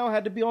right now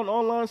had to be on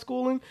online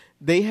schooling,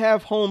 they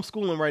have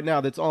homeschooling right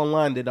now that's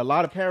online that a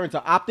lot of parents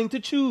are opting to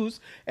choose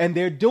and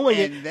they're doing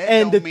And it. that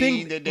And don't the mean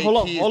thing that they hold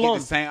on, kids hold get on.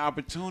 the same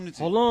opportunity.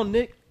 Hold on,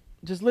 Nick.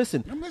 Just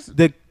listen. I'm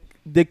listening.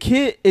 The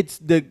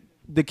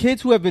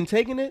kids who have been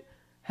taking it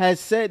has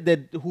said that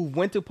who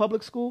went to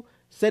public school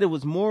said it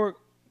was more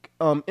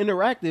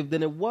interactive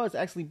than it was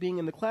actually being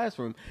in the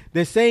classroom.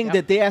 They're saying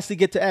that they actually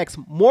get to ask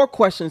more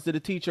questions to the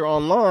teacher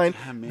online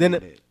than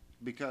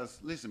because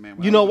listen, man.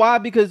 You know why?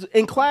 Because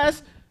in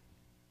class,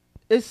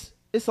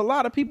 it's a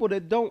lot of people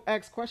that don't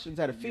ask questions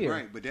out of fear.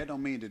 Right, but that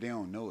don't mean that they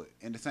don't know it.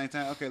 And at the same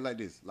time, okay, like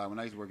this, like when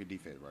I used to work at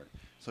defense, right?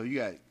 So you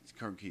got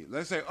current kids.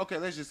 Let's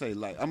just say,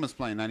 like, I'm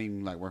explaining, not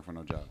even like work for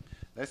no job.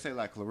 Let's say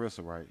like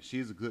Clarissa, right?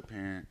 She's a good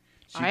parent.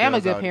 I am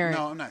a good parent.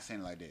 No, I'm not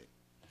saying like that.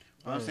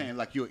 But I'm saying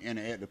like you're an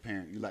interactive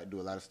parent. You like to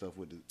do a lot of stuff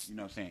with the, you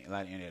know what I'm saying? A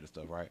lot of interactive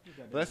stuff, right?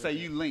 But let's say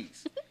you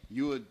links.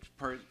 You're a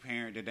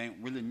parent that ain't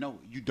really know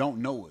it. You don't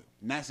know it.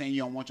 Not saying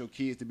you don't want your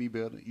kids to be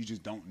better. You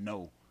just don't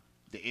know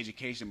the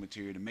education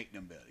material to make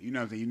them better. You know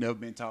what I'm saying? You never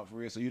been taught for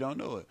real, so you don't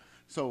know it.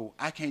 So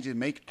I can't just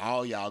make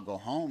all y'all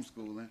go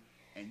homeschooling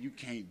and you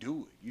can't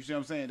do it. You see what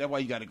I'm saying? That's why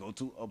you got to go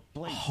to a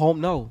place.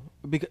 No,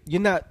 because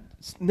you're not,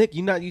 Nick.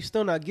 You're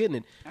still not getting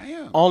it. I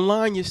am.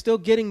 Online, you're still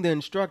getting the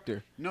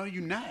instructor. No,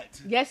 you're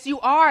not. Yes, you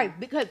are.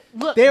 Because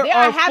look, There they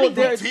are are having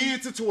there- 10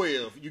 to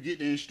 12, you get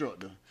the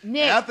instructor.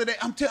 Nick. After that,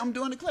 I'm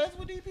doing the class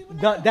with these people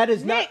now. That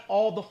is not Nick.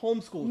 all the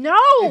homeschools. No.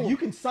 If you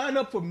can sign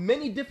up for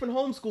many different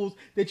homeschools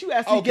that you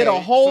actually get a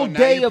whole so now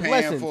day you're of paying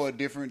lessons. for a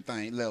different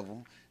thing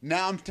level.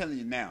 Now I'm telling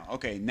you now.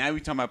 Okay, now we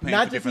talking about paying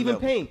Not for just different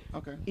even levels. paying.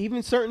 Okay.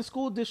 Even certain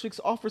school districts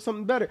offer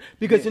something better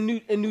because Yeah.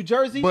 in New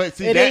Jersey, But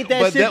see it ain't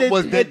that but shit that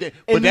was in but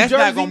New that's not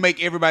Jersey- gonna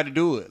make everybody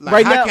do it. Like,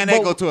 right how now, can they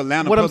but go to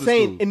Atlanta What I'm public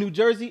saying school? in New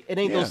Jersey, it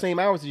ain't Yeah. those same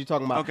hours that you're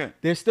talking about. Okay.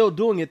 They're still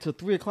doing it till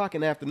 3:00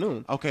 in the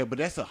afternoon. Okay, but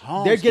that's a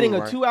home. They're getting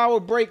school, a right? 2-hour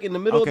break in the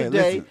middle Okay, of the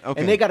day, listen, okay.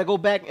 and they got to go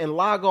back and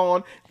log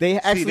on. They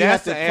actually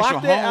that's have to the clock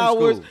actual their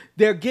hours. homeschool.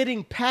 They're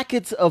getting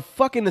packets of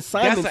fucking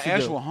assignments. That's an to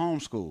do. actual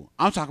homeschool.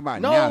 I'm talking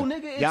about No, now.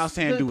 nigga, it's Y'all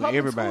saying the do public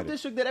everybody. school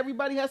district that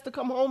everybody has to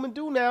come home and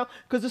do now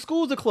because the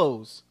schools are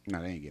closed.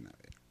 No, they ain't getting that.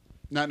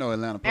 Not no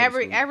Atlanta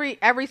public every school.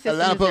 every system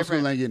Atlanta is public school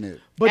different. ain't getting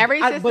it. Every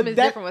system but is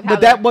that- different with but how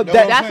that- they- but No,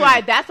 that- I'm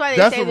saying, that's why they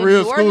that's say a the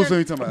real northern, school, so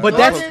you talking about. But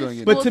that's- northern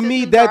school but school to me,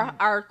 systems that-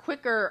 are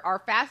quicker,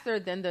 are faster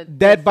than the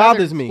That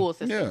bothers southern me. School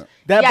systems. Yeah.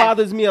 That Yes,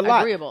 bothers me a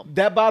lot. Agreeable.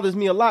 That bothers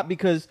me a lot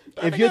because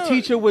if your know.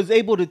 teacher was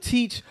able to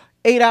teach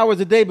 8 hours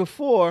a day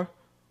before,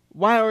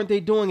 why aren't they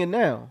doing it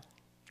now?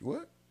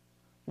 What?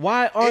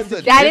 Why aren't It's a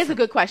the, That is a different-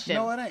 good question.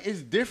 No, it ain't.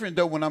 It's different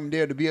though when I'm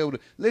there to be able to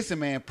listen,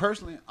 man.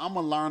 Personally, I'm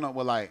gonna learn up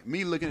with like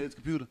me looking at this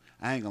computer.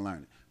 I ain't gonna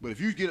learn it. But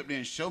if you get up there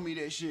and show me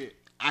that shit,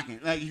 I can.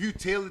 Like if you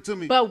tell it to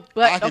me, But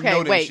I can okay,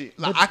 know that wait. shit.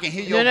 Like I can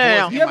hear your No.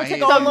 voice You in ever my take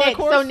head. an So online Nick,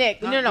 course?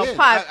 no, Yeah,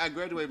 pause. I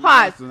graduated my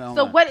Pause. master's online.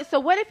 So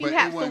what if you But it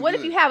have wasn't what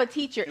if good. you have a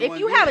teacher? It If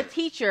you wasn't have a good.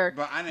 teacher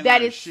But I didn't that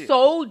learn is shit.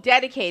 so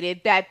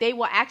dedicated that they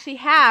will actually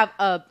have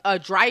a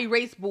dry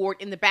erase board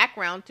in the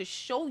background to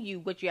show you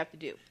what you have to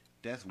do.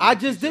 That's I one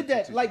just teacher did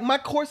that. teacher. Like my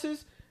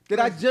courses that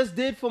I just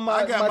did for my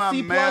I got my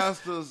C+.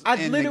 master's I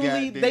in the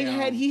literally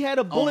goddamn he had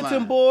a bulletin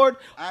online. board,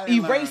 I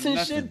didn't learn erasing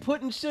nothing. shit,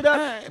 putting shit up,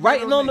 I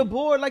writing on the literally-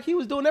 board like he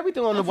was doing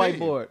everything on the I tell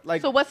you. whiteboard.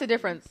 Like So what's the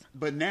difference?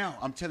 But now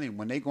I'm telling you,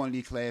 when they go in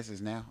these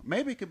classes now,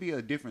 maybe it could be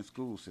a different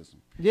school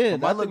system. Yeah,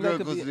 but my I little think that girl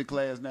could goes be to the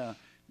class now.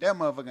 That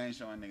motherfucker ain't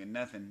showing nigga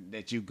nothing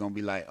that you gonna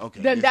be like, okay.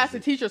 Then this that's is the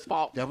it. teacher's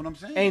fault. That's what I'm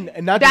saying.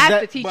 and not That's just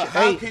that, the teacher. but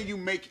how Hey, can you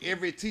make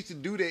every teacher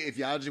do that if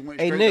y'all just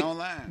went hey straight Nick,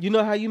 online? you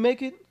know how you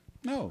make it?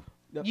 No.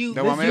 You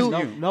That's what I'm you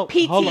asking you. No,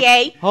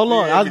 PTA. Hold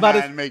on. Yeah, I was about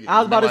you to. know make it. I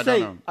was about No, to I say.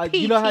 don't know.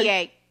 You know how?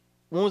 PTA.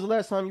 When was the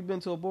last time you been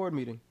to a board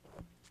meeting?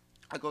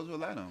 I go to a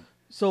lot of them.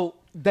 So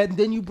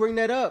then you bring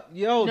that up.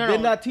 Yo, No, they're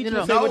no, not teaching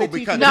no, the no. same way No, they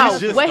teach. because No, It's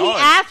just what he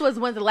started. asked was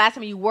when's the last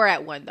time you were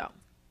at one though?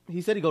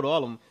 He said he go to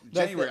all of them.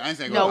 That's January. it. I ain't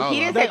saying No, go to all he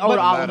of didn't them. say go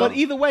to all of them. But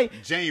either way,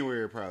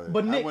 January probably.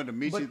 but Nick, I went to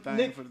meet you but thing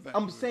Nick, for the thing.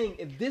 I'm saying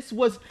if this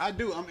was I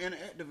do. I'm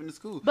interactive in the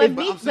school. But I'm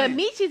Meech's saying,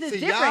 is see,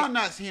 different. Y'all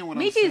not seeing what I'm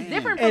Meech's saying. is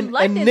different from And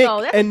London Nick-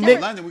 though. That's and Nick-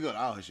 different. London, we go to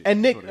all his shit.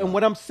 and Nick, We go to and all.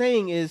 what I'm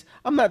saying is,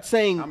 I'm not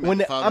saying I'm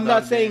when at the I'm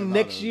not $5 saying dance,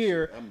 next all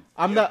year. those shit.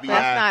 I'm not. FBI,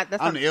 That's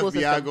not I'm the the school FBI.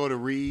 I system. go to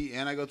read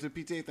and I go to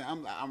the PTA thing.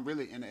 I'm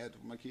really interactive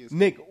with my kids.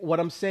 Nick, what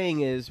I'm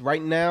saying is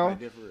right now, Right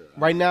there for real.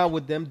 right now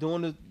with them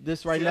doing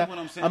this right See, now,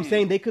 that's what I'm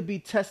saying. they could be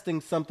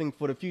testing something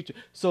for the future.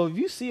 So if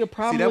you see a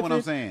problem that's with what I'm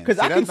it, saying. because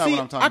See, I can that's not see, what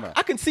I'm talking about.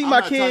 I can see I'm my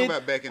not talking kid.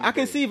 about back in the I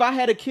can day. see if I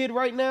had a kid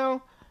right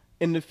now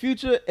in the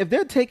future, if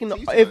they're taking, See,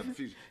 you talking about the if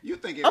future. You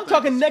think I'm everything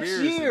talking next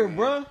conspiracy, year, man.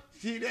 bruh.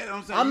 See that?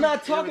 I'm saying I'm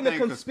not talking to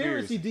everything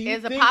conspiracy. Do you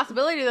There's a think?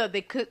 possibility though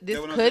this That's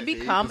what I'm could saying.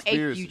 become a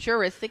Conspiracy.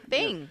 futuristic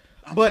thing.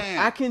 I'm But saying,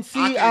 I can see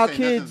can't our say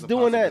kids nothing's a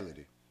doing that.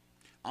 possibility.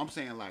 I'm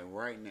saying like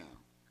right now,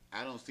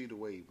 I don't see the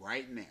way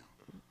right now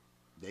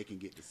they can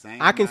get the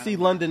same. I can amount see of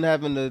money. London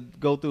having to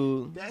go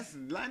through. That's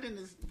London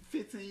is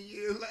 15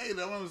 years later.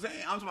 That's what I'm saying.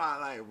 I'm talking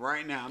about like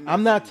right now.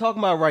 I'm not saying- talking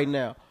about right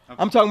now. Okay.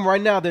 I'm talking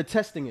right now. They're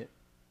testing it.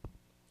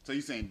 So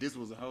you saying this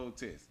was a whole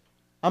test?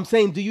 I'm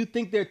saying, do you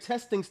think they're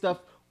testing stuff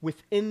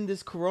within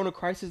this Corona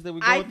crisis that we're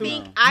I going through?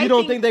 think. You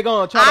don't think they're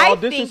gonna try to I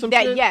audition think some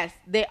that shit? yes,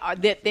 they are.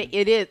 That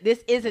it is.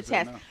 This is a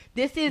test. no.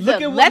 This is Look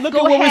a. at- Let's look go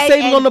at what we're ahead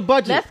saving and- on the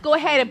budget. Let's go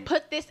ahead and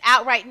put this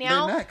out right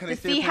now not, 'cause they to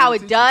still see paying how the it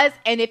teachers. does,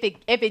 and if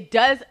it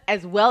does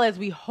as well as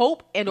we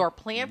hope and or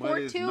plan But for it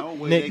there's to, no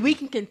way Nick, they we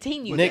can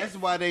continue. But that's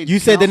why they. You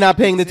said they're not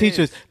don't paying the take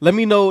teachers. tests. Let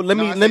me know. Let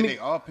No, me. I Let said me. they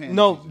are paying the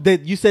No, teachers.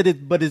 that you said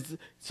it, but it's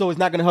not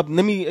going to help.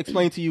 Let me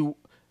explain to you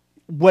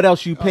what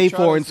else you pay try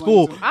for to in explain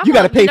school. to me. I'm You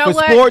got to not- pay you know for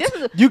what? sports.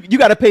 This is a- You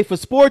got to pay for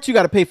sports. You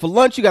got to pay for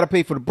lunch. You got to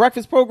pay for the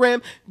breakfast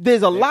program.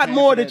 There's a lot paying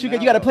more for that that you get.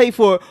 now, You got to though. pay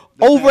for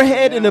They're paying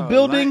overhead for in the now,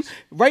 building. lunch.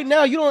 Right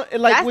now, you don't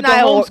like That's with not.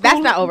 the That's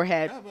homeschooling. not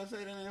overhead. Yeah, but I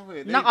say that ain't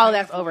overhead. Not They all paying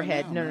that's for it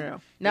overhead. now, No, man. no, no.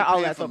 They Not all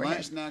paying that's for overhead.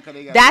 lunch now 'cause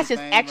they got That's this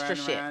just thing extra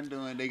running shit. around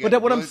doing- they got But that the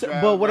what I'm bus saying.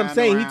 driver But what I'm running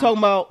saying, he around. talking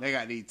about. They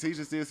got these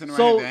teachers still sitting around.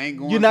 So They ain't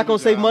going you're not to gonna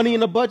the save job, money in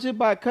though. the budget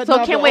by cutting So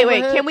out can the wait.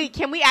 overhead?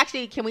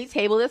 Can we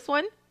table this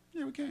one?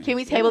 Yeah, we can. Can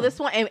we table this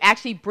one and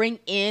actually bring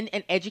in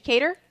an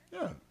educator?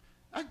 Yeah,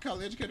 I can call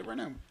the educator right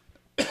now.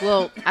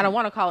 Well, I don't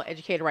want to call it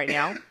educator right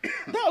now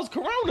That was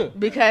Corona.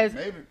 because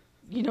Maybe.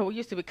 you know we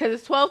used to because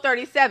it's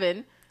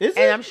 12:37, Is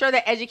and it? I'm sure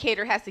the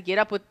educator has to get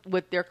up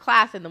with their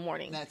class in the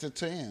morning. Not to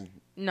 10.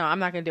 No, I'm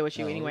not gonna deal with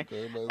you Oh, anyway.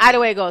 okay, but- Either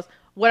way it goes.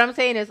 What I'm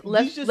saying is You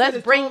let's just let's said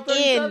it's bring in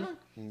 12:37? huh?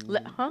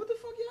 What the fuck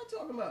y'all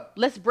talking about?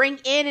 Let's bring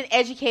in an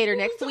educator What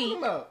next we talking week.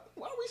 about?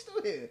 Why are we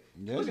still here?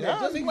 Yeah, Look at y'all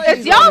that. Just niggas- Blaze It's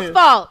on y'all's here.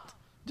 fault.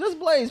 Just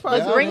Blaze. Probably.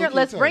 Let's Yeah, bring I know it.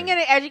 Let's what bring in you're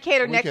an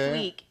educator We next can.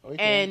 week We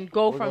can. and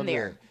go We're from gonna do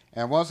there. it.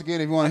 And once again,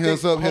 if you want to hit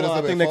us up, hold on, I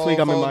at think next week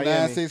I'm in Miami.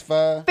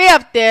 965.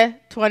 50,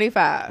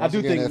 25. I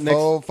do think next.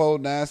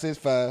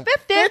 44965.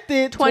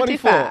 50,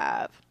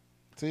 25.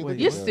 See, Wait, look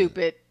You're at that.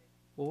 stupid.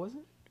 What was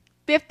it?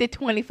 50,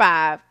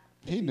 25.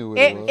 He knew what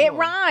it was. It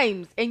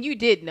rhymes, and you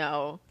did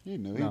know. He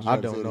knew. He No, was I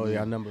trying to say don't it know again.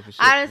 your number for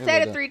shit. I done said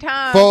was it that? 3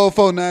 times.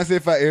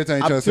 44965. Every time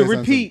you try to say To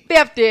repeat,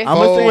 50, I'm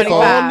gonna say it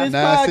on 25.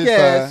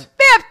 this podcast.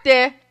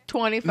 50,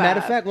 25. Matter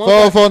of fact,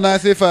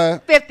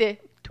 44965. 50,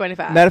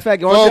 25. matter of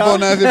fact, on y'all,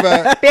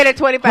 44965. 50,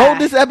 25. hold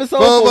this episode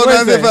for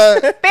Wednesday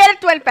 44965.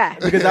 50, 25.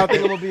 because I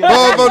think I'm gonna be.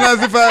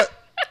 44965.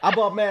 I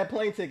bought mad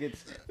plane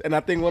tickets, and I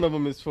think one of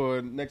them is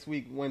for next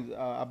week when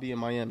I'll be in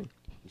Miami.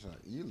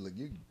 You look,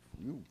 you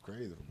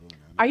crazy for doing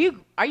that. Are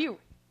you,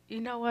 you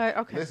know what?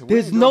 Okay. Listen, we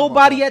There's ain't doing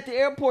nobody no at the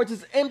airports.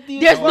 It's empty.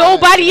 as There's fuck.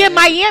 nobody in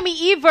Miami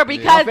either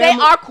because they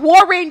family- are No, my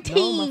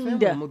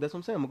quarantined. family. That's what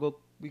I'm saying. I'm gonna go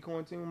be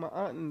quarantined with my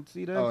aunt and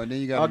see them. Oh, and then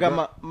you gotta I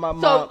got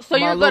go- So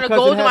you're little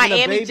gonna go cousin to having a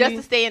Miami baby. just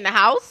to stay in the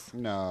house?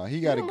 No, he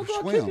Yeah, got I'm to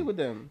gonna go kick it swim. with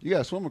them. You got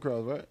to swim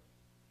across, right?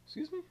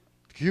 Excuse me.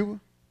 Cuba?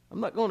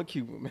 I'm not going to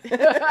Cuba, man.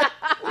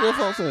 What's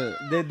I'm saying?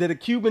 They're the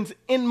Cubans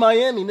in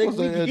Miami, nigga. What's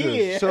the We address?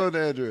 here. Show the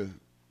address.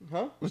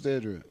 Huh? What's the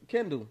address?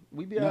 Kendall,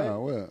 we be No, alright.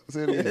 well,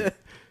 say it again.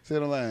 Say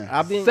it online.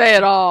 I've been. Say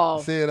it all.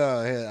 Say it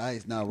all. Had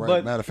ice. Now, right.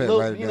 But Matter of fact, Lil,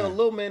 write it you know, down.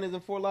 Lil Man is in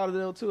Fort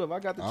Lauderdale too. If I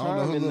got the I don't know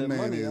time who and little the man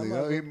money, is. I'm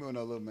Nigga. not- Hit me with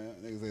no little man.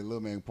 Niggas say little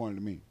man pointed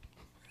to me.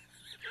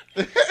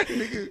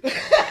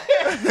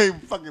 Hey,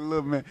 fucking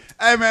little man.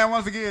 Hey, man,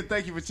 once again,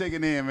 thank you for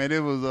checking in, man.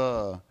 It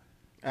was,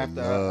 after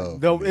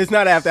love. though it's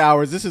not after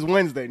hours. This is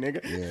Wednesday,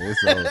 nigga. yeah,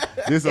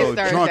 this old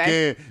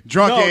Thursday.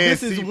 drunk No, ass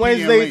this is CP and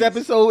Wednesday's links.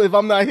 episode. If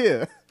I'm not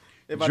here,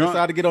 if I Drunk-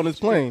 decide to get on this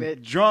plane,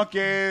 Stupid. Drunk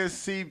ass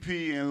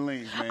CP and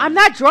links, man. I'm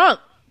not drunk.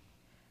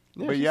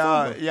 Yeah, But she's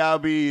y'all, sober. y'all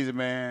be easy,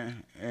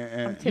 man.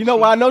 And You know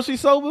why I know she's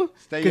sober?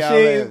 Stay Because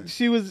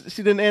y'all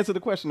she didn't answer the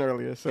question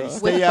earlier. So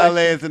stay y'all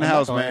ass in the I'm not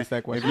house, gonna man. ask that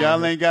If question.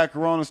 y'all ain't got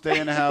corona, stay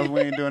in the house.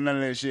 We ain't doing none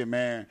of that shit,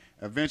 man.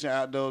 Adventure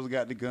Outdoors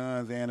got the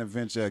guns and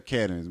Adventure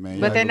Academies, man.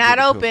 But Y'all they're go not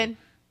get the open.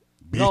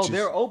 no, Bitches.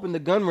 they're open. The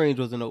gun range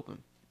wasn't open.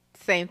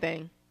 Same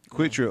thing.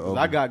 Quick Trip open.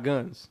 I got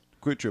guns.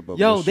 Quick Trip open.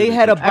 Yo, Let's they shoot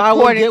had it. a buy one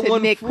According get to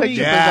one Nick, free. Quick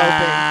Trip-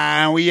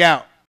 Yeah, we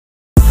out.